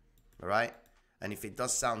me. All right? And if it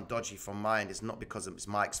does sound dodgy from mine, it's not because it's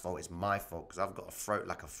Mike's fault, it's my fault, because I've got a throat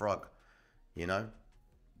like a frog. You know?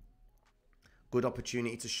 Good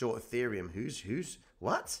opportunity to short Ethereum.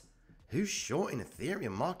 What? Who's shorting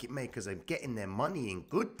Ethereum? Market makers are getting their money in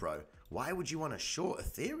good, bro. Why would you want to short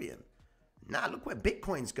Ethereum? Nah, look where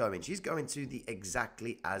Bitcoin's going. She's going to the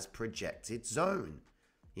exactly as projected zone.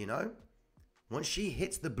 You know? Once she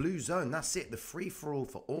hits the blue zone, that's it. The free-for-all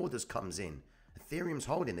for orders comes in. Ethereum's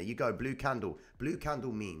holding. There you go. Blue candle. Blue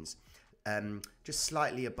candle means just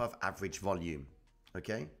slightly above average volume.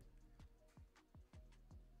 Okay?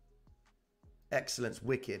 Excellence.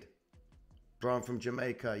 Wicked. Brian from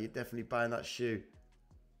Jamaica. You're definitely buying that shoe.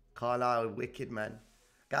 Carlisle. Wicked, man.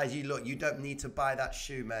 Guys, you don't need to buy that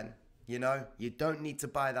shoe, man. You know? You don't need to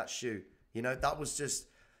buy that shoe. You know,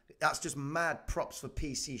 that's just mad props for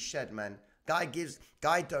PC Shed, man. Guy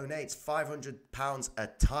donates £500 a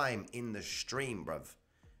time in the stream, bruv.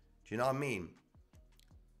 Do you know what I mean?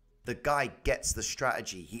 The guy gets the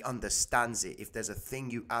strategy. He understands it. If there's a thing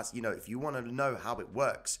you ask, you know, if you want to know how it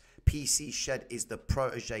works, PC Shed is the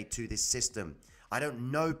protege to this system. I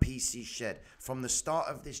don't know PC Shed. From the start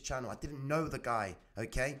of this channel, I didn't know the guy,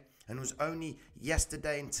 okay? And it was only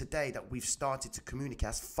yesterday and today that we've started to communicate.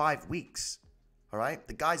 That's 5 weeks, all right?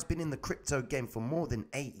 The guy's been in the crypto game for more than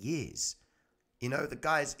 8 years. You know,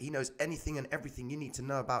 he knows anything and everything you need to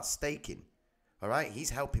know about staking. All right? He's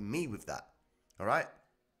helping me with that. All right?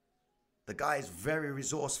 The guy is very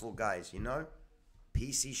resourceful, guys, you know?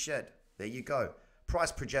 PC Shed. There you go.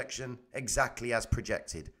 Price projection, exactly as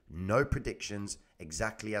projected. No predictions,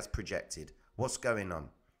 exactly as projected. What's going on?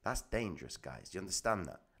 That's dangerous, guys. Do you understand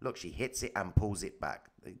that? Look, she hits it and pulls it back.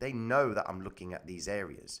 They know that I'm looking at these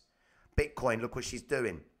areas. Bitcoin, look what she's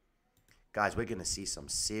doing. Guys, we're going to see some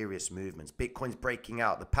serious movements. Bitcoin's breaking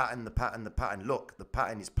out. The pattern. Look, the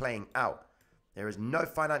pattern is playing out. There is no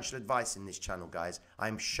financial advice in this channel, guys.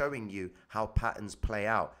 I'm showing you how patterns play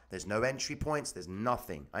out. There's no entry points. There's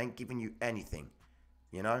nothing. I ain't giving you anything.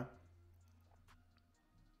 You know?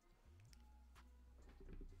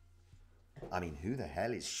 I mean, who the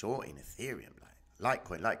hell is shorting Ethereum?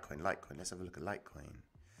 Litecoin. Let's have a look at Litecoin.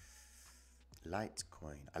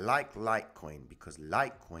 Litecoin. I like Litecoin because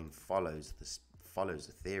Litecoin follows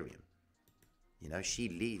Ethereum. You know, she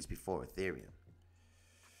leads before Ethereum.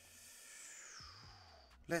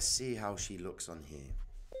 Let's see how she looks on here.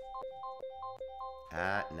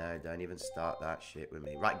 No, don't even start that shit with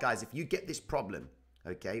me. Right, guys, if you get this problem,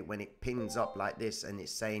 Okay, when it pins up like this and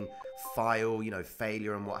it's saying file, you know,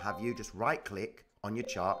 failure and what have you, just right click on your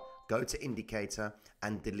chart, go to indicator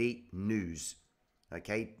and delete news.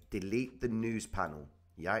 Okay, delete the news panel.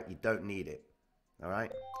 Yeah, you don't need it. All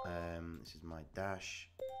right, this is my dash.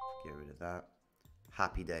 Get rid of that.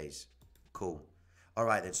 Happy days. Cool. All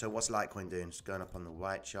right then, so what's Litecoin doing? It's going up on the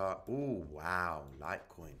white chart. Oh, wow,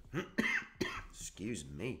 Litecoin. Excuse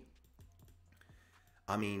me.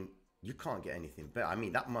 I mean, you can't get anything better. I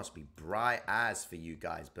mean, that must be bright as for you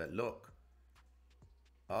guys, but look.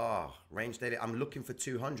 Oh, range daily. I'm looking for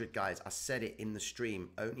 200, guys. I said it in the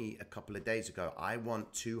stream only a couple of days ago. I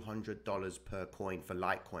want $200 per coin for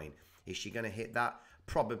Litecoin. Is she going to hit that?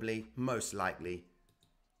 Probably, most likely.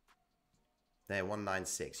 There,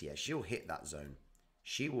 196. Yeah, she'll hit that zone.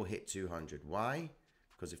 She will hit 200. Why?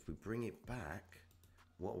 Because if we bring it back,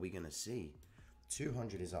 what are we going to see?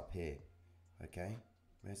 200 is up here. Okay.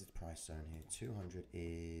 Where's the price zone here? 200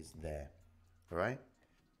 is there. All right.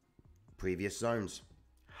 Previous zones.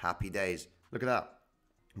 Happy days. Look at that.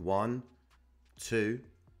 1, 2,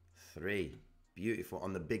 3. Beautiful.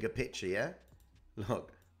 On the bigger picture, yeah?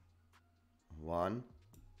 Look. 1.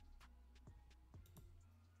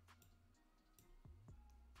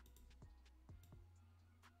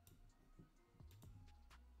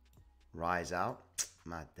 Rise out.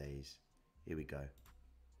 Mad days. Here we go.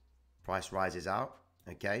 Price rises out.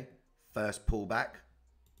 Okay. First pullback.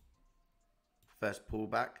 First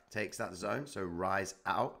pullback takes that zone. So rise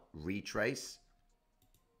out. Retrace.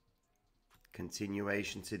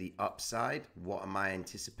 Continuation to the upside. What am I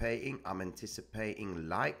anticipating? I'm anticipating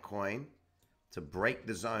Litecoin to break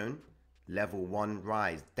the zone. Level 1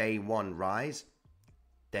 rise. Day 1 rise.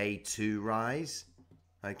 Day 2 rise.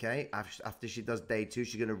 Okay, after she does day 2,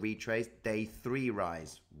 she's going to retrace. Day 3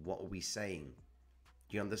 rise. What are we saying?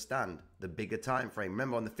 Do you understand? The bigger time frame.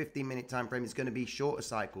 Remember, on the 15-minute time frame, it's going to be shorter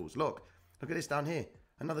cycles. Look at this down here.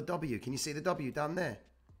 Another W. Can you see the W down there?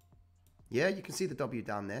 Yeah, you can see the W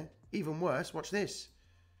down there. Even worse, watch this.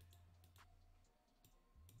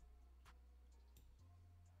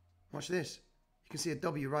 Watch this. You can see a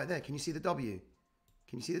W right there. Can you see the W?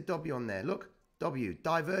 Can you see the W on there? Look, W.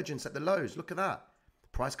 Divergence at the lows. Look at that.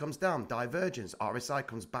 Price comes down, divergence. RSI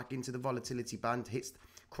comes back into the volatility band,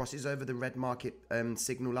 crosses over the red market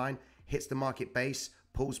signal line, hits the market base,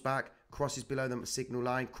 pulls back, crosses below the signal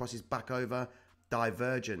line, crosses back over,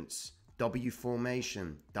 divergence, W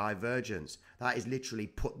formation, divergence. That is literally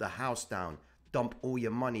put the house down. Dump all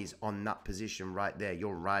your monies on that position right there.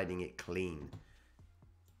 You're riding it clean.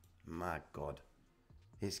 My God.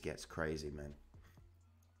 This gets crazy, man.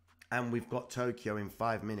 And we've got Tokyo in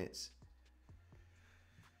 5 minutes.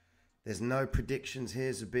 There's no predictions here,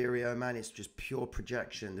 Zubirio, man. It's just pure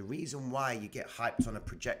projection. The reason why you get hyped on a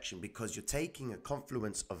projection, because you're taking a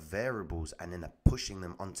confluence of variables and then pushing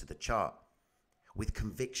them onto the chart with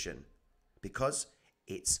conviction, because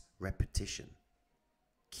it's repetition.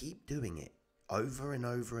 Keep doing it over and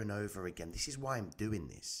over and over again. This is why I'm doing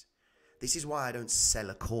this. This is why I don't sell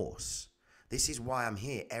a course. This is why I'm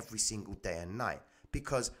here every single day and night,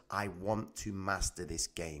 because I want to master this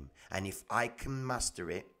game. And if I can master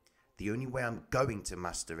it, the only way I'm going to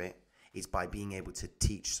master it is by being able to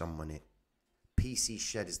teach someone it. PC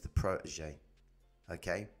Shed is the protege.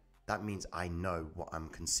 Okay? That means I know what I'm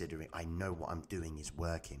considering. I know what I'm doing is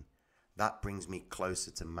working. That brings me closer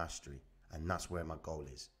to mastery. And that's where my goal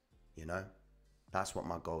is. You know? That's what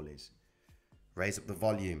my goal is. Raise up the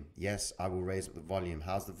volume. Yes, I will raise up the volume.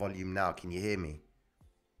 How's the volume now? Can you hear me?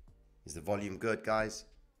 Is the volume good, guys?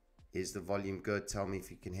 Is the volume good? Tell me if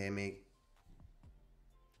you can hear me.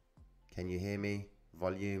 Can you hear me?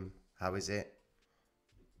 Volume, how is it?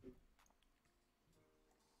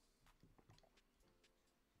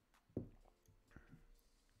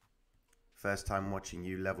 First time watching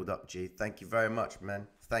you, leveled up, G. Thank you very much, man.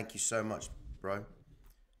 Thank you so much, bro.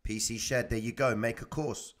 PC Shed, there you go. Make a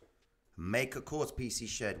course. Make a course, PC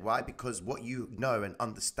Shed. Why? Because what you know and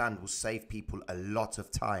understand will save people a lot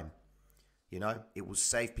of time. You know, it will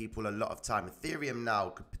save people a lot of time. Ethereum now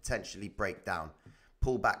could potentially break down.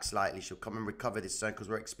 Pull back slightly. She'll come and recover this zone because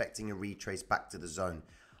we're expecting a retrace back to the zone.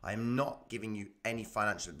 I am not giving you any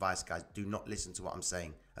financial advice, guys. Do not listen to what I'm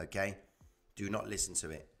saying, okay? Do not listen to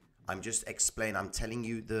it. I'm just explaining. I'm telling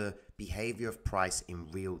you the behavior of price in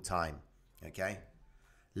real time, okay?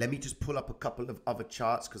 Let me just pull up a couple of other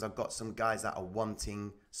charts because I've got some guys that are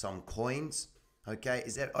wanting some coins, okay?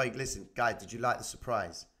 Oh, listen, guys, did you like the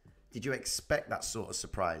surprise? Did you expect that sort of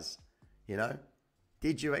surprise, you know?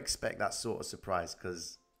 Did you expect that sort of surprise?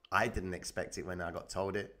 Because I didn't expect it when I got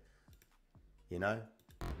told it. You know?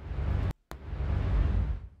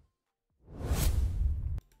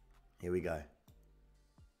 Here we go.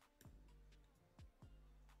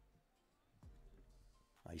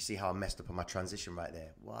 You see how I messed up on my transition right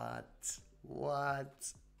there? What?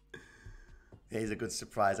 Here's a good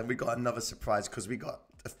surprise. And we got another surprise because we got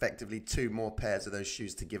effectively 2 more pairs of those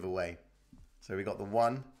shoes to give away. So we got the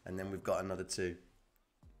 1 and then we've got another 2.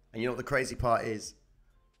 And you know what the crazy part is?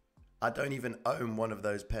 I don't even own one of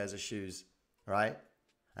those pairs of shoes, right?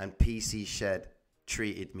 And PC Shed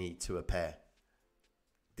treated me to a pair.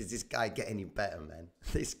 Does this guy get any better, man?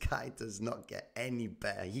 This guy does not get any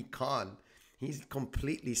better. He can't. He's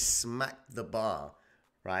completely smacked the bar,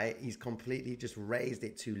 right? He's completely just raised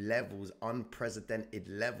it to levels, unprecedented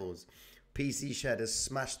levels. PC Shed has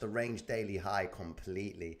smashed the range daily high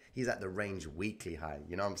completely. He's at the range weekly high.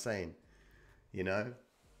 You know what I'm saying? You know?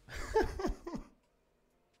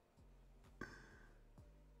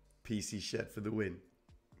 PC Shed for the win.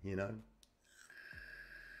 You know?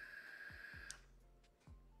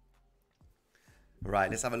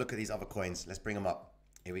 Right, let's have a look at these other coins. Let's bring them up.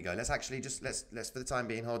 Here we go. Let's actually just, let's for the time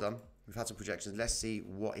being, hold on. We've had some projections. Let's see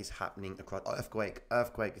what is happening across. Earthquake.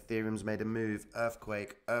 Ethereum's made a move.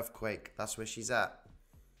 Earthquake. That's where she's at.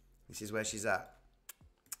 This is where she's at.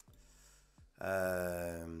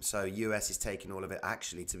 So US is taking all of it.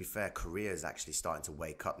 Actually, to be fair, Korea is actually starting to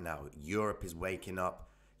wake up now. Europe is waking up.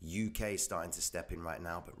 UK is starting to step in right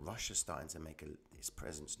now. But Russia's starting to make its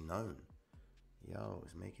presence known. Yo,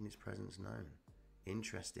 it's making its presence known.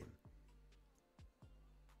 Interesting.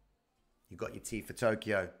 You got your T for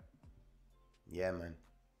Tokyo. Yeah, man.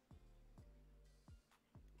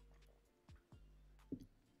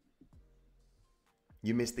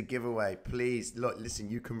 You missed the giveaway. Please, look, listen,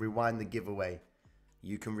 you can rewind the giveaway.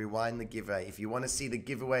 You can rewind the giveaway. If you want to see the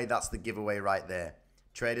giveaway, that's the giveaway right there.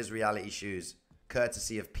 Traders Reality Shoes,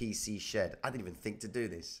 courtesy of PC Shed. I didn't even think to do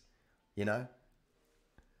this, you know?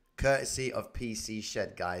 Courtesy of PC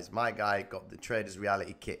Shed, guys. My guy got the Traders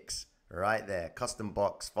Reality kicks right there. Custom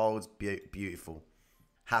box, folds, beautiful.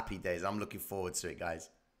 Happy days. I'm looking forward to it, guys.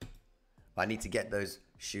 But I need to get those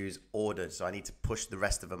shoes ordered, so I need to push the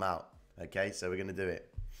rest of them out. Okay, so we're going to do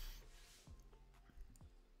it.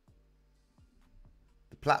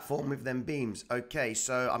 The platform with them beams. Okay,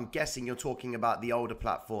 so I'm guessing you're talking about the older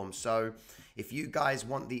platform. So if you guys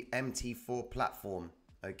want the MT4 platform,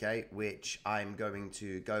 okay, which I'm going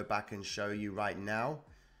to go back and show you right now.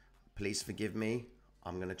 Please forgive me.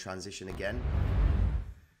 I'm going to transition again.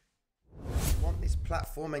 If you want this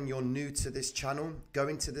platform and you're new to this channel, go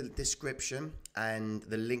into the description and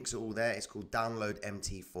the links are all there. It's called Download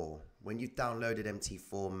MT4. When you've downloaded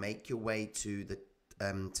MT4, make your way to the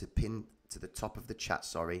pin to the top of the chat,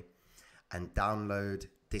 and download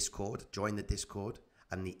Discord. Join the Discord,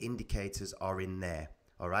 and the indicators are in there.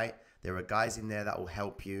 All right. There are guys in there that will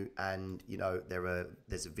help you, and you know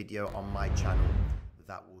there's a video on my channel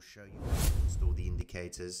that will show you how to install the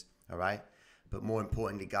indicators. All right. But more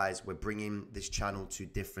importantly, guys, we're bringing this channel to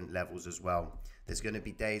different levels as well. There's going to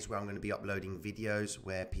be days where I'm going to be uploading videos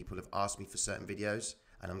where people have asked me for certain videos,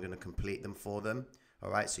 and I'm going to complete them for them. All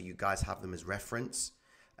right, so you guys have them as reference.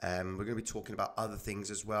 We're going to be talking about other things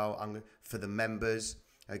as well. For the members,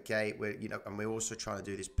 okay. And we're also trying to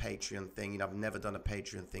do this Patreon thing. You know, I've never done a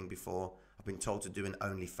Patreon thing before. I've been told to do an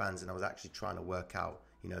OnlyFans, and I was actually trying to work out,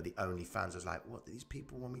 you know, the OnlyFans. I was like, what? These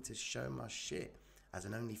people want me to show my shit as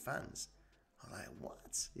an OnlyFans? I'm like,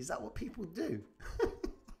 what? Is that what people do?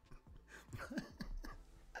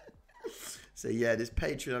 So yeah, this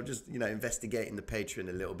Patreon, I'm just, you know, investigating the Patreon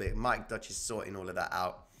a little bit. Mike Dutch is sorting all of that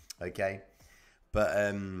out, okay?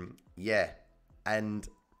 But yeah, and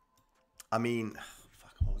I mean,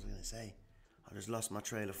 fuck, what was I gonna say? I just lost my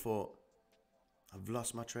trail of thought. I've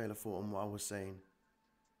lost my trail of thought on what I was saying.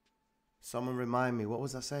 Someone remind me, what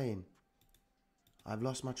was I saying? I've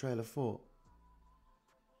lost my trail of thought.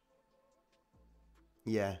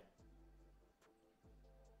 Yeah.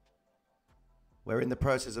 We're in the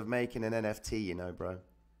process of making an NFT, you know, bro.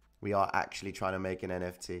 We are actually trying to make an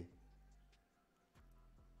NFT.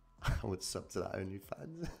 I would sub to that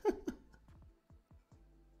OnlyFans.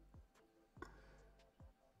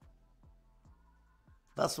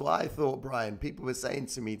 That's what I thought, Brian. People were saying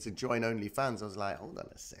to me to join OnlyFans. I was like, hold on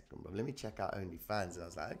a second, bro. Let me check out OnlyFans. And I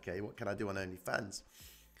was like, okay, what can I do on OnlyFans?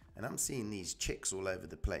 And I'm seeing these chicks all over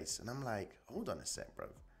the place. And I'm like, hold on a sec, bro.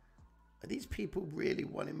 Are these people really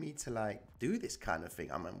wanting me to like do this kind of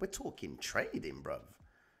thing? I mean, we're talking trading, bruv.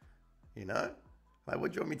 You know? Like,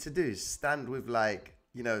 what do you want me to do? Stand with like,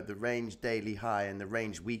 you know, the range daily high and the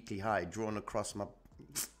range weekly high drawn across my...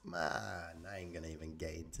 Man, I ain't gonna even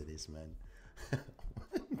get into this, man.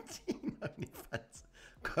 OnlyFans,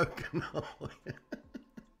 coconut oil.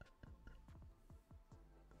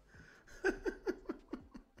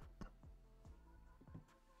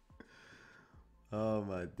 Oh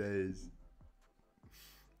my days.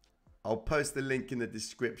 I'll post the link in the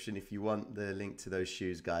description if you want the link to those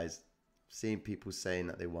shoes, guys. Seeing people saying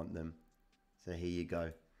that they want them. So here you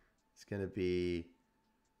go. It's going to be...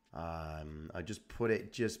 I just put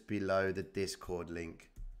it just below the Discord link.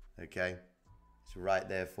 Okay? It's right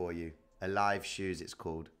there for you. Alive Shoes, it's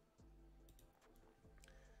called.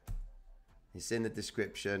 It's in the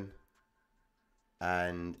description.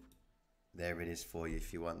 And there it is for you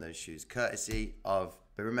if you want those shoes. Courtesy of...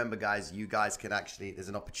 But remember, guys, you guys can actually... There's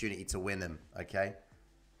an opportunity to win them. Okay?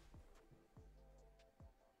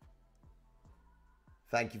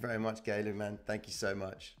 Thank you very much, Galen, man. Thank you so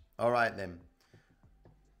much. All right, then.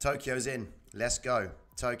 Tokyo's in. Let's go.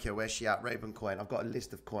 Tokyo, where's she at? Raven coin. I've got a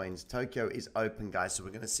list of coins. Tokyo is open, guys. So we're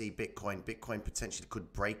going to see Bitcoin. Bitcoin potentially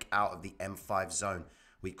could break out of the M5 zone.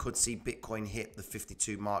 We could see Bitcoin hit the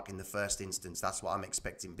 52 mark in the first instance. That's what I'm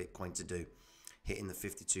expecting Bitcoin to do. Hitting the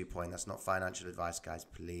 52 point. That's not financial advice, guys.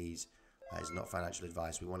 Please. That is not financial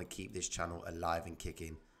advice. We want to keep this channel alive and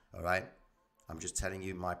kicking. All right? I'm just telling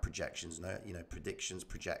you my projections. No, you know, predictions,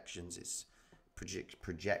 projections. It's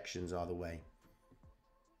projections are the way.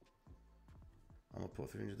 I'm gonna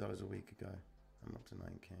put $300 a week ago. I'm up to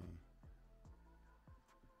 9K.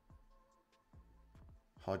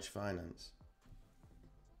 Hodge Finance.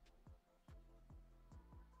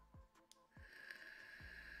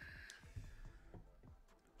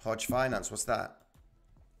 Hodge Finance, what's that?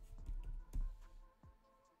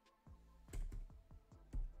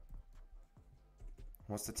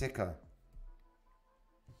 What's the ticker?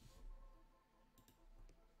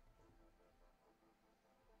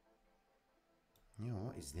 Yo,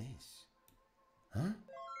 what is this? Huh?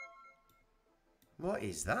 What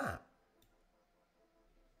is that?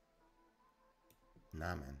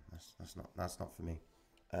 Nah, man, that's not for me.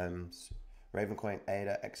 Ravencoin,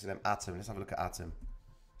 Ada, XLM, Atom. Let's have a look at Atom.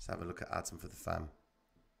 Let's have a look at Atom for the fam.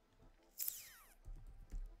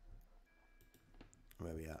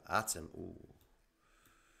 Where we are? Atom. Ooh.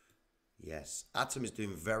 Yes, Atom is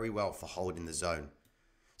doing very well for holding the zone.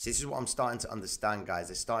 See, this is what I'm starting to understand, guys.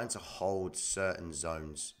 They're starting to hold certain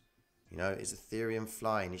zones. You know, is Ethereum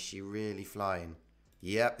flying? Is she really flying?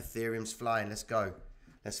 Yep, Ethereum's flying. Let's go.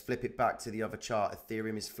 Let's flip it back to the other chart.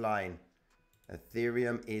 Ethereum is flying.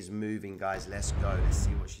 Ethereum is moving, guys. Let's go. Let's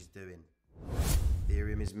see what she's doing.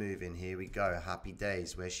 Ethereum is moving. Here we go. Happy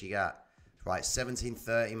days. Where's she at? Right,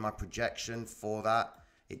 1730, my projection for that.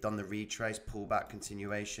 It done the retrace, pullback,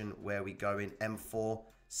 continuation. Where we going? M4,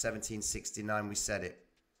 1769. We said it.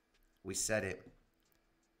 We said it.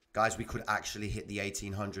 Guys, we could actually hit the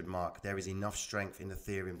 1800 mark. There is enough strength in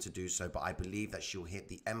Ethereum to do so, but I believe that she'll hit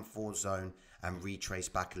the M4 zone and retrace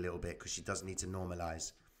back a little bit because she does need to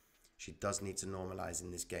normalize. She does need to normalize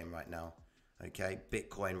in this game right now. Okay,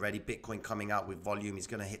 Bitcoin ready. Bitcoin coming out with volume. He's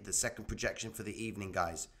going to hit the second projection for the evening,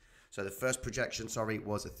 guys. So the first projection, sorry,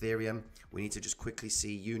 was Ethereum. We need to just quickly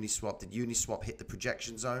see Uniswap. Did Uniswap hit the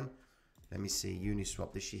projection zone? Let me see.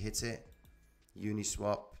 Uniswap, did she hit it?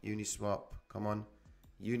 Uniswap, come on.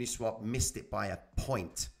 Uniswap missed it by a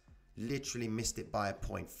point. Literally missed it by a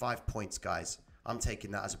point. 5 points, guys. I'm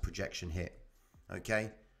taking that as a projection hit. Okay?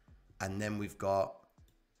 And then we've got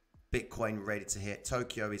Bitcoin ready to hit.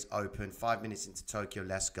 Tokyo is open. 5 minutes into Tokyo.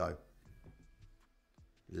 Let's go.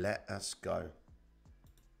 Let us go.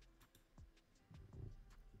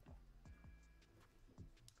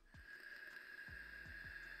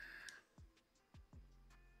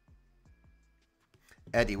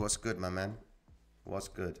 Eddie, what's good, my man? What's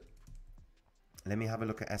good? Let me have a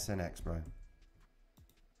look at SNX, bro.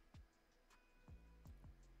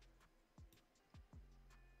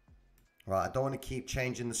 Right, I don't want to keep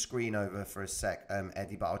changing the screen over for a sec,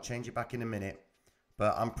 Eddie, but I'll change it back in a minute.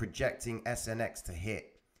 But I'm projecting SNX to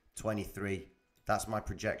hit 23. That's my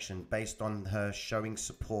projection based on her showing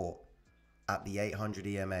support at the 800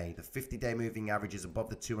 EMA. The 50-day moving average is above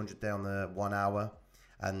the 200-day on the 1 hour,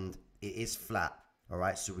 and it is flat. All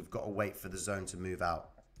right, so we've got to wait for the zone to move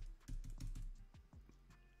out.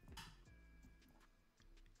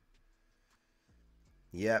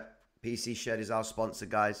 Yep, PC Shed is our sponsor,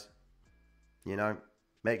 guys. You know,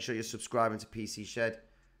 make sure you're subscribing to PC Shed.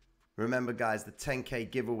 Remember, guys, the 10K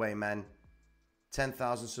giveaway, man.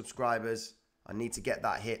 10,000 subscribers. I need to get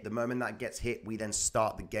that hit. The moment that gets hit, we then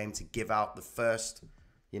start the game to give out the first,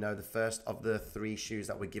 you know, the first of the 3 shoes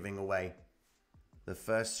that we're giving away. The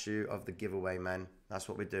first shoe of the giveaway, man. That's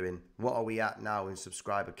what we're doing. What are we at now in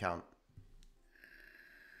subscriber count?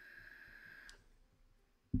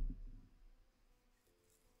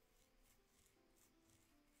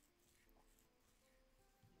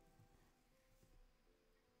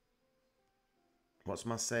 What's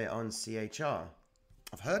my say on CHR?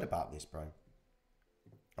 I've heard about this, bro.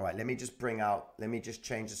 All right, let me just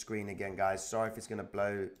change the screen again, guys. Sorry if it's going to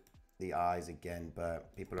blow the eyes again,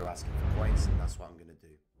 but people are asking for points, and that's what I'm going to do.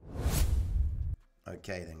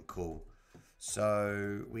 Okay, then, cool.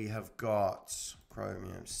 So we have got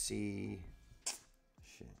Chromium C.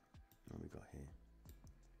 Shit, what have we got here?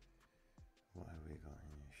 What have we got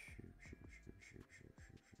here?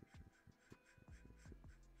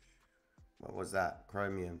 What was that?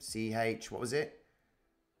 Chromium CH. What was it?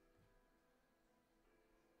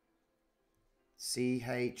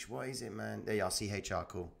 CH. What is it, man? There you are. CHR.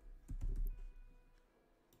 Cool.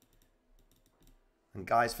 And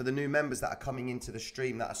guys, for the new members that are coming into the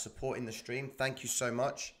stream, that are supporting the stream, thank you so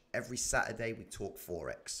much. Every Saturday we talk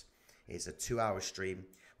Forex. It's a 2-hour stream.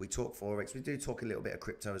 We talk Forex. We do talk a little bit of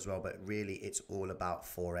crypto as well, but really it's all about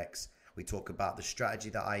Forex. We talk about the strategy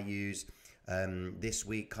that I use. This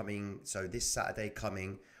week coming, so this Saturday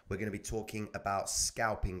coming, we're going to be talking about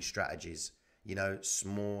scalping strategies. You know,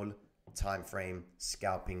 small time frame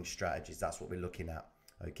scalping strategies. That's what we're looking at.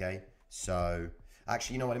 Okay. So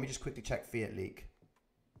actually, you know what? Let me just quickly check Fiat Leak.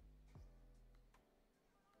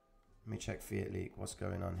 Let me check Fiat Leak. What's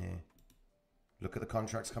going on here? Look at the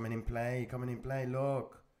contracts coming in play.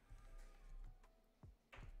 Look.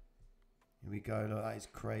 Here we go. Look, that is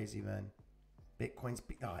crazy, man.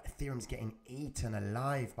 Ethereum's getting eaten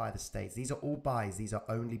alive by the states. These are all buys. These are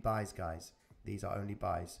only buys, guys. These are only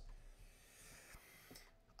buys.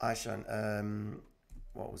 Aishan,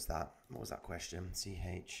 what was that? What was that question?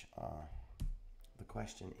 CHR. The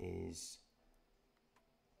question is,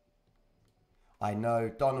 I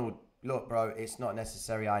know, Donald, look, bro, it's not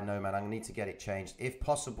necessary. I know, man. I need to get it changed. If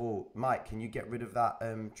possible, Mike, can you get rid of that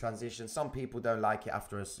transition? Some people don't like it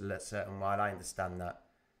after a certain while. I understand that.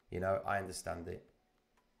 You know, I understand it.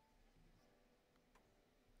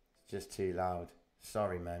 It's just too loud.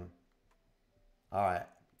 Sorry, man. All right.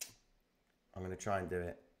 I'm going to try and do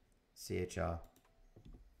it. CHR.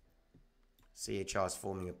 CHR is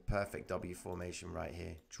forming a perfect W formation right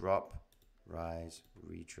here. Drop, rise,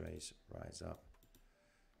 retrace, rise up.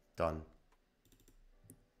 Done.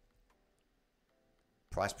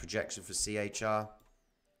 Price projection for CHR.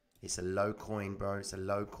 It's a low coin, bro. It's a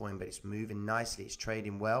low coin, but it's moving nicely. It's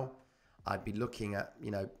trading well. I'd be looking at,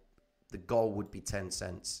 you know, the goal would be 10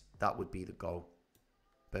 cents. That would be the goal.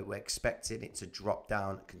 But we're expecting it to drop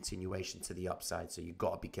down, continuation to the upside. So you've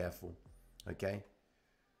got to be careful. Okay?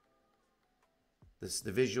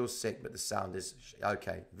 The visual's sick, but the sound is...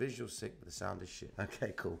 Okay. Visual's sick, but the sound is shit.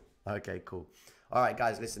 Okay, cool. Okay, cool. All right,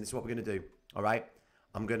 guys, listen. This is what we're going to do. All right?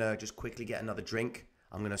 I'm going to just quickly get another drink.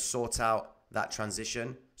 I'm going to sort out that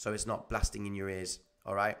transition so it's not blasting in your ears.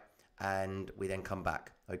 All right? And we then come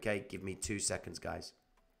back. Okay? Give me 2 seconds, guys.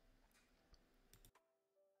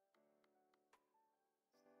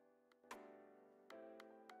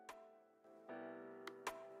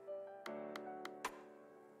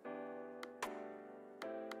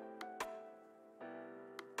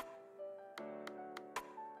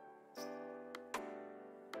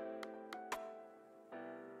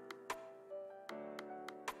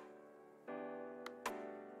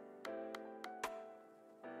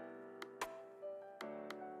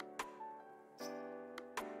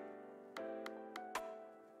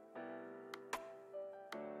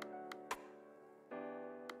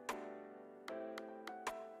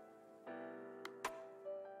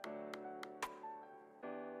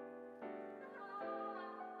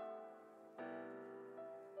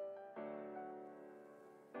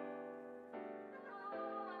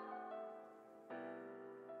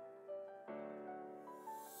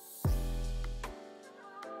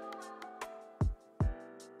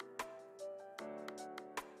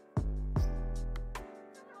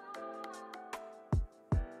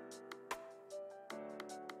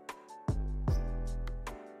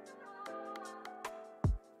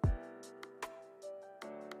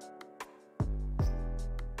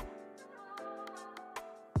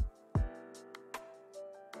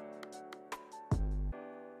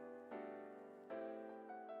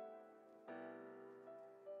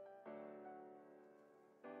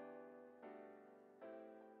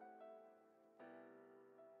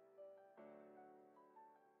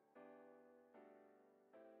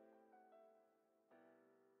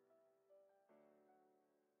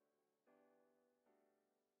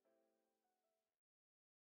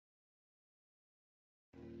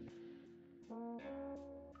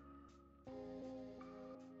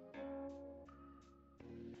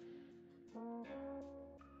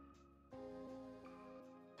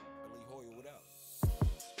 Ellie Hoyer, what up?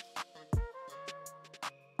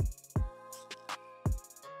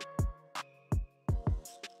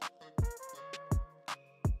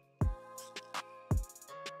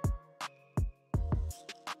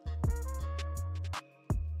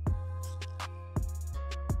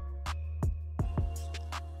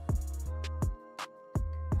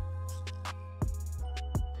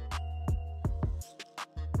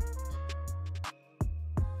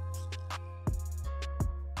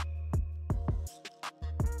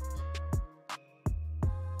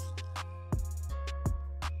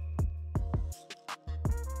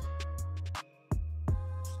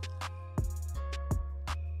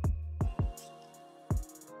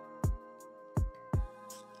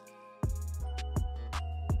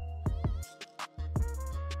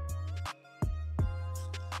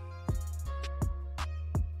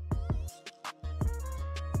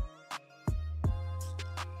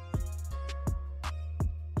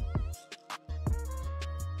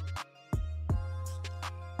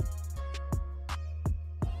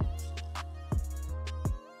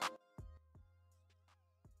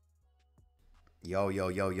 Yo, yo,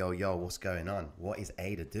 yo, yo, yo, what's going on? What is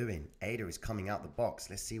Ada doing? Ada is coming out the box.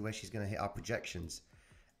 Let's see where she's going to hit our projections.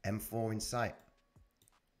 M4 in sight.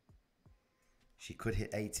 She could hit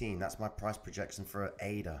 18. That's my price projection for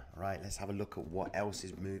Ada. All right, let's have a look at what else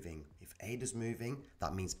is moving. If Ada's moving,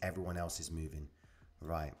 that means everyone else is moving.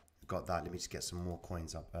 Right, got that. Let me just get some more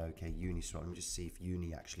coins up. Okay, Uniswap. Let me just see if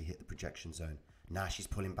Uni actually hit the projection zone. Nah, she's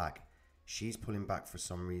pulling back. She's pulling back for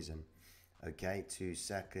some reason. Okay, 2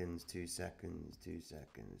 seconds, 2 seconds, 2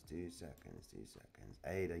 seconds, 2 seconds, 2 seconds.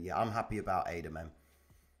 Ada, yeah, I'm happy about Ada, man.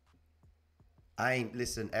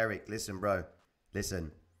 Listen, Eric, listen, bro.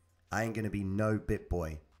 Listen, I ain't gonna be no bit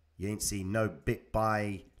boy. You ain't see no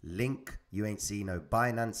BitBuy link. You ain't see no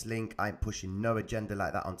Binance link. I ain't pushing no agenda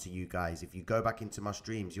like that onto you guys. If you go back into my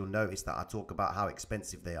streams, you'll notice that I talk about how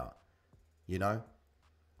expensive they are. You know?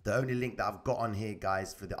 The only link that I've got on here,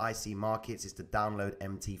 guys, for the IC markets is to download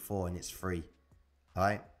MT4 and it's free.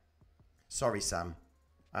 Alright? Sorry, Sam.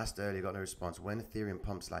 Asked earlier, got no response. When Ethereum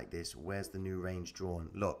pumps like this, where's the new range drawn?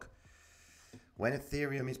 Look, when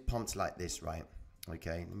Ethereum is pumped like this, right?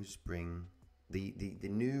 Okay, let me just bring... The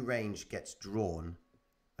new range gets drawn,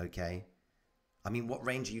 okay? I mean, what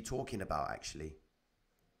range are you talking about, actually?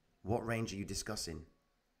 What range are you discussing?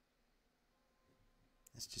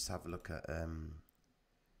 Let's just have a look at...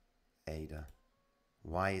 Ada.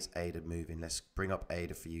 Why is Ada moving? Let's bring up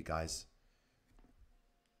Ada for you guys.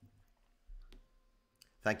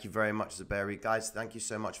 Thank you very much, Zaberi. Guys, thank you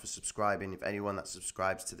so much for subscribing. If anyone that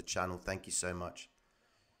subscribes to the channel, thank you so much.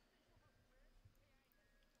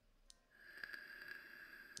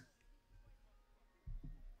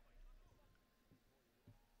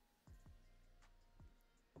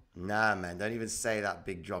 Nah, man, don't even say that,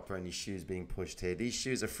 big dropper, and your shoes being pushed here. These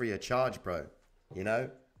shoes are free of charge, bro. You know?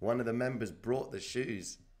 One of the members brought the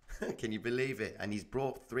shoes. Can you believe it? And he's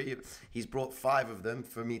brought 5 of them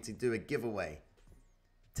for me to do a giveaway.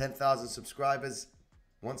 10,000 subscribers.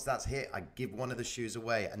 Once that's hit, I give one of the shoes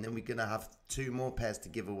away, and then we're gonna have 2 more pairs to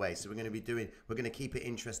give away. So we're gonna keep it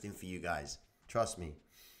interesting for you guys. Trust me.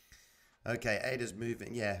 Okay, Ada's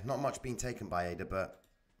moving. Yeah, not much being taken by Ada, but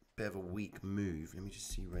bit of a weak move. Let me just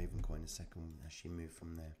see Ravencoin a second. Has she moved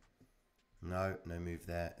from there? No move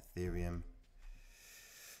there. Ethereum.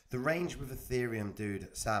 The range with Ethereum, dude,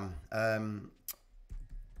 Sam,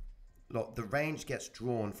 look, the range gets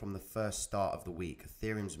drawn from the first start of the week.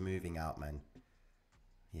 Ethereum's moving out, man.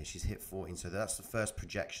 Yeah, she's hit 14, so that's the first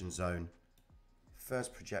projection zone.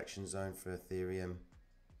 First projection zone for Ethereum.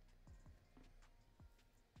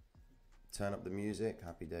 Turn up the music,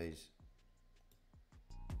 happy days.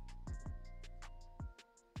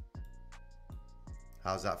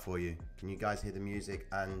 How's that for you? Can you guys hear the music,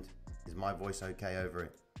 and is my voice okay over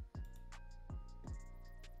it?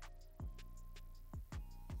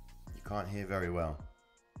 Can't hear very well.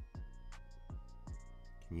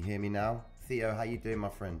 Can you hear me now? Theo, how you doing, my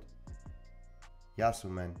friend? Yasu,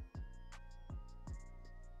 man.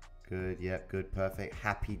 Good, yep, good, perfect.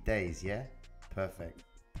 Happy days, yeah? Perfect.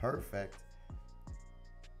 Perfect.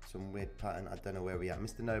 Some weird pattern. I don't know where we are.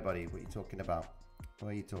 Mr. Nobody, what are you talking about? What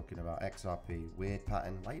are you talking about? XRP, weird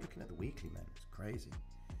pattern. Why are you looking at the weekly, man? It's crazy.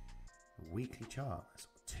 The weekly chart. That's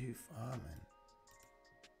too far, man.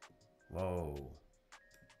 Whoa.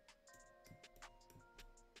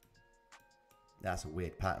 That's a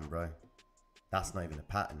weird pattern, bro. That's not even a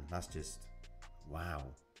pattern. That's just, wow.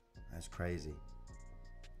 That's crazy.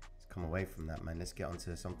 Let's come away from that, man. Let's get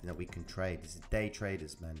onto something that we can trade. This is day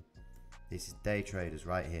traders, man. This is day traders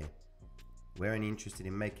right here. We're only interested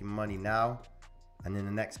in making money now and in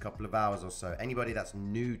the next couple of hours or so. Anybody that's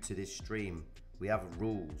new to this stream, we have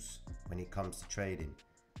rules when it comes to trading.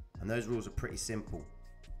 And those rules are pretty simple.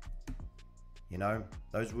 You know,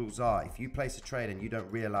 those rules are, if you place a trade and you don't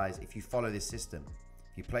realize, if you follow this system,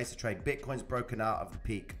 if you place a trade, Bitcoin's broken out of the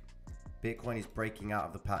peak. Bitcoin is breaking out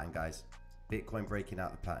of the pattern, guys. Bitcoin breaking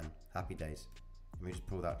out of the pattern. Happy days. Let me just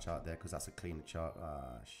pull that chart there because that's a cleaner chart.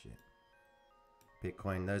 Ah, shit.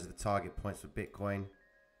 Bitcoin, those are the target points for Bitcoin.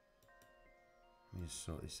 Let me just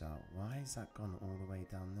sort this out. Why has that gone all the way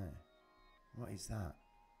down there? What is that?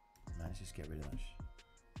 Man, let's just get rid of that.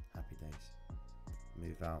 Happy days.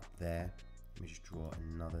 Move out there. Let me just draw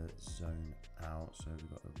another zone out. So we've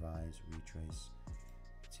got a rise, retrace,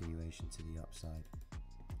 continuation to the upside.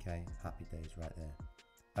 Okay, happy days right there.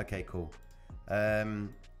 Okay, cool.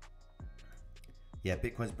 Yeah,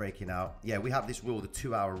 Bitcoin's breaking out. Yeah, we have this rule, the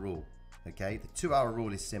 2-hour rule. Okay, the 2-hour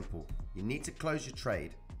rule is simple. You need to close your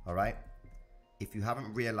trade, all right, if you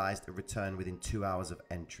haven't realized a return within 2 hours of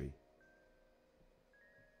entry.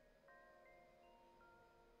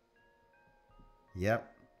 Yep.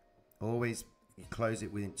 Always, You close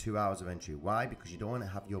it within 2 hours of entry. Why? Because you don't want to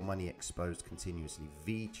have your money exposed continuously.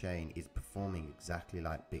 VeChain is performing exactly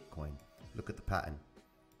like Bitcoin. Look at the pattern.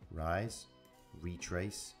 Rise,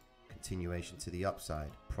 retrace, continuation to the upside.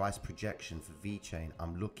 Price projection for VeChain,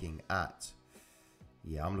 I'm looking at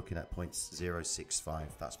 0.065.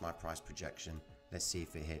 That's my price projection. Let's see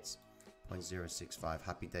if it hits. 0.065,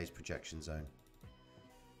 happy days projection zone.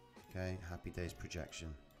 Okay, happy days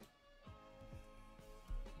projection.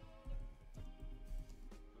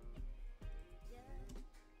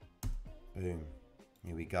 Boom.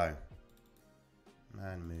 Here we go.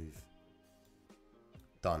 Man, move.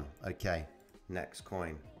 Done. Okay. Next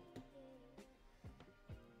coin.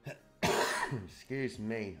 Excuse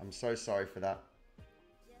me. I'm so sorry for that.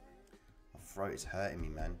 My throat is hurting me,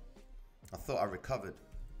 man. I thought I recovered.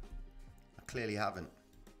 I clearly haven't.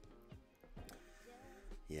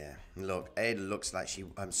 Yeah. Look, Ada looks like she...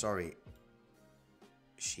 I'm sorry.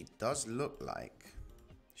 She does look like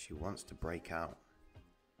she wants to break out.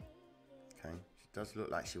 Okay. She does look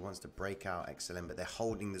like she wants to break out XLM, but they're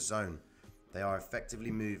holding the zone. They are effectively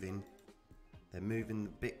moving. They're moving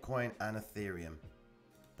the Bitcoin and Ethereum.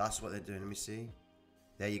 That's what they're doing. Let me see.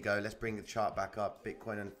 There you go. Let's bring the chart back up.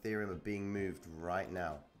 Bitcoin and Ethereum are being moved right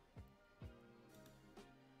now.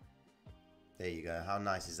 There you go. How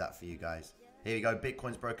nice is that for you guys? Here you go.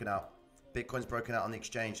 Bitcoin's broken out. Bitcoin's broken out on the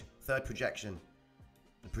exchange. Third projection.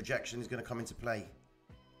 The projection is going to come into play.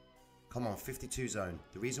 Come on, 52 zone.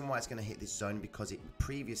 The reason why it's going to hit this zone because it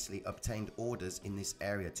previously obtained orders in this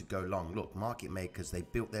area to go long. Look, market makers, they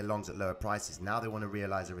built their longs at lower prices. Now they want to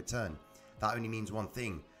realize a return. That only means one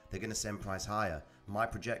thing. They're going to send price higher. My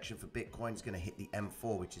projection for Bitcoin is going to hit the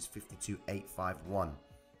M4, which is 52,851.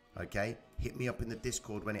 Okay? Hit me up in the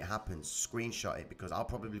Discord when it happens. Screenshot it because I'll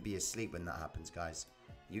probably be asleep when that happens, guys.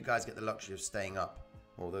 You guys get the luxury of staying up.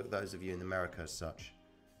 Or those of you in America as such.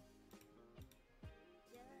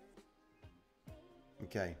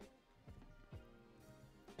 Okay.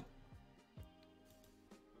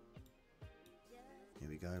 Here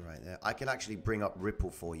we go, right there. I can actually bring up Ripple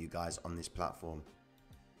for you guys on this platform.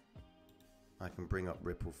 I can bring up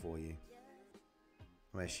Ripple for you.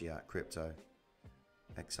 Where's she at? Crypto.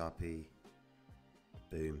 XRP.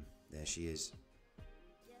 Boom. There she is.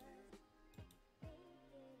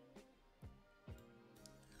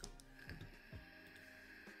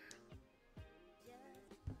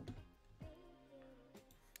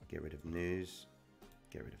 Get rid of news.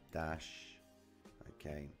 Get rid of dash.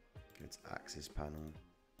 Okay. Go to axis panel.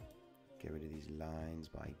 Get rid of these lines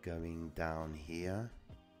by going down here.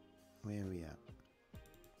 Where are we at?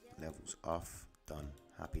 Levels off. Done.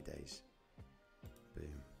 Happy days.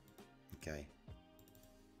 Boom. Okay.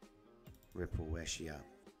 Ripple, where's she at?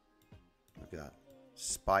 Look at that.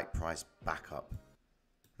 Spike price back up.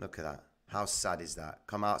 Look at that. How sad is that?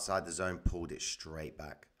 Come outside the zone, pulled it straight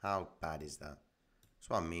back. How bad is that? That's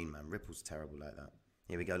what I mean, man. Ripple's terrible like that.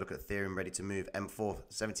 Here we go. Look at Ethereum ready to move. M4,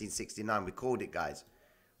 1769. We called it, guys.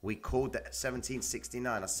 We called that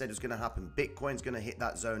 1769. I said it was going to happen. Bitcoin's going to hit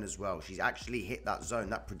that zone as well. She's actually hit that zone.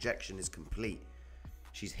 That projection is complete.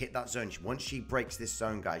 She's hit that zone. Once she breaks this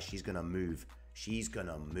zone, guys, she's going to move. She's going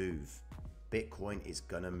to move. Bitcoin is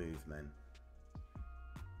going to move, man.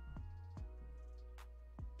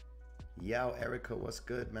 Yo, Erica, what's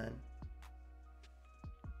good, man?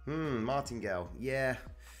 Martingale. Yeah.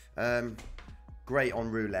 Great on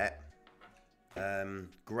roulette.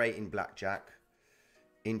 Great in blackjack.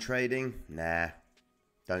 In trading, nah.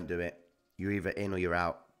 Don't do it. You're either in or you're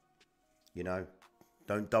out. You know?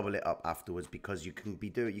 Don't double it up afterwards because you can be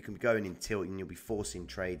going in tilt and you'll be forcing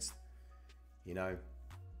trades. You know?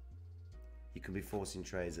 You can be forcing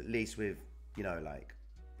trades, at least with, you know, like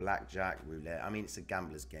blackjack, roulette. I mean, it's a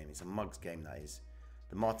gambler's game. It's a mug's game, that is.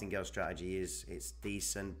 The martingale strategy it's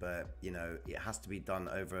decent, but, you know, it has to be done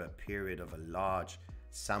over a period of a large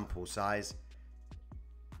sample size.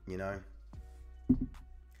 You know?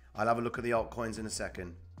 I'll have a look at the altcoins in a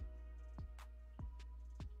second.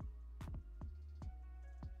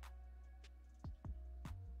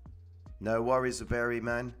 No worries, Zuberi,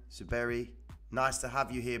 man. Zuberi, nice to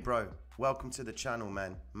have you here, bro. Welcome to the channel,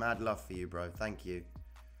 man. Mad love for you, bro. Thank you.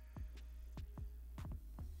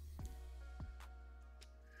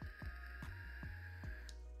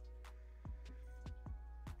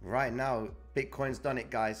 Right now, Bitcoin's done it,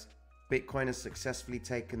 guys. Bitcoin has successfully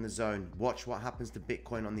taken the zone. Watch what happens to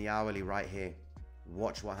Bitcoin on the hourly right here.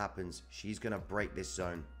 Watch what happens. She's going to break this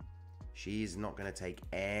zone. She's not going to take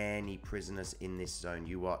any prisoners in this zone.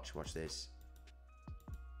 You watch. Watch this.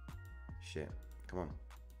 Shit. Come on.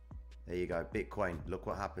 There you go. Bitcoin. Look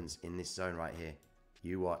what happens in this zone right here.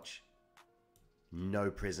 You watch.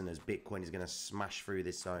 No prisoners. Bitcoin is going to smash through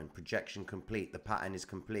this zone. Projection complete. The pattern is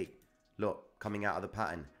complete. Look, coming out of the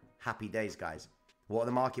pattern. Happy days, guys. What are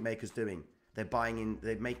the market makers doing? They're buying in.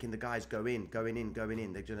 They're making the guys go in.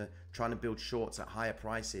 They're trying to build shorts at higher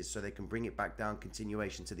prices so they can bring it back down,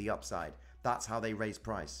 continuation to the upside. That's how they raise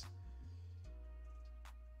price.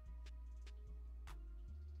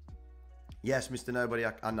 Yes, Mr. Nobody,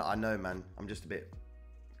 I know, man. I'm just a bit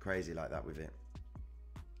crazy like that with it.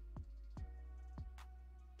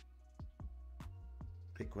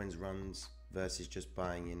 Bitcoin's runs versus just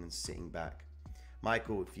buying in and sitting back.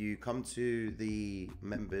 Michael, if you come to the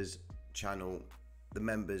members channel, the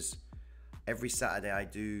members, every Saturday I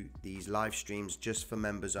do these live streams just for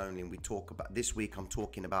members only, and we talk about, this week I'm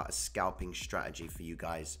talking about a scalping strategy for you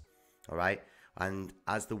guys. All right. And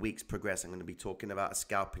as the weeks progress, I'm going to be talking about a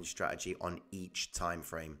scalping strategy on each time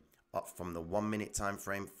frame, up from the 1 minute time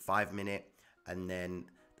frame, 5 minute, and then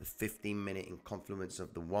the 15-minute in confluence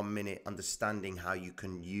of the 1 minute, understanding how you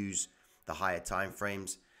can use the higher time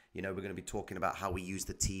frames. You know, we're going to be talking about how we use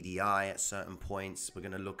the TDI at certain points. We're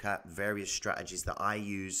going to look at various strategies that I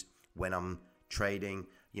use when I'm trading,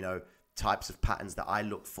 you know, types of patterns that I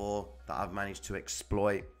look for, that I've managed to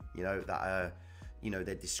exploit, you know, that are, you know,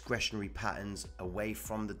 they're discretionary patterns away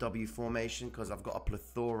from the W formation, because I've got a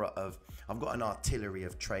plethora of, I've got an artillery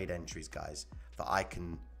of trade entries, guys, that I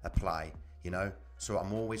can apply, you know. So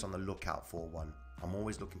I'm always on the lookout for one. I'm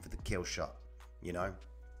always looking for the kill shot, you know.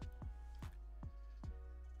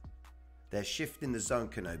 They're shifting the zone,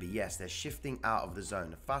 Kenobi. Yes, they're shifting out of the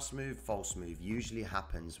zone. A fast move, false move usually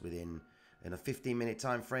happens within, in a 15-minute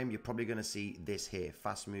time frame. You're probably going to see this here.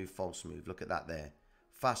 Fast move, false move. Look at that there.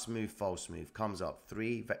 Fast move, false move. Comes up.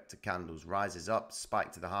 3 vector candles. Rises up.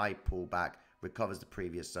 Spike to the high. Pull back. Recovers the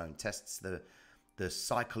previous zone. Tests the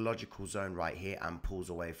psychological zone right here and pulls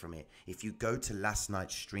away from it. If you go to last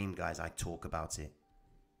night's stream, guys, I talk about it.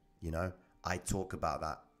 You know, I talk about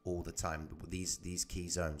that all the time. These key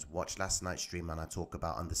zones. Watch last night's stream and I talk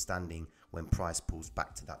about understanding when price pulls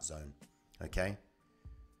back to that zone. Okay.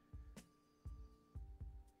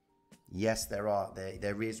 Yes, there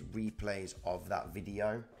is replays of that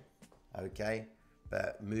video. Okay,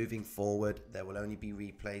 but moving forward, there will only be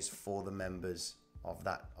replays for the members of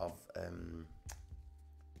that for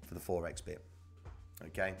the Forex bit.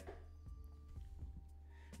 Okay.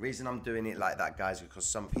 Reason I'm doing it like that, guys, is because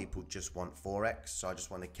some people just want Forex, so I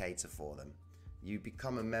just want to cater for them. You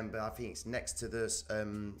become a member. I think it's next to the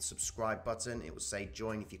subscribe button. It will say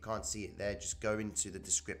join. If you can't see it there, just go into the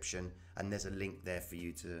description and there's a link there for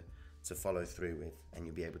you to follow through with, and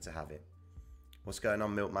you'll be able to have it. What's going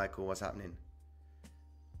on, Milk Michael? What's happening?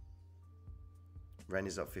 Ren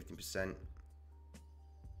is up 15%.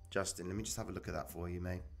 Justin, let me just have a look at that for you,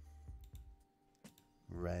 mate.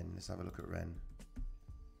 Ren, let's have a look at Ren.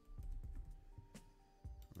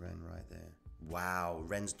 Ren right there. Wow,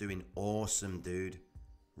 Ren's doing awesome, dude.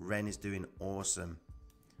 Ren is doing awesome.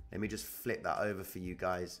 Let me just flip that over for you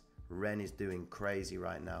guys. Ren is doing crazy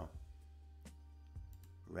right now.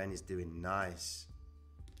 Ren is doing nice.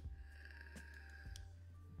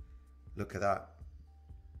 Look at that.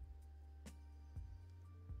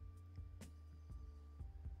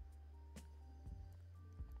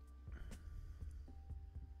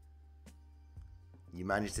 You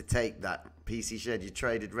managed to take that PC shed. You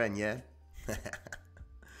traded Ren, yeah?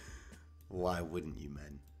 Why wouldn't you,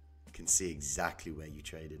 man? Can see exactly where you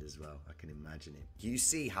traded as well. I can imagine it. You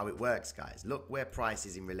see how it works, guys. Look where price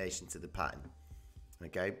is in relation to the pattern.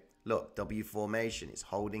 Okay, look, W formation is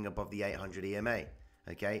holding above the 800 EMA.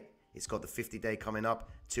 Okay, it's got the 50-day coming up,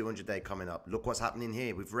 200-day coming up. Look what's happening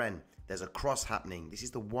here with Ren. There's a cross happening. This is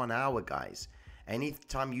the 1 hour, guys.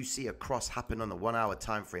 Anytime you see a cross happen on the 1 hour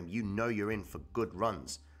time frame, you know you're in for good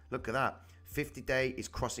runs. Look at that. 50-day is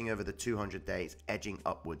crossing over the 200 days, edging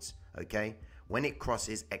upwards. Okay, when it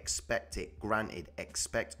crosses, expect it. Granted,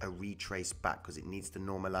 expect a retrace back because it needs to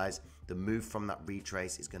normalize. The move from that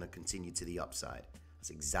retrace is going to continue to the upside. That's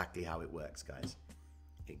exactly how it works, guys.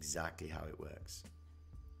 Exactly how it works.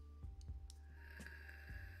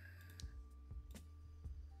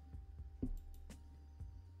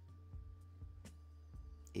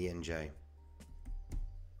 ENJ.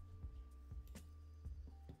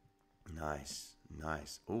 Nice,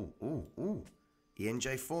 nice. Ooh, ooh, ooh.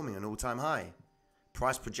 ENJ forming an all-time high.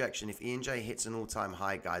 Price projection, if ENJ hits an all-time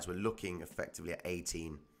high, guys, we're looking effectively at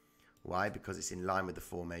 18. Why? Because it's in line with the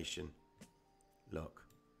formation. Look.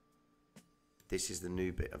 This is the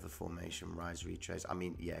new bit of the formation, rise, retrace. I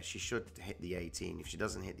mean, yeah, she should hit the 18. If she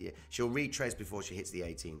doesn't hit the... She'll retrace before she hits the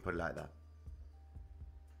 18. Put it like that.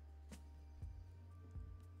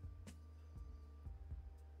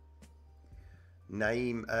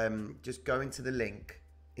 Naeem, just go into the link,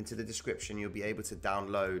 into the description. You'll be able to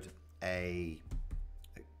download a,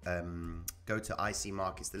 go to IC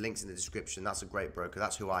Markets. The link's in the description. That's a great broker.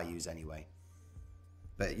 That's who I use anyway.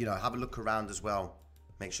 But, you know, have a look around as well.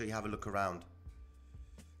 Make sure you have a look around.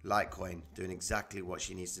 Litecoin, doing exactly what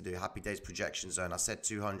she needs to do. Happy Days projection zone. I said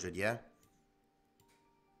 200, yeah?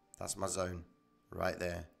 That's my zone right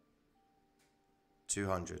there.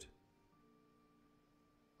 200.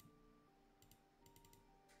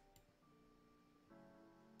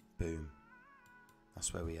 Boom.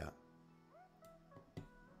 That's where we at.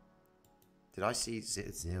 Did I see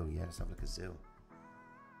Zil? Yeah, let's have a look at Zil.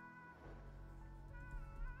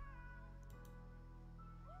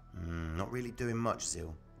 Not really doing much,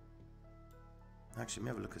 Zil. Actually, let me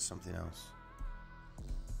have a look at something else.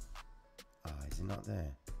 Ah, is it not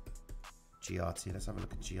there? GRT, let's have a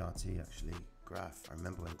look at GRT actually. Graph, I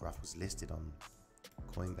remember when Graph was listed on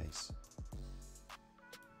Coinbase.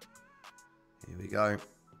 Here we go.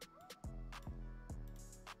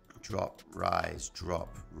 Drop, rise,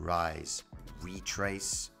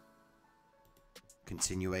 retrace,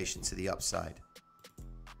 continuation to the upside.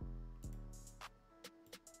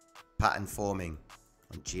 Pattern forming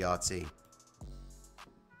on GRT.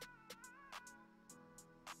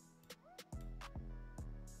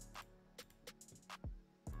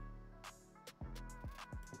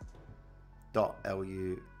 Dot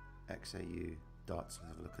LU XAU dots.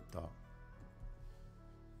 Let's have a look at dot.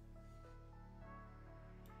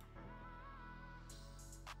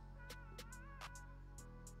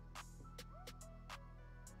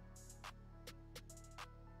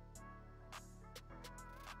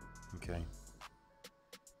 Okay.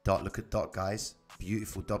 Dot, look at dot, guys.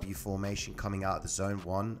 Beautiful W formation coming out of the zone.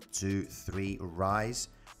 1, 2, 3, rise,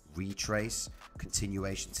 retrace,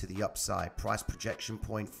 continuation to the upside. Price projection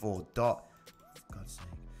point for dot. For God's sake.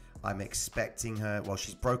 I'm expecting her. Well,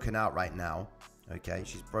 she's broken out right now. Okay.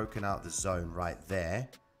 She's broken out the zone right there.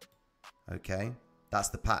 Okay. That's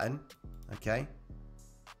the pattern. Okay.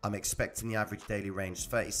 I'm expecting the average daily range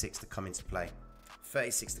 36 to come into play.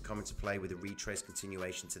 36 to come into play with a retrace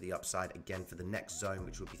continuation to the upside again for the next zone,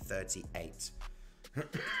 which will be 38.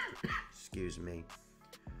 Excuse me.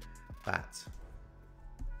 Bat.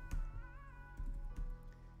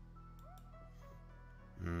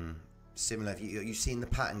 Similar. You've seen the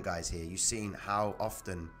pattern, guys, here. You've seen how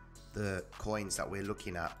often the coins that we're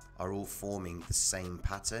looking at are all forming the same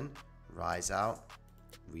pattern. Rise out,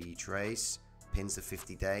 retrace, pins the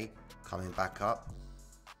 50-day, coming back up.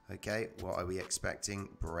 Okay, what are we expecting?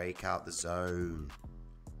 Break out the zone.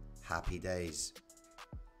 Happy days.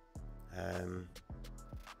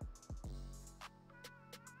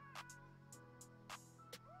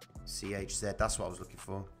 CHZ, that's what I was looking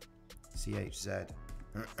for. CHZ.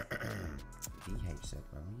 VHZ, man,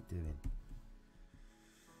 what are you doing?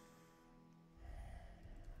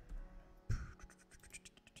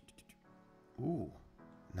 Ooh,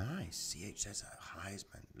 nice. CHZ highs,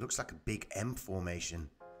 man. Looks like a big M formation.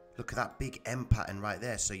 Look at that big M pattern right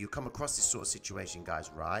there. So you come across this sort of situation,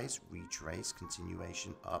 guys. Rise, retrace,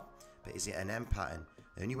 continuation up. But is it an M pattern?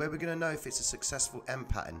 The only way we're going to know if it's a successful M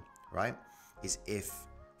pattern, right, is if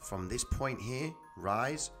from this point here,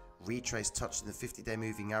 rise, retrace, touching the 50-day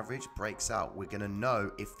moving average, breaks out. We're going to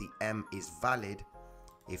know if the M is valid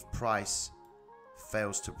if price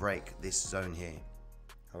fails to break this zone here.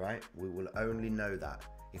 All right, we will only know that.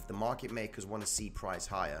 If the market makers want to see price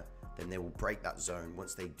higher, then they will break that zone.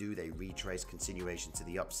 Once they do, they retrace continuation to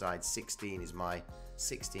the upside. 16 is my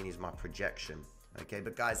projection. Okay,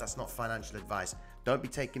 but guys, that's not financial advice. Don't be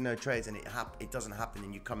taking no trades and it doesn't happen,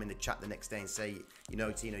 and you come in the chat the next day and say, you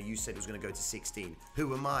know, Tino, you said it was going to go to 16.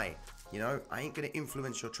 Who am I? You know, I ain't going to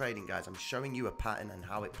influence your trading, guys. I'm showing you a pattern and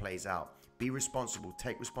how it plays out. Be responsible.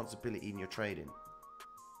 Take responsibility in your trading.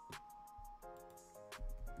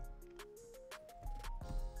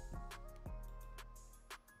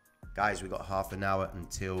 Guys, we got half an hour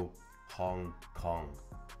until Hong Kong.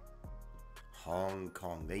 Hong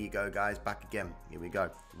Kong. There you go, guys. Back again. Here we go.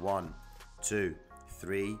 1, 2,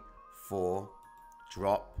 3, 4.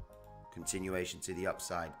 Drop. Continuation to the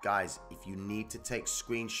upside. Guys, if you need to take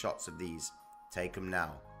screenshots of these, take them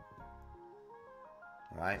now.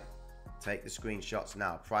 All right? Take the screenshots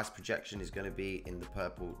now. Price projection is going to be in the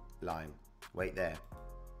purple line. Wait there.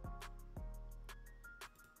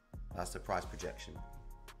 That's the price projection.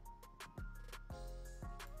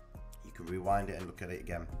 You can rewind it and look at it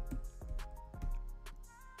again.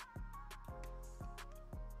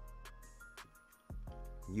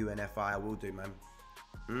 UNFI, I will do,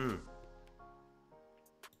 man.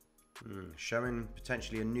 Showing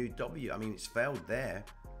potentially a new W. I mean, it's failed there.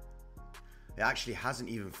 It actually hasn't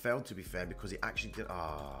even failed, to be fair, because it actually did.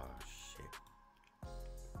 Oh, shit.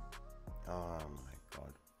 Oh, my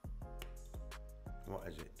God. What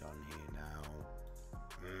has it done here now?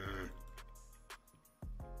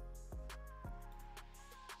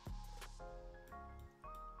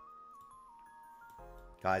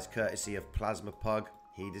 Guys, courtesy of Plasma Pug,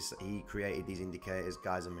 he created these indicators.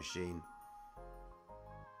 Guy's a machine.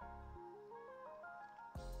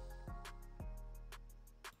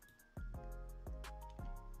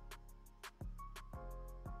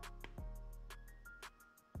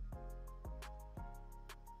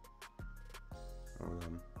 Hold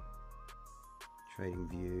on. Trading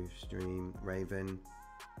View, Stream, Raven,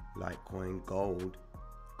 Litecoin, Gold,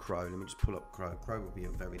 Crow. Let me just pull up Crow. Crow will be a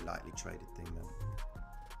very lightly traded thing, man.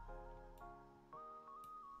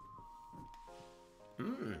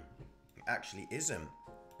 It actually isn't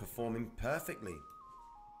performing perfectly.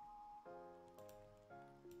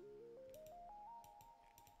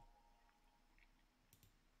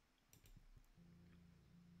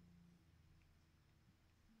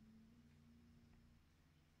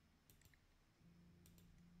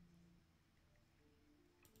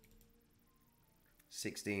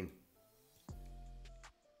 $16.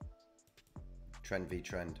 Trend v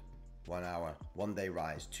trend. 1 hour. 1 day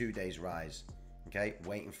rise. 2 days rise. Okay,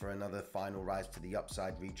 waiting for another final rise to the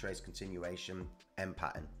upside, retrace, continuation, M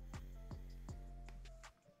pattern.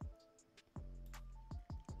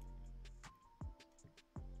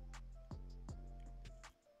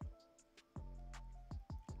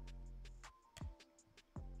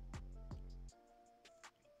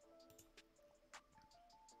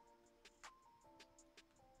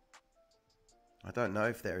 I don't know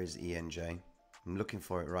if there is ENJ. I'm looking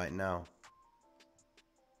for it right now.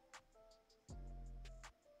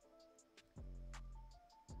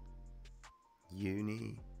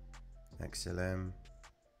 Uni, XLM.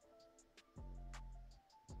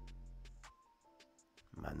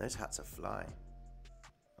 Man, those hats are fly.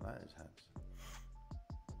 I like those hats.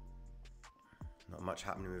 Not much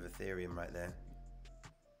happening with Ethereum right there.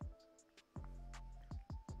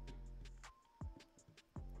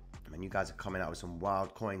 Man, you guys are coming out with some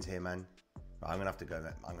wild coins here, man. Right, I'm gonna have to go.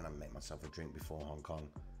 I'm gonna make myself a drink before Hong Kong.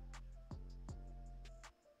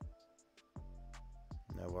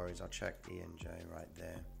 No worries, I'll check ENJ right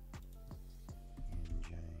there.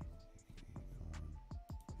 ENJ.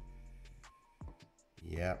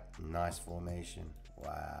 Yep, nice formation.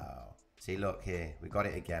 Wow. See, look here, we got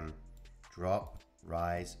it again. Drop,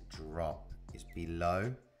 rise, drop. It's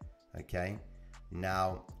below. Okay.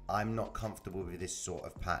 Now, I'm not comfortable with this sort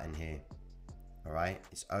of pattern here. All right.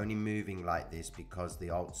 It's only moving like this because the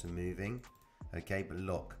alts are moving. Okay, but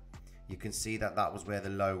look. You can see that that was where the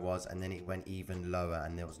low was, and then it went even lower,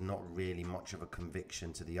 and there was not really much of a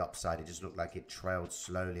conviction to the upside. It just looked like it trailed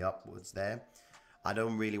slowly upwards there. I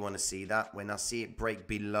don't really want to see that. When I see it break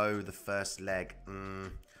below the first leg,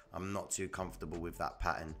 I'm not too comfortable with that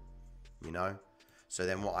pattern, you know? So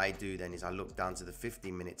then what I do then is I look down to the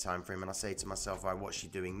 15-minute time frame, and I say to myself, all right, what's she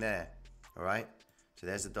doing there? All right? So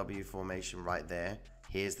there's the W formation right there.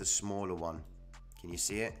 Here's the smaller one. Can you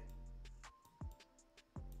see it?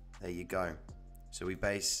 There you go. So we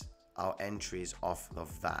base our entries off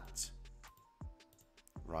of that.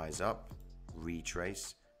 Rise up,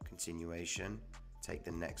 retrace, continuation, take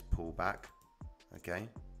the next pullback. Okay.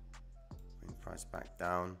 Bring price back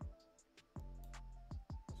down.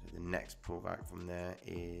 So the next pullback from there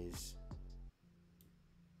is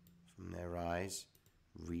from there, rise,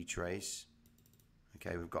 retrace.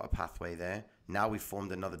 Okay, we've got a pathway there. Now we've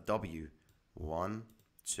formed another W. 1,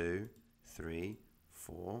 2, 3,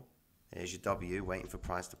 4. There's your W, waiting for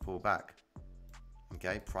price to pull back.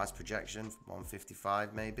 Okay, price projection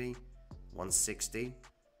 155 maybe, 160.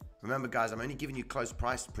 Remember, guys, I'm only giving you close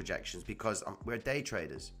price projections because we're day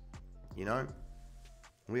traders. You know,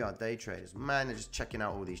 we are day traders. Man, they're just checking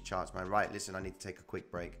out all these charts, man. Right, listen, I need to take a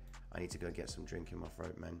quick break. I need to go get some drink in my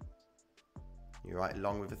throat, man. You're right,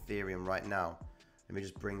 along with Ethereum right now. Let me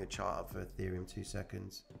just bring the chart up for Ethereum, 2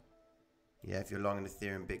 seconds. Yeah, if you're long in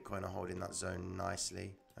Ethereum Bitcoin, are holding that zone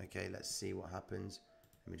nicely. Okay, let's see what happens.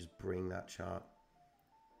 Let me just bring that chart.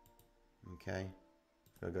 Okay,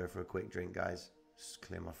 gonna go for a quick drink, guys. Just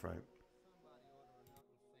clear my throat.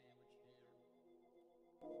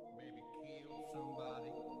 Maybe kill somebody.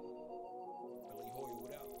 Billy Hoyle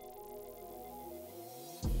without.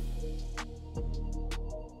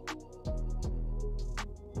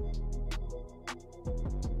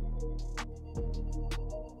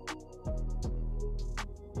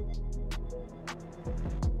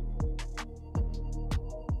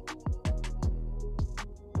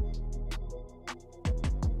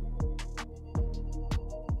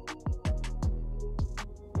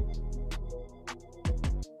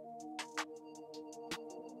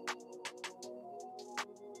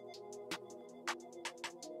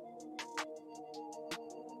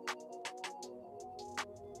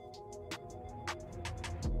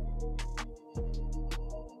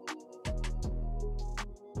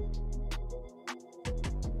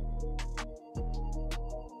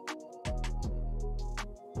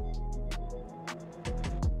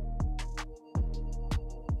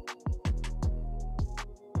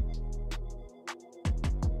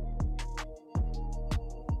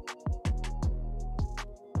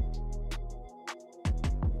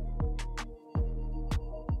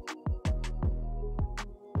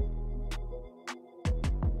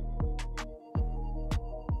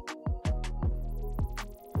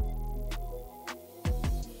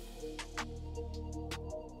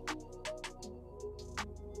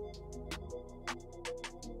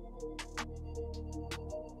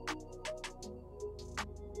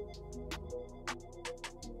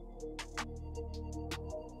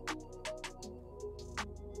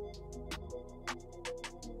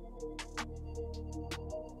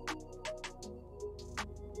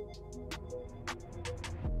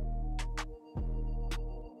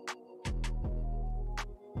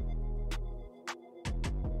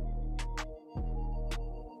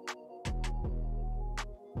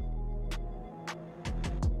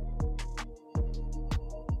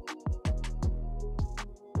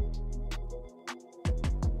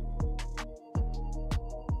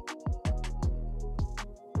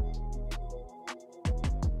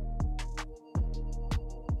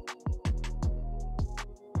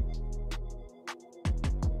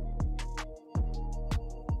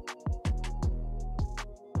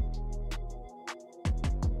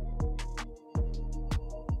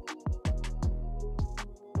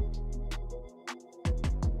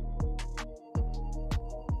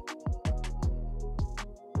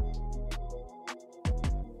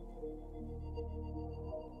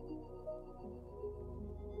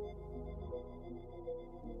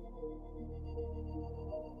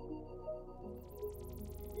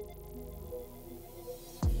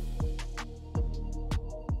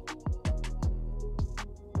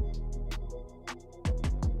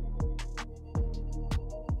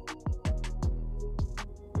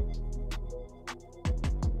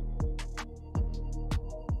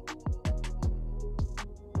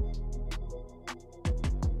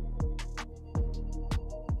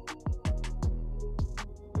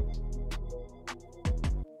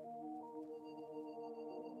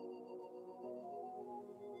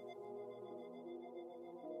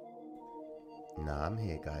 Nah, I'm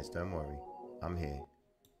here, guys. Don't worry. I'm here.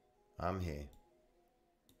 I'm here.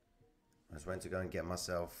 I just went to go and get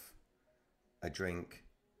myself a drink,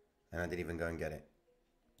 and I didn't even go and get it.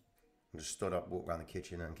 I just stood up, walked around the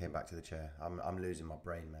kitchen, and came back to the chair. I'm losing my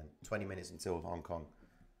brain, man. 20 minutes until Hong Kong.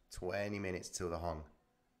 20 minutes till the Hong.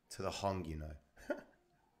 To the Hong, you know.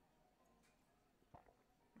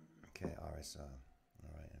 Okay, RSR.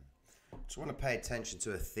 All right. Just want to pay attention to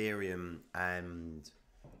Ethereum, and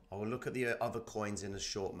I will look at the other coins in a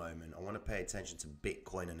short moment. I want to pay attention to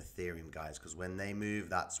Bitcoin and Ethereum, guys, because when they move,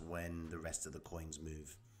 that's when the rest of the coins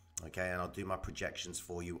move. Okay, and I'll do my projections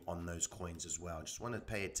for you on those coins as well. Just want to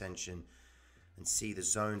pay attention and see the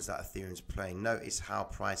zones that Ethereum's playing. Notice how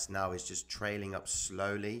price now is just trailing up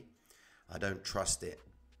slowly. I don't trust it.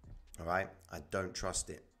 All right, I don't trust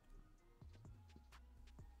it.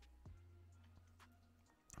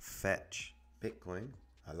 Fetch Bitcoin.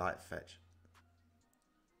 I like Fetch.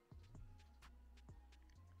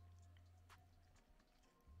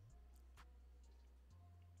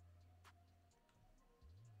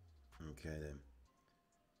 Okay then.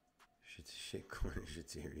 Shitcoin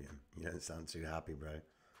Ethereum. You don't sound too happy, bro.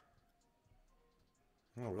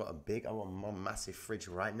 Oh, I've got a massive fridge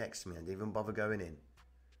right next to me. I didn't even bother going in.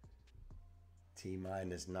 T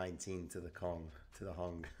minus 19 to the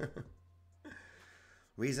Hong.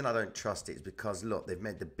 Reason I don't trust it is because, look, they've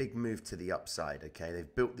made the big move to the upside, okay?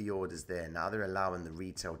 They've built the orders there. Now they're allowing the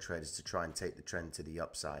retail traders to try and take the trend to the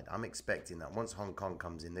upside. I'm expecting that once Hong Kong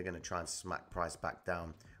comes in, they're going to try and smack price back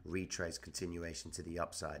down, retrace continuation to the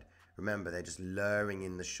upside. Remember, they're just luring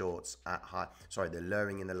in the shorts at they're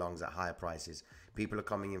luring in the longs at higher prices. People are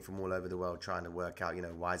coming in from all over the world trying to work out,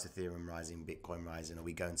 why is Ethereum rising, Bitcoin rising? Are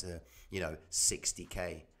we going to,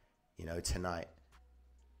 60K, tonight,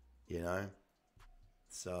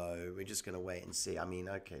 So we're just going to wait and see.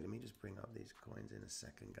 Okay, let me just bring up these coins in a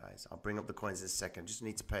second, guys. I'll bring up the coins in a second. Just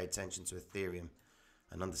need to pay attention to Ethereum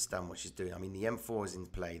and understand what she's doing. The M4 is in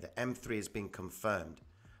play. The M3 has been confirmed,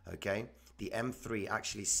 okay? The M3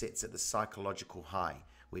 actually sits at the psychological high,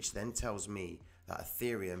 which then tells me that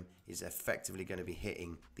Ethereum is effectively going to be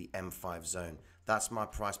hitting the M5 zone. That's my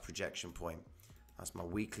price projection point. That's my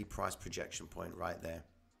weekly price projection point right there.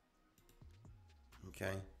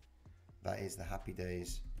 Okay? That is the happy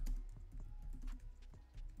days.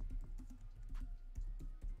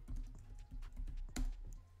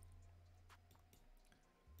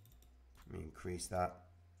 Let me increase that.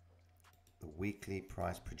 The weekly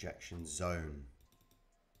price projection zone.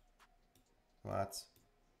 What?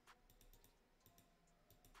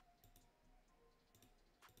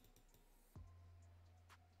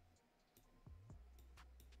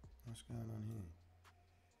 What's going on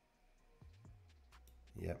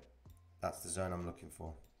here? Yep. That's the zone I'm looking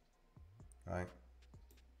for. Right?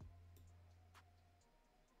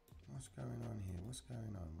 What's going on here? What's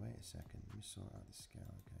going on? Wait a second. Let me sort out the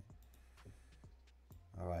scale. Okay.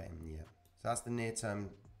 Alright, yeah. So that's the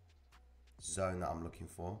near-term zone that I'm looking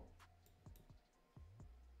for.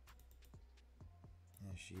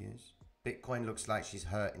 There she is. Bitcoin looks like she's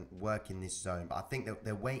working this zone, but I think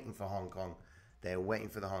they're waiting for Hong Kong. They're waiting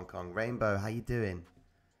for the Hong Kong. Rainbow, how you doing?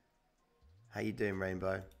 How you doing,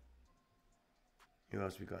 Rainbow? Who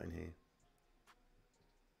else we got in here?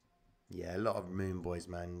 Yeah, a lot of moon boys,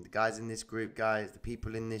 man. The guys in this group, guys, the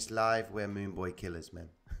people in this live, we're moon boy killers, man.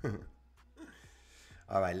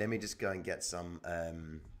 All right, let me just go and get some.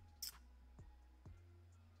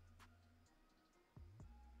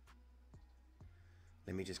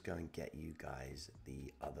 Let me just go and get you guys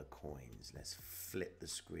the other coins. Let's flip the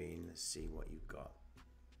screen. Let's see what you've got.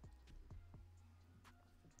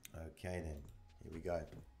 Okay, then. Here we go.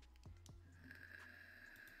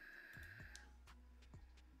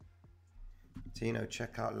 Tino,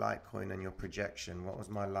 check out Litecoin and your projection. What was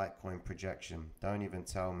my Litecoin projection? Don't even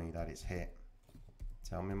tell me that it's hit.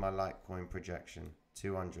 Tell me my Litecoin projection.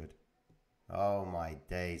 200. Oh my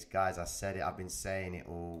days. Guys, I said it. I've been saying it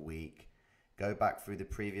all week. Go back through the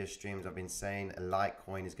previous streams. I've been saying a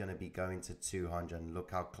Litecoin is going to be going to 200. And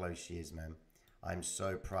look how close she is, man. I'm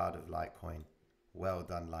so proud of Litecoin. Well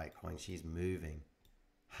done, Litecoin. She's moving.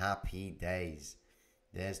 Happy days.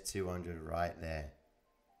 There's 200 right there.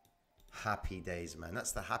 Happy days, man.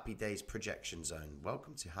 That's the happy days projection zone.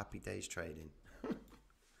 Welcome to happy days trading.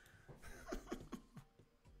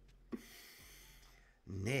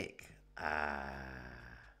 Nick.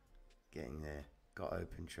 Getting there. Got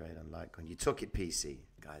open trade on Litecoin. You took it, PC.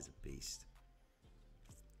 Guy's a beast.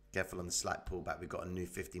 Careful on the slight pullback. We've got a new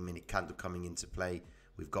 50-minute candle coming into play.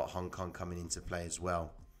 We've got Hong Kong coming into play as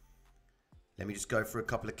well. Let me just go through a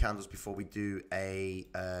couple of candles before we do a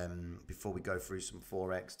before we go through some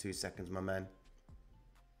Forex. 2 seconds, my man.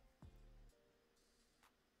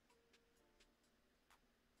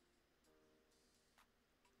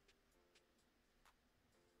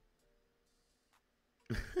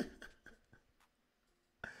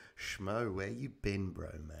 Schmo, where you been,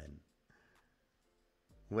 bro, man?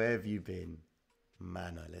 Where have you been?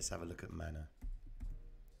 Mana. Let's have a look at Mana.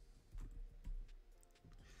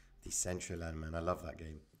 Decentraland, man. I love that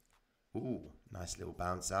game. Ooh, nice little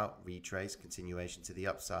bounce out. Retrace. Continuation to the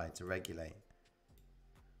upside to regulate.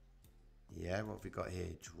 Yeah, what have we got here?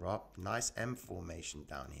 Drop. Nice M formation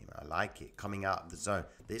down here. I like it. Coming out of the zone.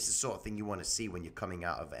 This is the sort of thing you want to see when you're coming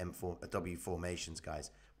out of W formations,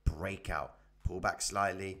 guys. Breakout. Pull back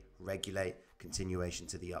slightly. Regulate. Continuation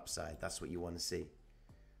to the upside. That's what you want to see.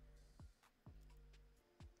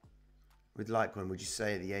 With Litecoin, would you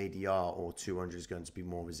say the ADR or 200 is going to be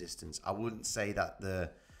more resistance? I wouldn't say that the...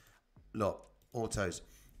 Look, autos.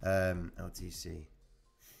 LTC.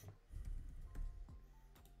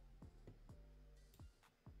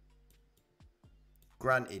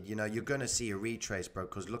 Granted, you know, you're going to see a retrace, bro,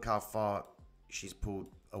 because look how far she's pulled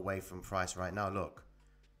away from price right now. Look,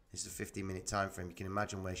 this is a 15-minute time frame. You can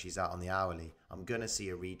imagine where she's at on the hourly. I'm going to see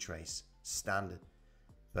a retrace, standard.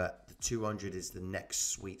 But the 200 is the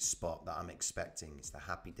next sweet spot that I'm expecting. It's the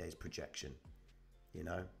happy days projection, you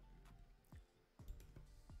know.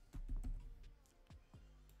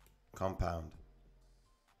 Compound.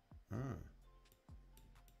 God,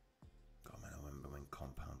 man, I remember when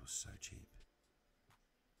Compound was so cheap.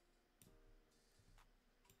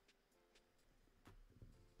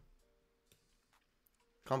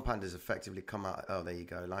 Compound has effectively come out. Oh, there you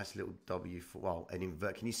go. Nice little W for, well, an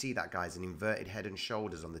invert. Can you see that, guys? An inverted head and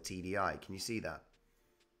shoulders on the TDI. Can you see that?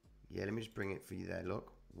 Yeah, let me just bring it for you there.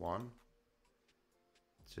 Look. 1,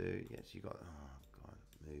 2. Yes, you got. Oh, God.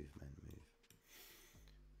 Move, man. Move.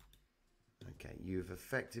 Okay. You've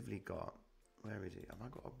effectively got. Where is it? Have I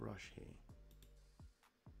got a brush here?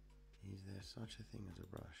 Is there such a thing as a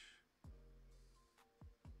brush?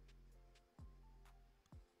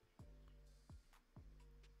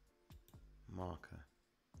 Marker.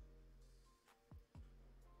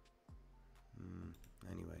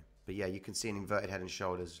 Anyway, but yeah, you can see an inverted head and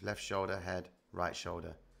shoulders. Left shoulder, head, right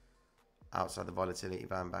shoulder. Outside the volatility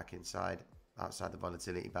band, back inside. Outside the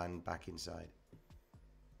volatility band, back inside.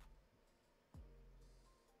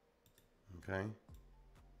 Okay.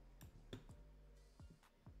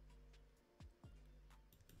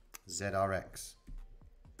 ZRX.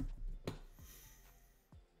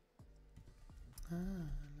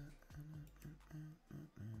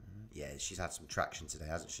 Yeah, she's had some traction today,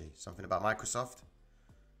 hasn't she? Something about Microsoft?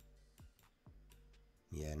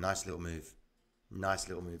 Yeah, nice little move. Nice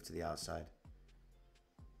little move to the outside.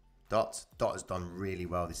 Dot has done really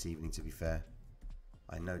well this evening, to be fair.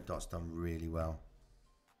 I know Dot's done really well.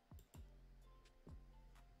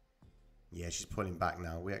 Yeah, she's pulling back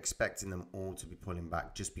now. We're expecting them all to be pulling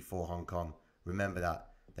back just before Hong Kong. Remember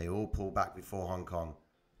that. They all pull back before Hong Kong.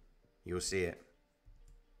 You'll see it.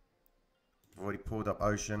 I've already pulled up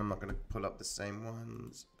Ocean. I'm not going to pull up the same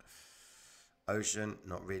ones. Ocean,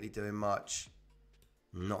 not really doing much.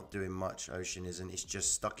 Not doing much, Ocean isn't. It's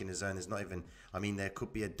just stuck in a zone. There's not even... I mean, there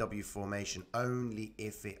could be a W formation only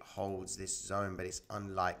if it holds this zone, but it's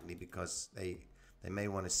unlikely because they may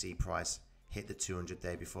want to see price hit the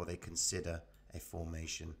 200-day before they consider a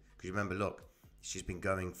formation. Because remember, look, she's been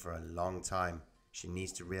going for a long time. She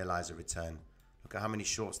needs to realize a return. Look at how many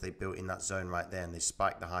shorts they built in that zone right there, and they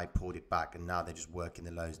spiked the high, pulled it back, and now they're just working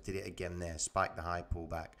the lows. Did it again there, spiked the high, pull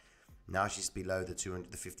back. Now she's below the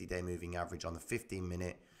 50-day moving average on the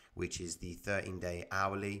 15-minute, which is the 13-day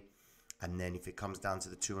hourly. And then if it comes down to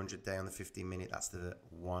the 200-day on the 15-minute, that's the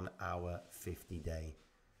 1 hour 50-day.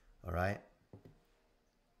 All right?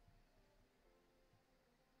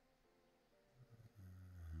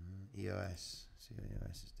 EOS. See what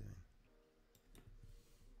EOS is doing.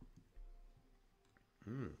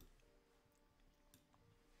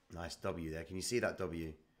 Nice W there. Can you see that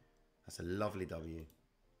W? That's a lovely W.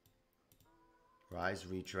 Rise,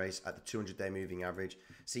 retrace at the 200-day moving average.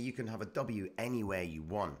 So you can have a W anywhere you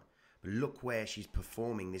want. But look where she's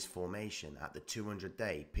performing this formation at the 200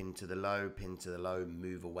 day. Pin to the low,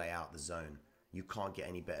 move away out the zone. You can't get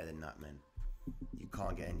any better than that, man. You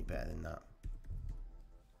can't get any better than that.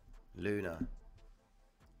 Luna.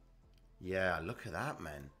 Yeah, look at that,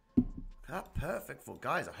 man. That perfect for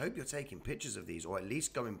guys. I hope you're taking pictures of these, or at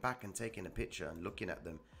least going back and taking a picture and looking at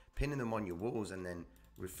them, pinning them on your walls and then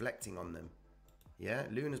reflecting on them. Yeah,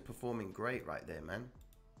 Luna's performing great right there, man.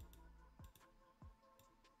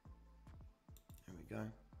 There we go.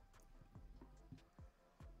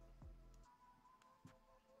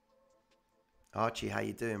 Archie, how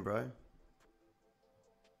you doing, bro?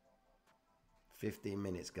 15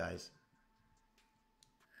 minutes, guys.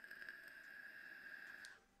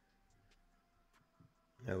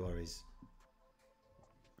 No worries.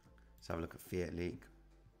 Let's have a look at Fiat Leak.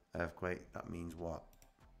 Earthquake, that means what?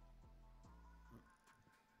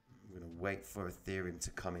 I'm going to wait for Ethereum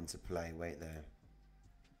to come into play. Wait there.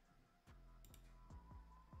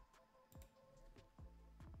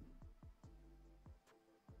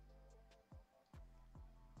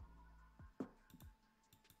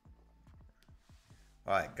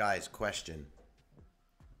 All right, guys, question.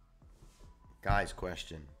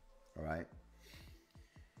 All right.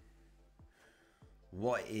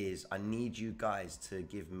 What is, I need you guys to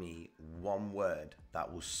give me one word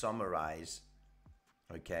that will summarize,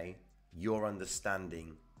 okay, your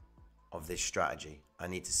understanding of this strategy. I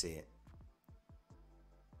need to see it.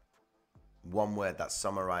 One word that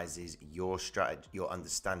summarizes your strategy, your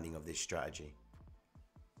understanding of this strategy.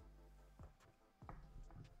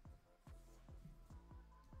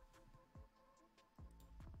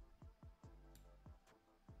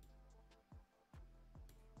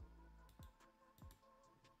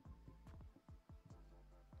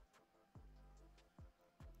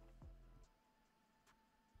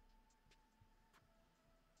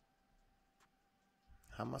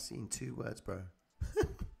 How am I seeing two words, bro? It's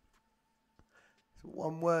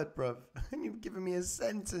one word, bro. And you've given me a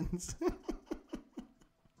sentence.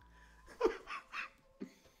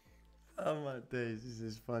 Oh my days, this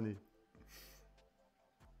is funny.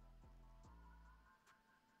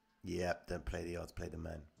 Yep, don't play the odds, play the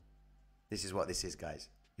man. This is what this is, guys.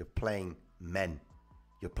 You're playing men.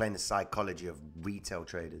 You're playing the psychology of retail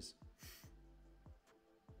traders.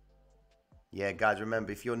 Yeah, guys,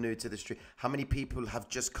 remember, if you're new to the stream, how many people have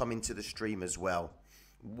just come into the stream as well?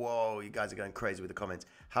 Whoa, you guys are going crazy with the comments.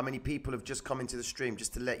 How many people have just come into the stream,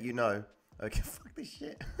 just to let you know? Okay, fuck this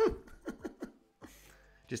shit.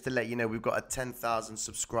 Just to let you know, we've got a 10,000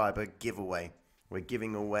 subscriber giveaway. We're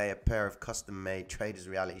giving away a pair of custom-made Traders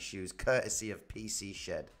Reality shoes, courtesy of PC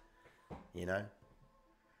Shed. You know?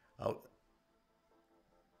 Oh.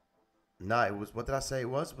 No, it was, what did I say it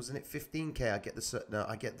was? Wasn't it 15K? I get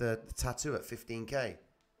the tattoo at 15K.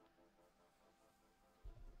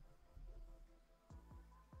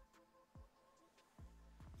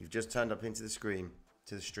 You've just turned up into the stream.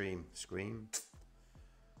 Scream.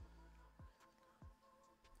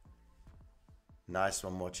 Nice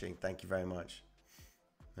one watching. Thank you very much.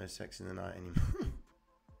 No sex in the night anymore.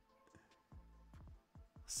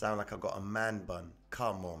 Sound like I've got a man bun.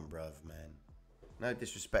 Come on, bruv, man. No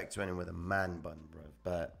disrespect to anyone with a man bun, bro.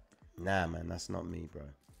 But, nah, man, that's not me, bro.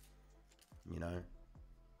 You know?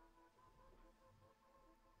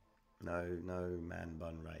 No man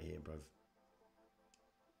bun right here, bro.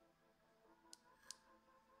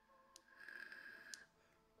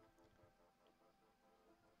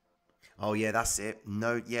 Oh, yeah, that's it.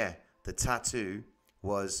 No, yeah. The tattoo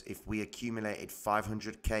was if we accumulated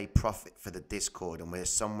 500K profit for the Discord, and we're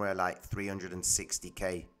somewhere like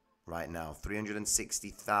 360K right now.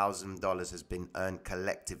 $360,000 has been earned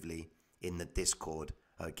collectively in the Discord,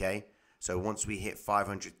 okay? So once we hit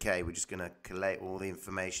 500K, we're just going to collate all the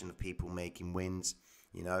information of people making wins,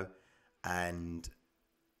 you know? And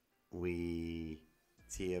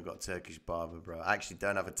Tia got Turkish barber, bro. I actually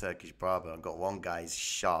don't have a Turkish barber. I've got one guy's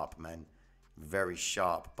sharp, man. Very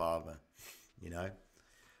sharp barber, you know?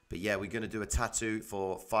 But yeah, we're going to do a tattoo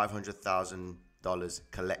for $500,000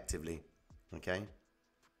 collectively, okay?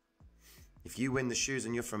 If you win the shoes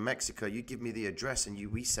and you're from Mexico, you give me the address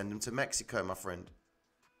and we send them to Mexico, my friend.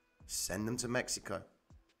 Send them to Mexico.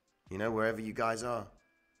 You know, wherever you guys are.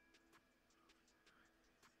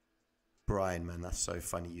 Brian, man, that's so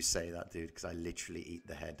funny you say that, dude, because I literally eat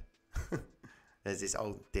the head. There's this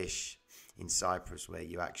old dish in Cyprus where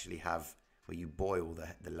you actually have, where you boil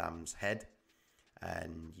the lamb's head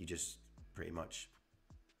and you just pretty much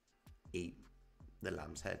eat the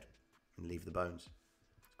lamb's head and leave the bones.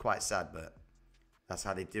 It's quite sad, but that's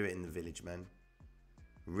how they do it in the village, man.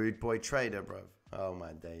 Rude boy trader, bro. Oh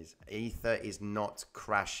my days. Ether is not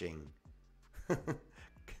crashing.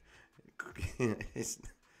 it's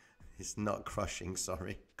it's not crushing.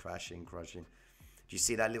 Sorry, crashing. Do you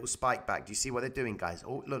see that little spike back? Do you see what they're doing, guys?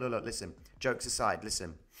 Oh, look. Listen. Jokes aside.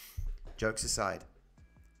 Listen. Jokes aside.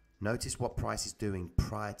 Notice what price is doing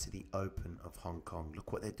prior to the open of Hong Kong.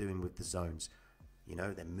 Look what they're doing with the zones. You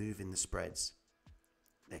know, they're moving the spreads.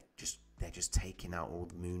 They're just taking out all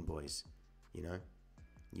the moon boys. You know,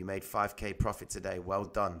 you made 5k profit today. Well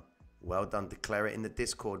done. Well done. Declare it in the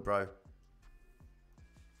Discord, bro.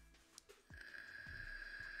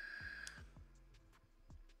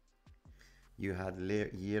 You had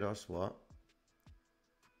Euros, what?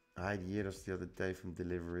 I had Euros the other day from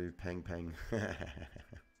delivery. Peng.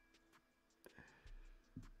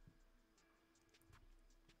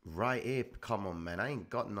 Right here. Come on, man. I ain't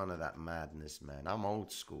got none of that madness, man. I'm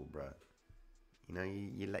old school, bro. You know,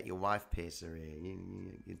 you let your wife pierce her ear.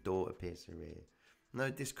 Your daughter pierce her ear.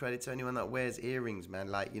 No discredit to anyone that wears earrings, man.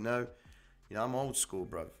 Like, you know, I'm old school,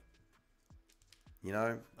 bro. You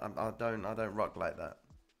know, I don't rock like that.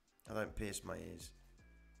 I don't pierce my ears.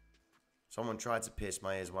 Someone tried to pierce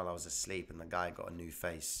my ears while I was asleep, and the guy got a new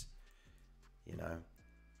face. You know.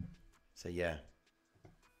 So yeah.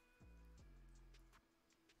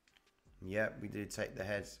 Yeah, we did take the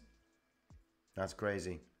heads. That's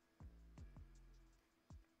crazy.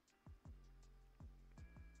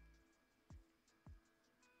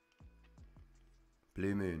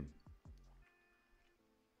 Blue moon.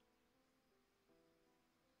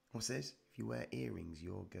 What's this? If you wear earrings,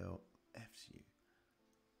 your girl F's you.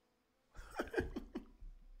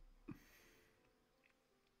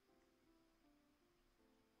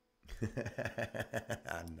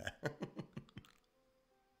 I know.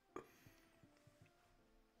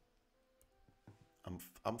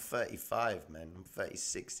 I'm 35, man. I'm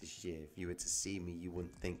 36 this year. If you were to see me, you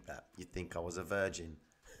wouldn't think that. You'd think I was a virgin.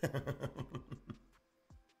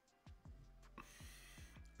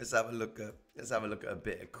 Let's have a look at a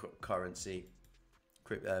bit of currency,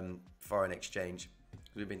 foreign exchange.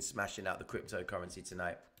 We've been smashing out the cryptocurrency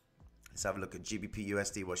tonight. Let's have a look at GBP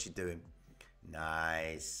USD. What's she doing?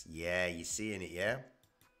 Nice. Yeah, you seeing it, yeah?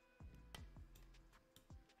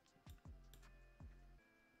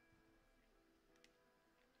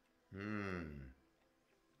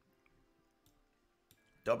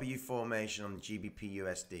 W formation on GBP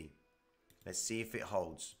USD. Let's see if it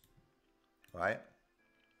holds. Right?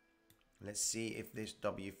 Let's see if this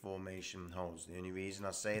W formation holds. The only reason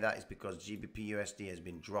I say that is because GBP USD has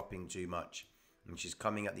been dropping too much, which is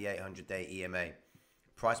coming at the 800-day EMA.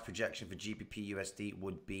 Price projection for GBP USD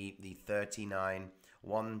would be the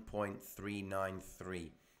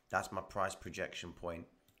 1.393. That's my price projection point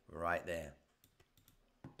right there.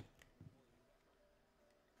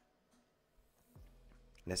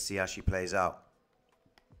 Let's see how she plays out.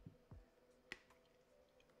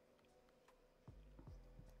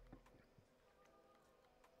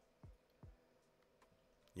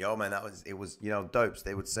 Yo, man, it was, you know, dopes.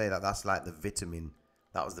 They would say that that's like the vitamin.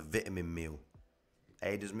 That was the vitamin meal.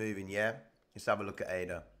 Ada's moving, yeah? Let's have a look at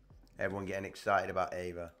Ada. Everyone getting excited about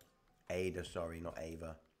Ava. Ada, sorry, not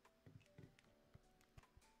Ava.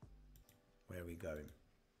 Where are we going?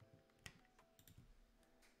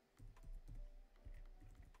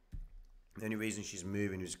 The only reason she's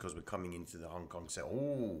moving is because we're coming into the Hong Kong set.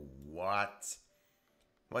 Oh, what?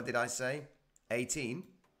 What did I say? 18?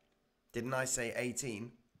 Didn't I say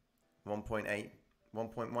 18? 1.8?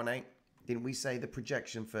 1.18? Didn't we say the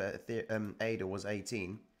projection for Ada was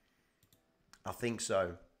 18? I think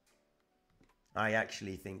so. I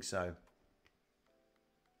actually think so.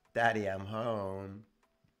 Daddy, I'm home.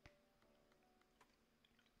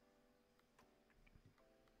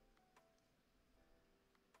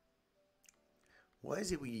 What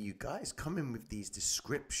is it with you guys coming with these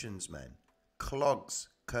descriptions, man? Clogs,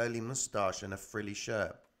 curly moustache, and a frilly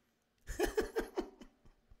shirt.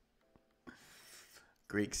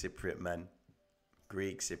 Greek Cypriot, man.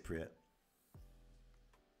 Greek Cypriot.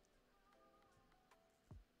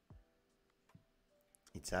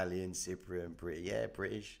 Italian, Cypriot, British. Yeah,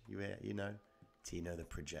 British. You know. Tino the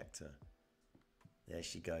projector. There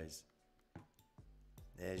she goes.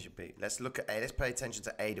 There's your big. Let's look at. Let's pay attention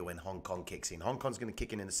to Ada when Hong Kong kicks in. Hong Kong's going to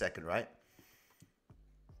kick in a second, right?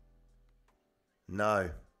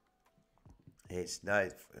 No. It's no.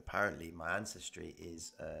 Apparently, my ancestry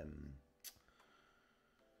is.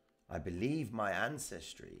 I believe my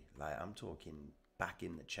ancestry, like I'm talking back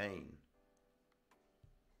in the chain,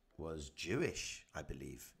 was Jewish. I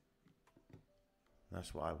believe.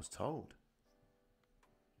 That's what I was told.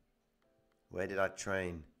 Where did I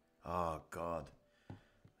train? Oh God.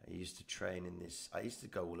 I used to train in this. I used to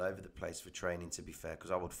go all over the place for training, to be fair, because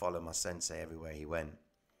I would follow my sensei everywhere he went.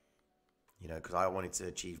 you know, because I wanted to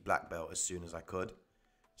achieve black belt as soon as I could.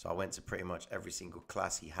 So I went to pretty much every single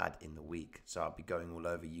class he had in the week. So I'll be going all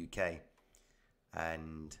over UK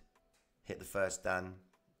and hit the first dan.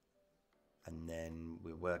 And then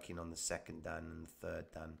we're working on the second dan and the third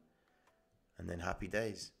dan. And then happy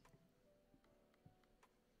days.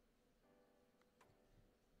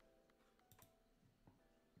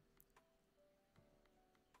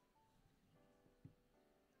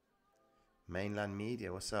 Mainland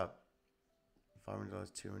media, what's up?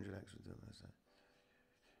 $500, 200 extra.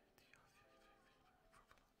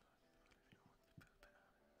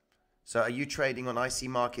 So are you trading on IC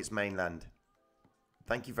Markets Mainland?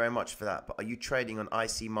 Thank you very much for that. But are you trading on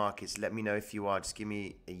IC Markets? Let me know if you are. Just give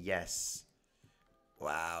me a yes.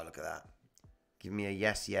 Wow, look at that. Give me a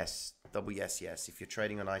yes, yes. Double yes, yes. If you're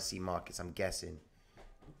trading on IC Markets, I'm guessing.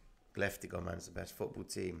 Gleftigo, man, it's the best football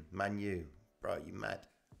team. Man U. Bro, you mad?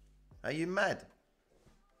 Are you mad?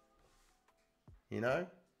 You know?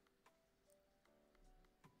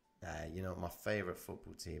 Nah, you know, my favourite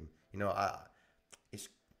football team. You know, it's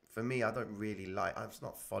for me, I don't really like... I'm just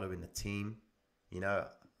not following the team. You know,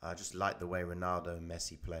 I just like the way Ronaldo and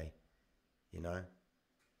Messi play. You know?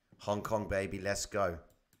 Hong Kong, baby, let's go.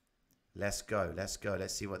 Let's go, let's go.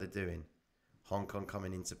 Let's see what they're doing. Hong Kong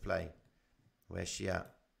coming into play. Where's she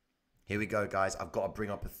at? Here we go, guys. I've got to bring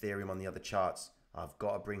up Ethereum on the other charts. I've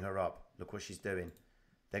got to bring her up. Look what she's doing.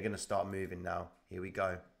 They're going to start moving now. Here we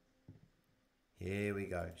go. Here we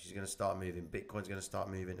go. She's going to start moving. Bitcoin's going to start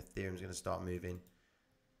moving. Ethereum's going to start moving.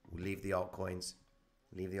 We'll leave the altcoins.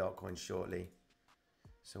 Leave the altcoins shortly.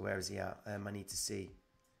 So where is he at? I need to see.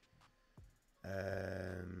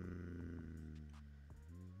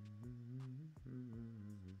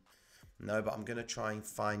 No, but I'm going to try and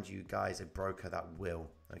find you guys a broker that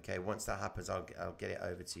will. Okay, once that happens, I'll get it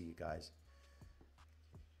over to you guys.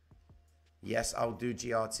 Yes, I'll do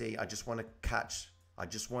GRT. I just want to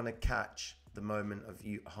catch the moment of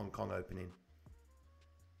you Hong Kong opening.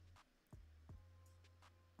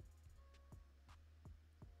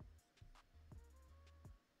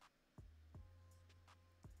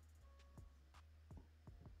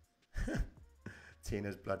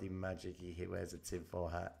 Tina's bloody magic. He wears a tinfoil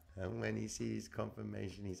hat. And when he sees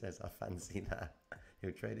confirmation, he says, I fancy that.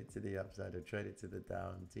 He'll trade it to the upside. He'll trade it to the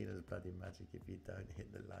down. Tina's bloody magic if you don't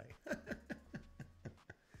hit the like.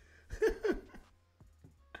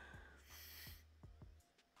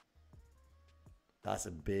 That's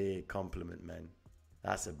a big compliment, man.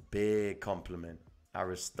 That's a big compliment.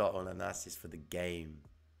 Aristotle, and that's just for the game.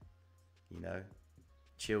 You know?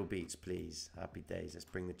 Chill beats, please. Happy days. Let's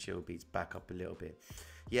bring the chill beats back up a little bit.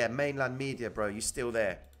 Yeah, mainland media, bro. You still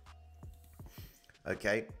there?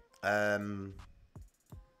 Okay.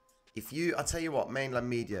 If you, I'll tell you what, mainland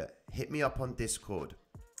media, hit me up on Discord.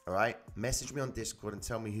 All right? Message me on Discord and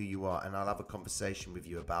tell me who you are, and I'll have a conversation with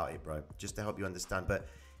you about it, bro. Just to help you understand. But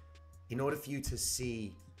in order for you to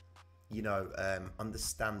see, you know,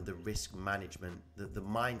 understand the risk management, the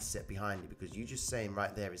mindset behind it, because you just saying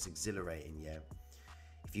right there, it's exhilarating, yeah?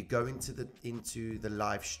 If you go into the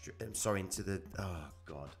live stream, oh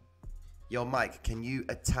God. Yo, Mike, can you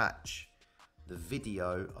attach the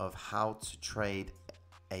video of how to trade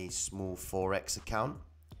a small Forex account?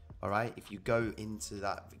 All right. If you go into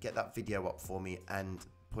that, get that video up for me and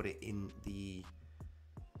put it in the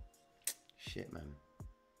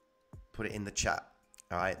put it in the chat.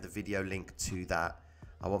 All right. The video link to that.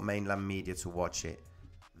 I want mainland media to watch it.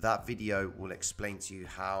 That video will explain to you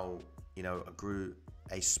how, you know, I grew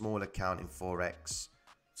a small account in Forex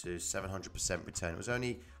to 700% return. It was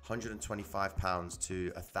only £125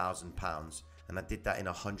 to £1,000, and I did that in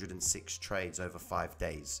 106 trades over 5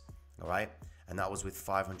 days. All right, and that was with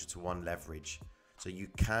 500 to 1 leverage. So you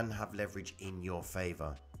can have leverage in your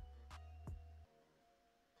favor.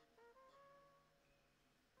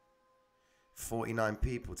 $49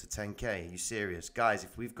 people to 10k. Are you serious, guys?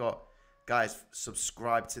 If we've got guys,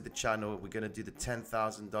 subscribe to the channel. We're gonna do the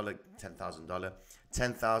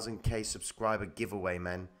 $10,000 subscriber giveaway,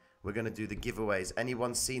 man. We're gonna do the giveaways.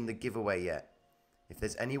 Anyone seen the giveaway yet? If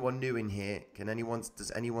there's anyone new in here,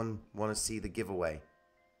 does anyone want to see the giveaway?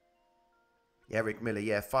 Eric Miller,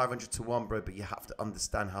 yeah, 500 to 1, bro, but you have to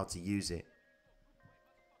understand how to use it.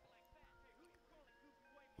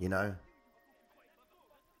 You know?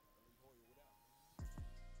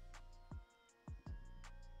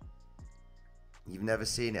 You've never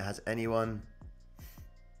seen it. Has anyone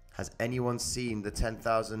seen the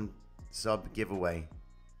 10,000 sub giveaway?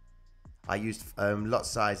 I used lot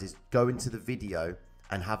sizes. Go into the video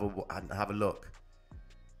and have a look.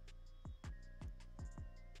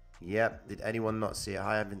 Yep. Did anyone not see it?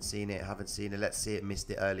 I haven't seen it. Let's see it.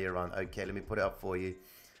 Missed it earlier on. Okay, let me put it up for you.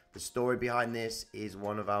 The story behind this is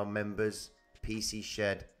one of our members, PC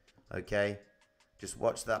Shed. Okay, just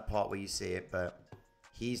watch that part where you see it. But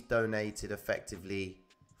he's donated effectively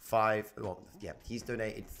he's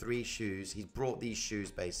donated 3 shoes. He's brought these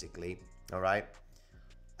shoes basically. All right,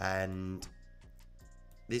 and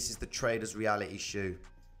this is the Trader's Reality shoe.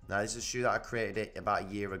 Now, this is a shoe that I created it about a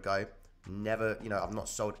year ago. Never, I've not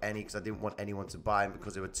sold any because I didn't want anyone to buy them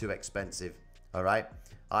because they were too expensive. All right.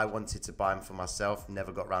 I wanted to buy them for myself.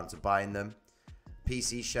 Never got around to buying them.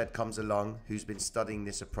 PC Shed comes along, who's been studying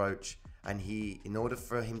this approach. And in order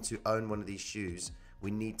for him to own one of these shoes,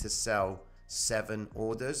 we need to sell 7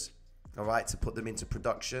 orders. All right. To put them into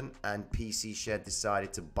production. And PC Shed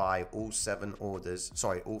decided to buy all 5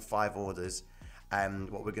 orders. And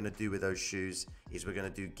what we're going to do with those shoes is we're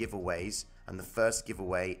going to do giveaways. And the first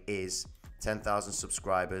giveaway is 10,000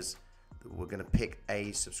 subscribers. We're going to pick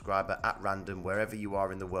a subscriber at random wherever you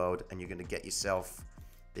are in the world. And you're going to get yourself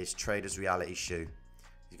this Trader's Reality shoe.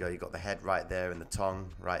 You got the head right there and the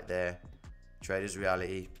tongue right there. Trader's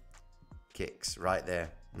Reality kicks right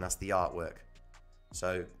there. And that's the artwork.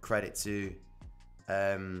 So credit to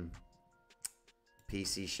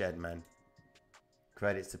PC Shed, man.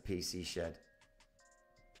 Credits to PC Shed.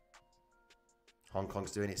 Hong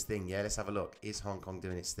Kong's doing its thing. Yeah, let's have a look. Is Hong Kong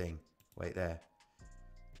doing its thing? Wait there.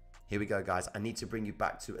 Here we go, guys. I need to bring you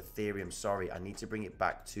back to Ethereum. Sorry, I need to bring it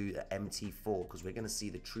back to the MT4 because we're going to see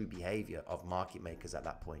the true behavior of market makers at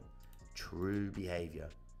that point. True behavior.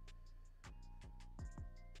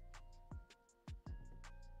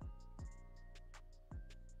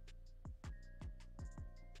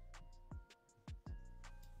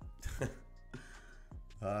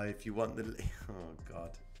 If you want the... Oh,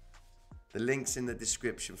 God. The link's in the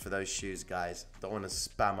description for those shoes, guys. Don't want to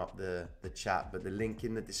spam up the chat, but the link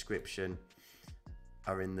in the description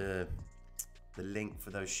are in the link for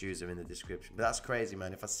those shoes are in the description. But that's crazy,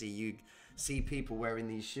 man. If I see people wearing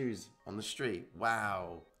these shoes on the street,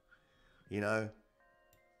 wow. You'll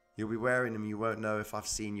be wearing them. You won't know if I've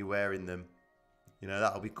seen you wearing them.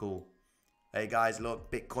 That'll be cool. Hey guys,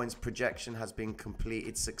 look, Bitcoin's projection has been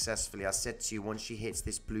completed successfully. I said to you, once she hits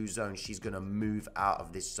this blue zone, she's going to move out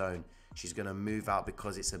of this zone. She's going to move out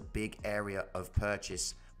because it's a big area of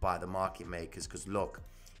purchase by the market makers. Because look,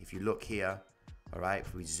 if you look here, all right,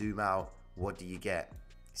 if we zoom out, what do you get?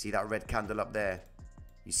 See that red candle up there?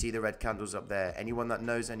 You see the red candles up there? Anyone that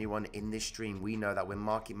knows anyone in this stream, we know that when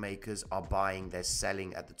market makers are buying, they're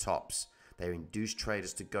selling at the tops. They induce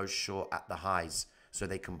traders to go short at the highs so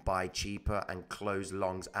they can buy cheaper and close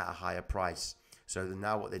longs at a higher price. So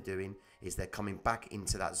now what they're doing is they're coming back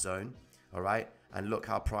into that zone, all right? And look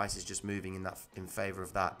how price is just moving in favor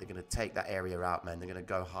of that. They're going to take that area out, man. They're going to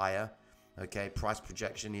go higher. Okay, price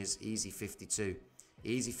projection is easy 52.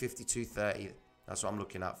 Easy 52.30. That's what I'm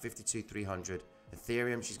looking at. 52.300.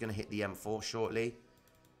 Ethereum, she's going to hit the M4 shortly.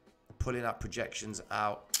 Pulling up projections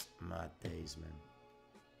out. Mad days, man.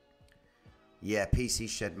 Yeah, PC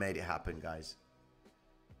Shed made it happen, guys.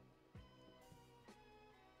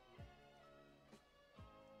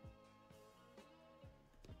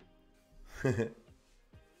 Are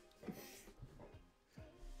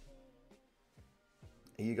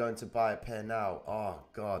you going to buy a pair now? Oh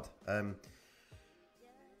God.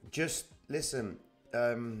 Just listen.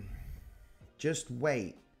 Just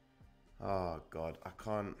wait. Oh God, I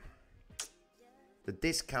can't. The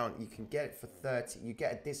discount, you can get it for 30. You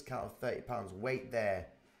get a discount of £30. Wait there.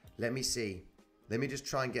 Let me see. Let me just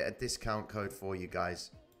try and get a discount code for you guys.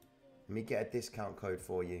 Let me get a discount code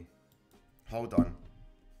for you. Hold on.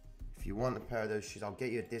 If you want a pair of those shoes, I'll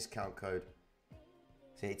get you a discount code.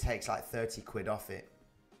 So it takes like 30 quid off it.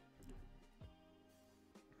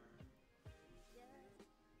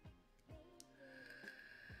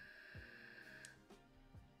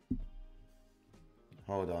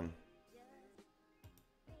 Hold on.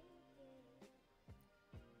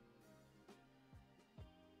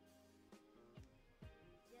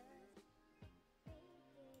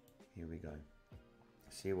 Here we go.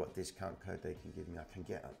 See what discount code they can give me. I can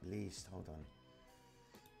get at least, hold on.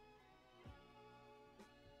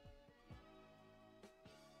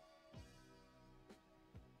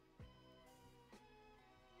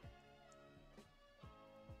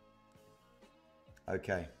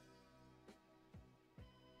 Okay.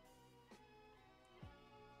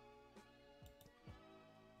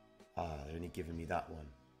 They're only giving me that one.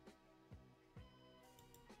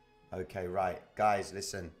 Okay, right. Guys,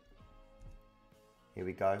 listen. Here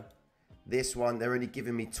we go. This one, they're only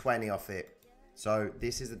giving me 20 off it. So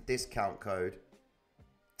this is a discount code.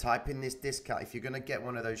 Type in this discount. If you're going to get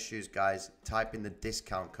one of those shoes, guys, type in the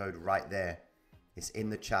discount code right there. It's in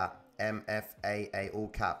the chat. MFAA, all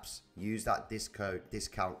caps. Use that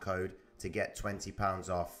discount code to get £20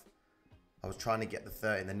 off. I was trying to get the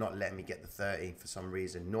 30 and they're not letting me get the 30 for some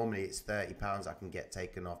reason. Normally it's £30 I can get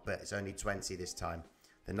taken off, but it's only 20 this time.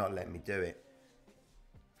 They're not letting me do it.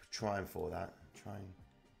 I'm trying for that. I'm trying.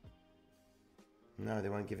 No, they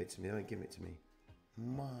won't give it to me. They won't give it to me.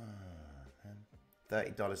 Man.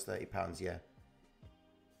 $30, £30, yeah.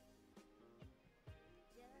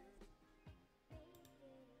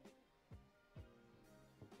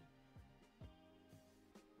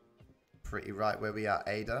 Pretty right where we are,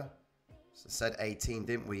 ADA. So said 18,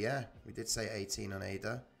 didn't we? Yeah, we did say 18 on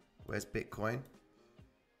ADA. Where's Bitcoin?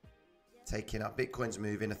 Taking up. Bitcoin's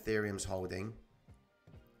moving. Ethereum's holding.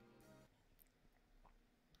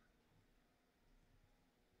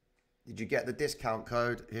 Did you get the discount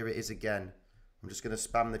code? Here it is again. I'm just going to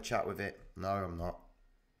spam the chat with it. No, I'm not.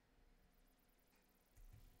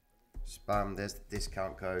 Spam. There's the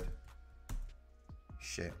discount code.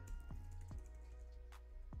 Shit.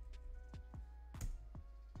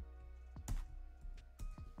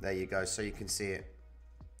 There you go, so you can see it.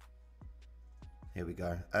 Here we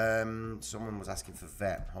go. Someone was asking for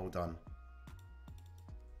VET. Hold on.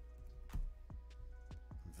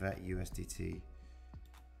 VET USDT.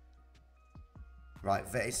 Right,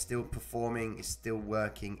 VET is still performing. It's still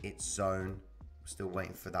working its zone. Still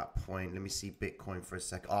waiting for that point. Let me see Bitcoin for a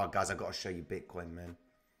second. Oh, guys, I got to show you Bitcoin, man.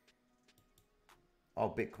 Oh,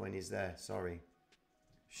 Bitcoin is there. Sorry.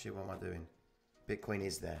 Shit, what am I doing? Bitcoin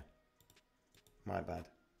is there. My bad.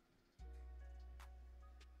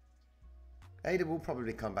 ADA will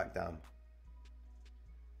probably come back down.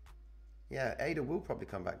 Yeah, ADA will probably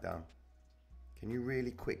come back down. Can you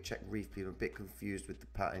really quick check Reef, people? I'm a bit confused with the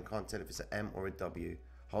pattern. Can't tell if it's an M or a W.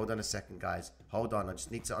 Hold on a second, guys. Hold on. I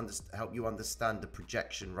just need to help you understand the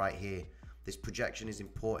projection right here. This projection is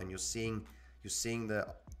important. You're seeing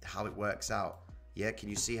how it works out. Yeah, can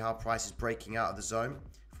you see how price is breaking out of the zone?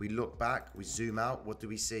 If we look back, we zoom out, what do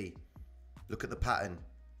we see? Look at the pattern.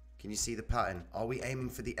 Can you see the pattern? Are we aiming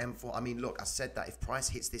for the M4? I mean, look, I said that if price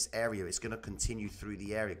hits this area, it's going to continue through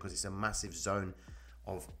the area because it's a massive zone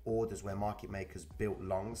of orders where market makers built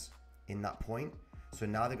longs in that point. So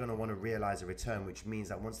now they're going to want to realize a return, which means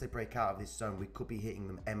that once they break out of this zone, we could be hitting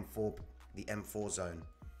them M4, the M4 zone.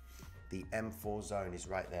 The M4 zone is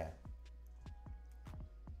right there.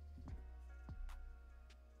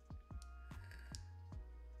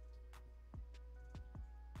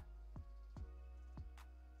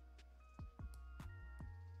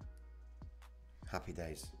 Happy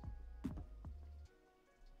days.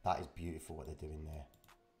 That is beautiful what they're doing there.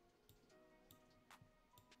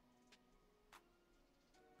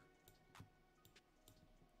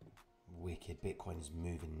 Wicked. Bitcoin is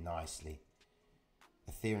moving nicely.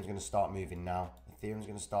 Ethereum's going to start moving now. Ethereum's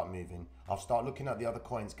going to start moving. I'll start looking at the other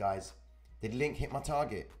coins, guys. Did Link hit my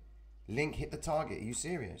target? Link hit the target. Are you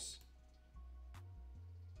serious?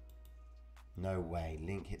 No way.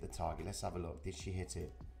 Link hit the target. Let's have a look. Did she hit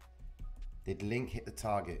it? Did Link hit the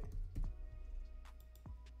target?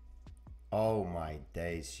 Oh my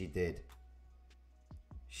days, she did.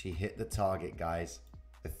 She hit the target, guys.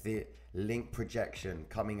 The Link projection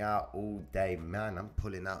coming out all day. Man, I'm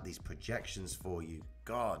pulling out these projections for you.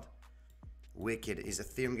 God. Wicked. Is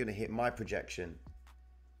Ethereum going to hit my projection?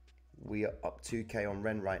 We are up 2K on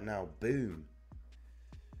Ren right now. Boom.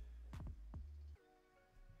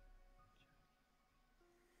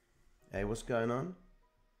 Hey, what's going on?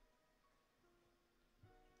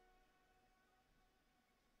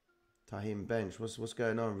 Tahim Bench, what's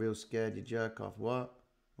going on? Real scared, you jerk off. What?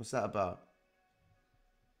 What's that about?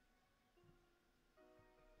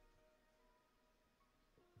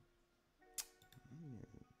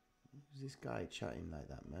 Who's this guy chatting like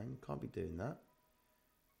that, man? Can't be doing that.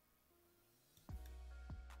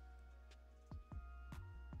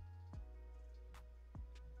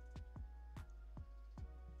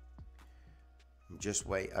 Just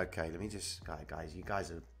wait. Okay, let me just... Guys, you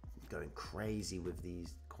guys are going crazy with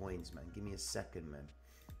these coins, man. Give me a second, man.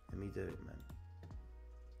 Let me do it, man.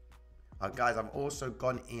 Guys, I've also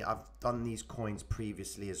gone in. I've done these coins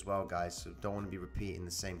previously as well, guys. So don't want to be repeating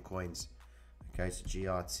the same coins. Okay, so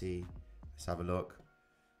GRT. Let's have a look.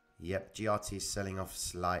 Yep, GRT is selling off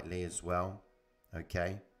slightly as well.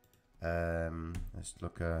 Okay. Let's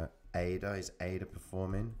look at ADA. Is ADA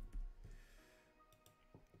performing?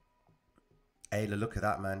 ADA, look at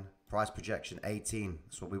that, man. Price projection 18.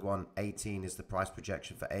 That's what we want. 18 is the price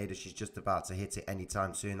projection for ADA. She's just about to hit it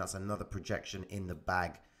anytime soon. That's another projection in the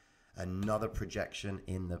bag. Another projection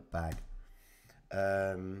in the bag.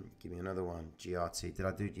 Give me another one. GRT. Did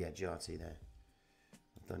I do? Yeah, GRT there.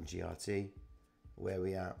 I've done GRT. Where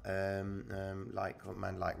we at? Like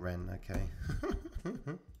man, like Ren. Okay.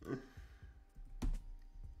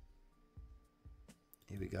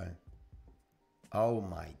 Here we go. Oh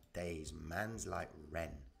my days, man's like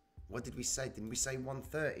Ren. What did we say? Didn't we say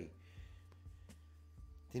 130?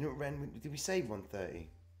 Did we say 130?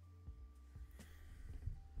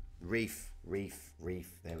 Reef.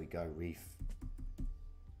 There we go, Reef.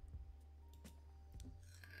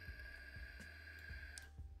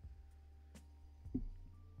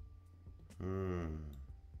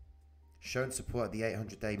 Shown support at the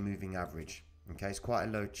 800-day moving average. Okay, it's quite a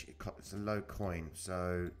low. It's a low coin.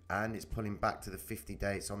 So, and it's pulling back to the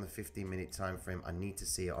 50-day. It's on the 15-minute time frame. I need to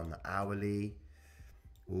see it on the hourly.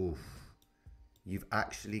 Oof. You've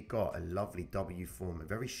actually got a lovely W form, a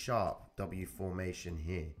very sharp W formation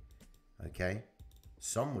here. Okay.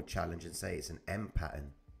 Some would challenge and say it's an M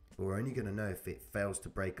pattern, but we're only going to know if it fails to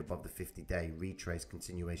break above the 50-day, retrace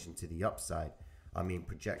continuation to the upside. I mean,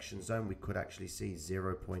 projection zone, we could actually see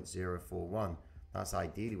 0.041. That's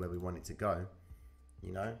ideally where we want it to go,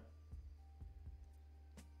 you know.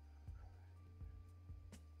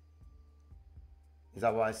 Is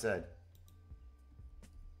that what I said?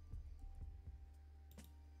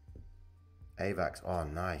 AVAX, oh,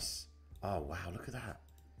 nice. Oh, wow, look at that.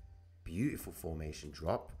 Beautiful formation.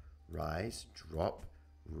 Drop, rise,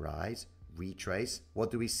 retrace.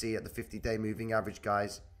 What do we see at the 50-day moving average,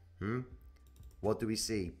 guys? What do we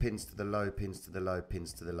see? Pins to the low, pins to the low,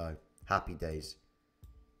 pins to the low. Happy days.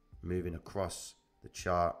 Moving across the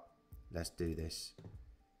chart. Let's do this.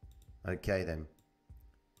 Okay, then.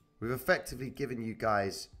 We've effectively given you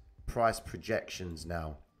guys price projections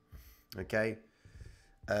now. Okay.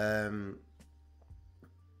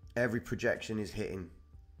 Every projection is hitting.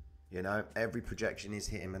 You know, every projection is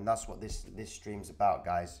hitting. And that's what this stream's about,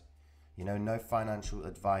 guys. You know, no financial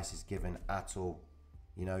advice is given at all.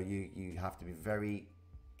 You know, you have to be very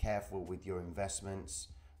careful with your investments,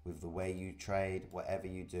 with the way you trade, whatever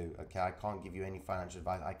you do. Okay, I can't give you any financial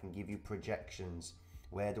advice. I can give you projections.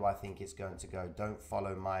 Where do I think it's going to go? Don't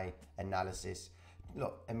follow my analysis.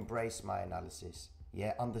 Look, embrace my analysis.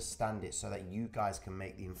 Yeah, understand it so that you guys can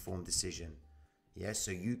make the informed decision. Yeah,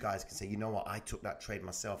 so you guys can say, you know what, I took that trade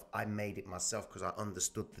myself. I made it myself because I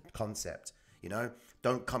understood the concept. You know,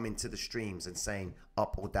 don't come into the streams and saying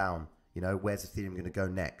up or down. You know, where's Ethereum going to go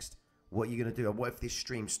next? What are you going to do? Or what if this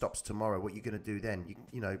stream stops tomorrow? What are you going to do then?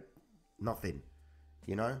 You know, nothing.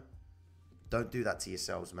 You know? Don't do that to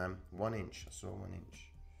yourselves, man. 1 inch. I saw 1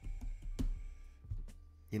 inch.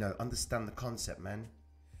 You know, understand the concept, man.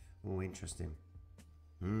 Oh, interesting.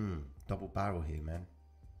 Double barrel here, man.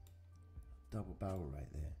 Double barrel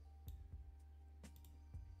right there.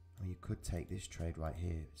 Or you could take this trade right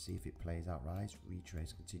here. See if it plays out. Rise,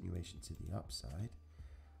 retrace, continuation to the upside.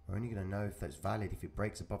 We're only going to know if that's valid if it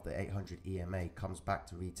breaks above the 800 EMA, comes back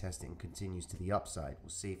to retest it and continues to the upside. We'll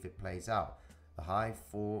see if it plays out. The high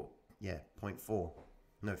 0.4.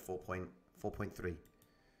 No, 4.3.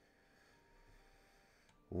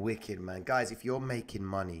 Wicked, man. Guys, if you're making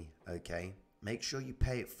money, okay, make sure you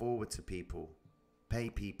pay it forward to people. Pay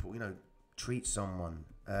people, you know, treat someone.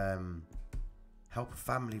 Help a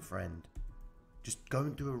family friend. Just go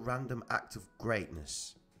and do a random act of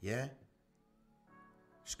greatness. Yeah?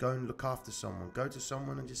 Just go and look after someone. Go to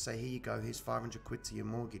someone and just say, here you go, here's 500 quid to your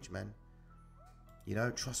mortgage, man. You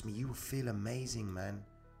know, trust me, you will feel amazing, man.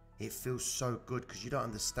 It feels so good because you don't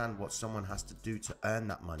understand what someone has to do to earn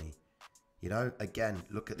that money. You know, again,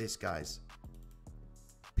 look at this, guys.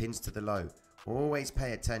 Pins to the low. Always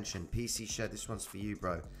pay attention. PC Shed, this one's for you,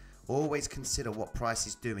 bro. Always consider what price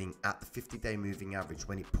is doing at the 50-day moving average.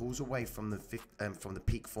 When it pulls away from the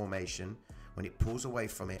peak formation, when it pulls away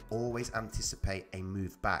from it, always anticipate a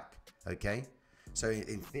move back, okay? So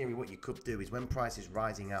in theory, what you could do is when price is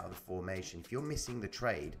rising out of the formation, if you're missing the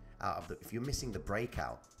trade if you're missing the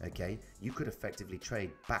breakout, okay, you could effectively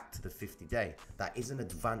trade back to the 50-day. That is an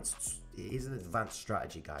advanced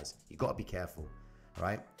strategy, guys. You've got to be careful,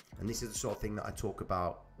 right? And this is the sort of thing that I talk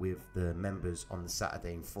about with the members on the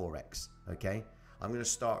Saturday in Forex, okay? I'm going to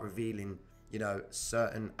start revealing, you know,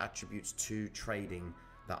 certain attributes to trading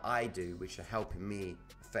that I do, which are helping me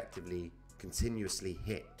effectively continuously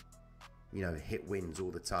hit wins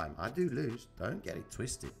all the time. I do lose. Don't get it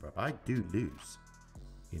twisted, bro. I do lose,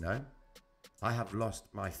 you know. I have lost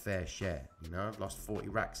my fair share, you know. I've lost 40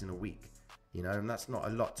 racks in a week, you know, and that's not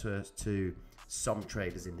a lot to some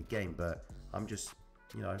traders in the game, but I'm just,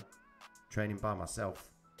 you know, training by myself.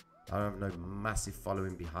 I don't have no massive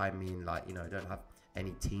following behind me, and like, you know, I don't have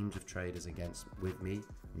any teams of traders with me.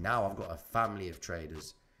 Now I've got a family of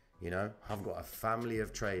traders, you know. I've got a family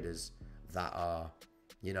of traders that are,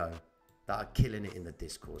 you know, that are killing it in the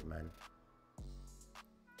Discord, man.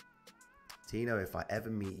 Tino, if I ever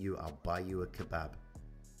meet you, I'll buy you a kebab.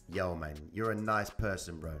 Yo, man, you're a nice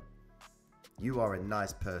person, bro. You are a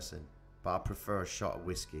nice person, but I prefer a shot of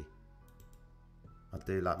whiskey. I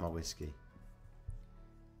do like my whiskey.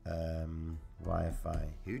 YFI.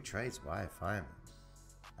 Who trades YFI,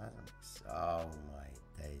 man? Oh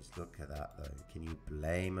my days. Look at that, though. Can you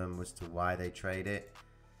blame them as to why they trade it?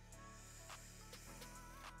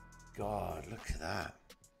 God, look at that.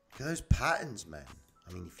 Look at those patterns, man.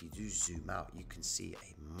 I mean, if you do zoom out, you can see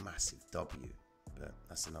a massive W, but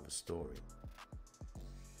that's another story.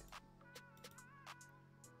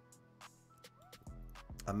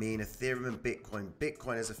 I mean, Ethereum and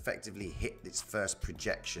Bitcoin has effectively hit its first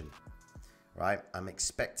projection, right? I'm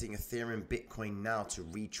expecting Ethereum Bitcoin now to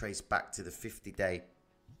retrace back to the 50-day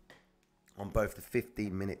on both the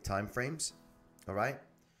 15-minute time frames, all right?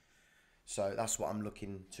 So that's what I'm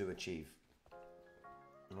looking to achieve.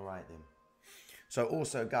 All right, then. So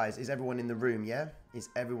also, guys, is everyone in the room, yeah? Is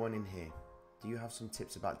everyone in here? Do you have some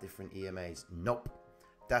tips about different EMAs? Nope.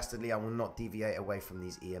 Dastardly, I will not deviate away from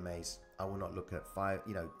these EMAs. I will not look at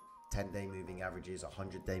 10-day moving averages,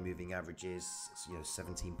 100-day moving averages,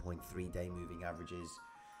 17.3-day moving averages.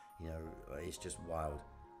 It's just wild.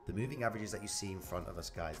 The moving averages that you see in front of us,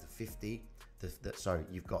 guys, the 50, sorry,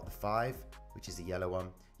 you've got the 5, which is the yellow one.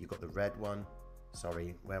 You've got the red one.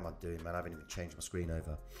 Sorry, where am I doing, man? I haven't even changed my screen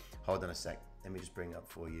over. Hold on a sec. Let me just bring it up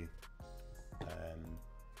for you.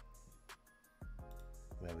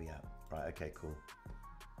 Where are we at? Right, okay, cool.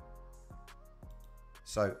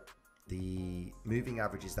 So the moving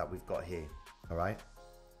averages that we've got here, all right?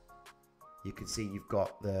 You can see you've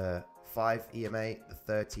got the 5 EMA, the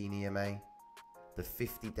 13 EMA, the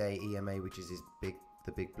 50-day EMA, which is the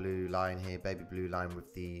big blue line here, baby blue line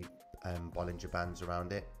with the Bollinger Bands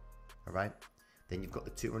around it, all right? Then you've got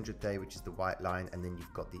the 200-day, which is the white line, and then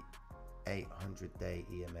you've got the 800-day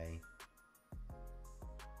EMA,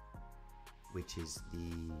 which is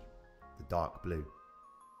the dark blue.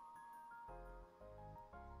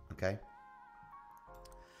 Okay,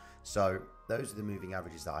 so those are the moving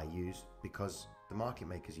averages that I use because the market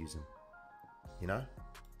makers use them.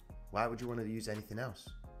 Why would you want to use anything else?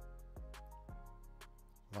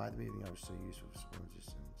 Why are the moving averages so useful for small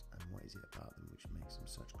resistance, and what is it about them which makes them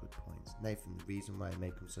such good points? Nathan, the reason why I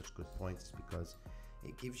make them such good points is because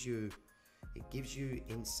it gives you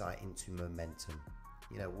insight into momentum.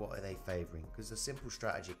 What are they favoring? Because a simple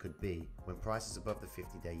strategy could be when price is above the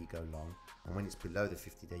 50-day, you go long, and when it's below the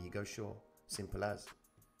 50-day, you go short. Simple as.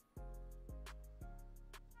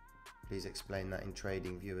 Please explain that in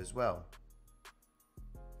Trading View as well.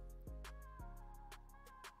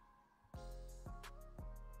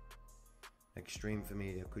 Extreme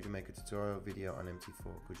Familiar, could you make a tutorial video on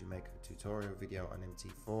MT4? Could you make a tutorial video on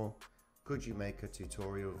MT4? Could you make a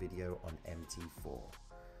tutorial video on MT4?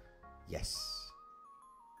 Yes.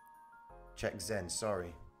 Check Zen,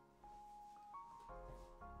 sorry.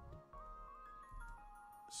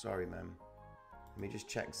 Sorry, man. Let me just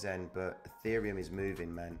check Zen, but Ethereum is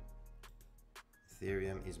moving, man.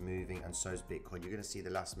 Ethereum is moving, and so is Bitcoin. You're going to see the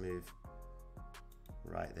last move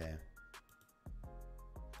right there.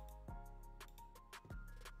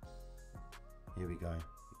 Here we go.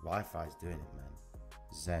 Wi-Fi is doing it, man.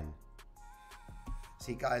 Zen.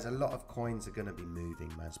 See, guys, a lot of coins are going to be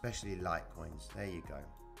moving, man, especially Litecoins. There you go.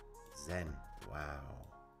 Zen. Wow.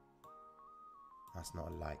 That's not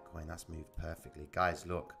a Litecoin. That's moved perfectly. Guys,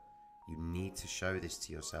 look. You need to show this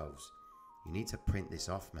to yourselves. You need to print this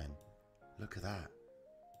off, man. Look at that.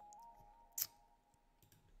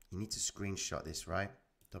 You need to screenshot this, right?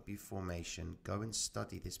 W formation. Go and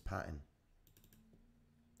study this pattern.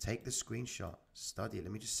 Take the screenshot. Study it.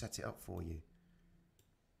 Let me just set it up for you.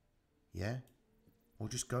 Yeah? Or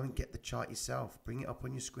just go and get the chart yourself. Bring it up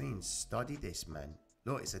on your screen. Study this, man.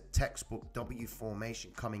 Look, it's a textbook W formation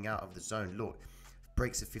coming out of the zone. Look,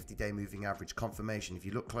 breaks a 50-day moving average. Confirmation. If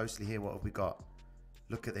you look closely here, what have we got?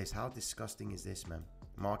 Look at this. How disgusting is this, man?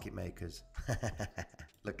 Market makers.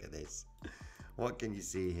 Look at this. What can you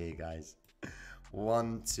see here, guys?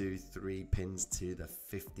 1, 2, 3 pins to the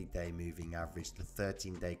 50-day moving average. The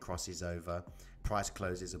 13-day crosses over. Price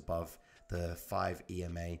closes above the 5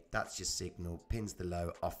 EMA. That's your signal. Pins the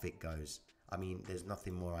low. Off it goes. I mean, there's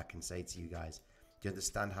nothing more I can say to you guys. Do you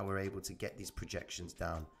understand how we're able to get these projections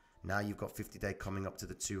down? Now you've got 50-day coming up to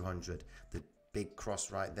the 200. The big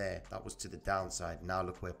cross right there, that was to the downside. Now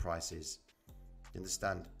look where price is. Do you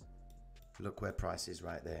understand? Look where price is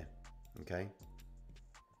right there. Okay?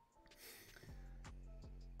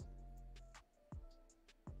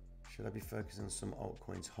 Should I be focusing on some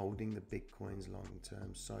altcoins, holding the big coins long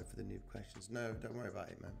term? Sorry for the new questions. No, don't worry about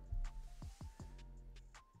it, man.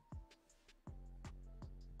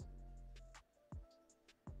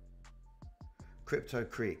 Crypto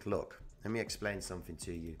Creek, look, let me explain something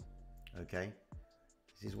to you, okay?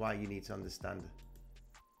 This is why you need to understand.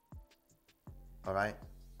 All right?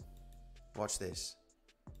 Watch this.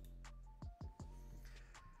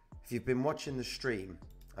 If you've been watching the stream,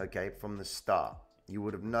 okay, from the start, you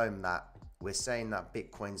would have known that we're saying that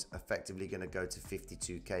Bitcoin's effectively going to go to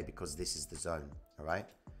 52K because this is the zone, all right?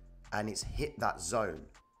 And it's hit that zone,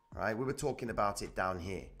 all right? We were talking about it down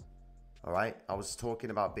here, all right? I was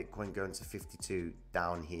talking about Bitcoin going to 52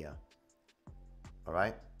 down here, all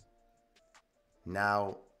right?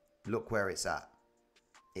 Now, look where it's at.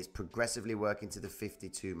 It's progressively working to the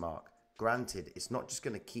 52 mark. Granted, it's not just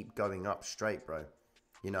going to keep going up straight, bro.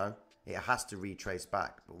 You know, it has to retrace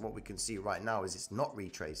back. But what we can see right now is it's not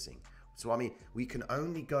retracing. So, I mean, we can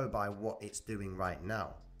only go by what it's doing right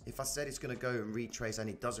now. If I said it's going to go and retrace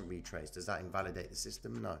and it doesn't retrace, does that invalidate the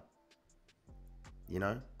system? No. You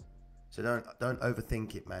know? So don't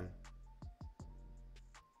overthink it, man.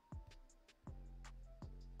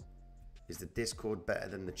 Is the Discord better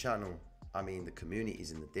than the channel? I mean, the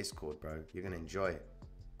community's in the Discord, bro. You're going to enjoy it.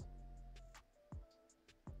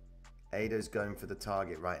 Ada's going for the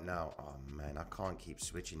target right now. Oh, man, I can't keep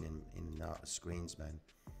switching in and out of screens, man.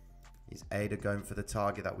 Is Ada going for the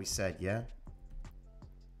target that we said, yeah?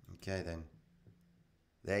 Okay, then.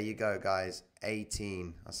 There you go, guys.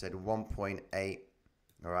 18. I said 1.8.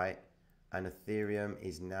 All right. And Ethereum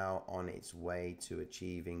is now on its way to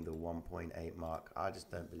achieving the 1.8 mark. I just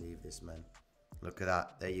don't believe this, man. Look at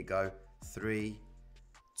that. There you go. 3,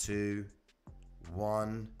 2,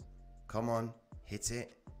 1. Come on. Hit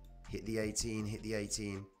it. Hit the 18. Hit the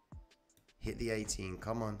 18. Hit the 18.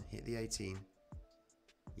 Come on. Hit the 18.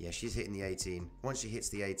 Yeah, she's hitting the 18. Once she hits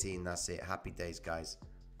the 18, that's it. Happy days, guys.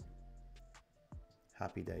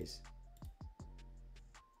 Happy days.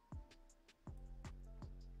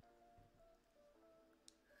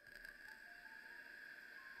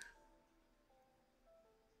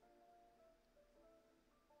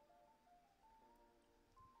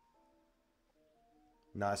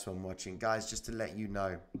 Nice one watching. Guys, just to let you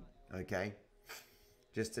know, okay?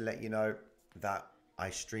 Just to let you know that I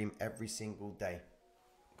stream every single day.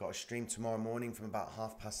 Got a stream tomorrow morning from about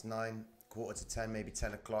 9:30, 9:45, maybe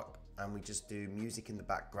 10 o'clock. And we just do music in the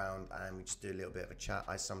background and we just do a little bit of a chat.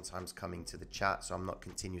 I sometimes come into the chat, so I'm not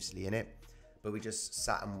continuously in it. But we just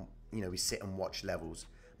sat and, we sit and watch levels.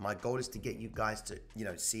 My goal is to get you guys to,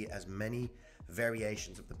 see as many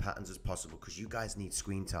variations of the patterns as possible because you guys need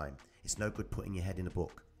screen time. It's no good putting your head in a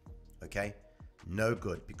book, okay? No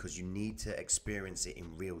good, because you need to experience it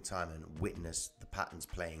in real time and witness the patterns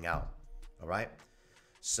playing out, all right?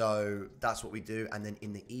 So that's what we do. And then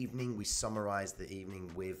in the evening, we summarize the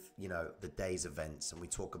evening with, the day's events. And we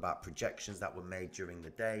talk about projections that were made during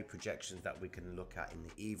the day, projections that we can look at in the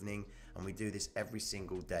evening. And we do this every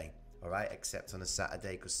single day, all right? Except on a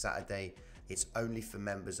Saturday, because Saturday, it's only for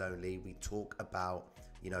members only. We talk about,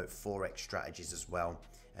 Forex strategies as well.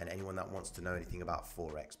 And anyone that wants to know anything about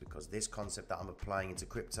Forex, because this concept that I'm applying into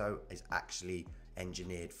crypto is actually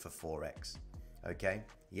engineered for Forex, okay?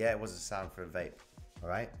 Yeah, it was a sound for a vape. All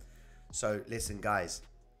right. So listen, guys,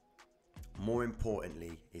 more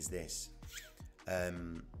importantly is this.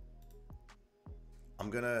 I'm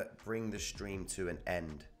going to bring the stream to an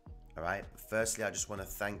end. All right. Firstly, I just want to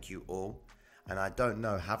thank you all. And I don't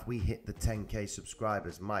know, have we hit the 10K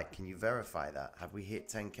subscribers? Mike, can you verify that? Have we hit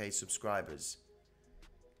 10K subscribers?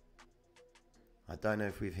 I don't know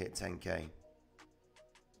if we've hit 10K.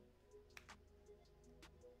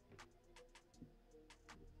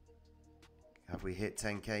 Have we hit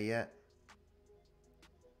 10K yet?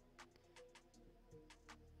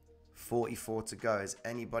 44 to go. Has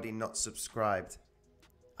anybody not subscribed?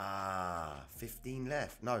 15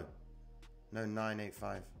 left. No,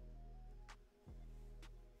 985.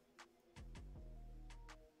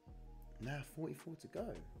 Nah, 44 to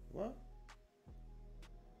go. What?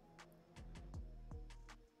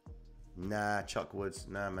 Nah, Chuck Woods.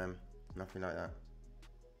 Nah, man. Nothing like that.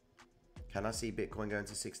 Can I see Bitcoin going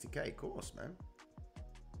to 60K? Of course, man.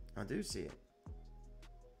 I do see it.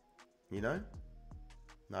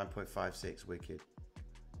 9.56, wicked.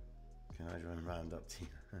 Can I run round up to you?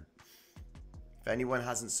 If anyone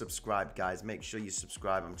hasn't subscribed, guys, make sure you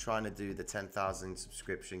subscribe. I'm trying to do the 10,000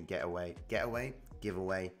 subscription giveaway,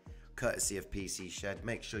 courtesy of PC Shed.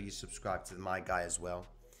 Make sure you subscribe to my guy as well.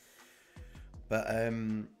 But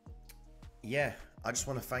yeah, I just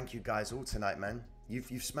want to thank you guys all tonight, man.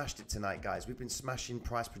 You've smashed it tonight, guys. We've been smashing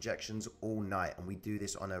price projections all night, and we do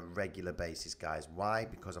this on a regular basis, guys. Why?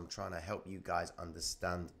 Because I'm trying to help you guys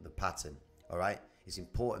understand the pattern, all right? It's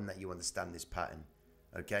important that you understand this pattern,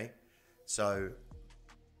 okay? So,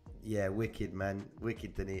 yeah, wicked, man.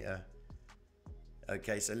 Wicked, Danita.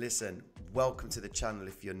 Okay, so listen, welcome to the channel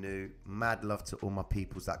if you're new. Mad love to all my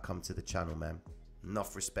peoples that come to the channel, man.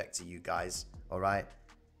 Enough respect to you guys, all right?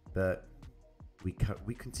 But we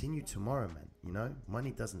continue tomorrow, man, you know?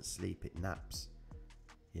 Money doesn't sleep, it naps.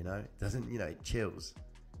 You know, it doesn't, you know, it chills.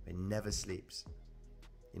 It never sleeps.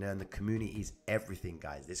 You know, and the community is everything,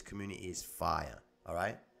 guys. This community is fire, all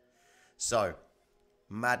right? So,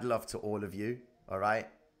 mad love to all of you, all right?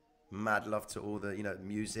 Mad love to all the, you know,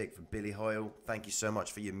 music from Billy Hoyle. Thank you so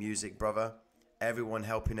much for your music, brother. Everyone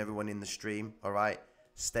helping everyone in the stream, all right?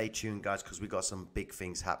 Stay tuned, guys, because we got some big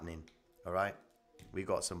things happening, all right? We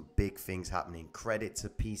got some big things happening. Credit to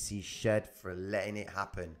PC Shed for letting it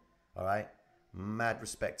happen, all right? Mad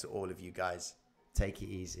respect to all of you guys. Take it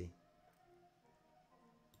easy.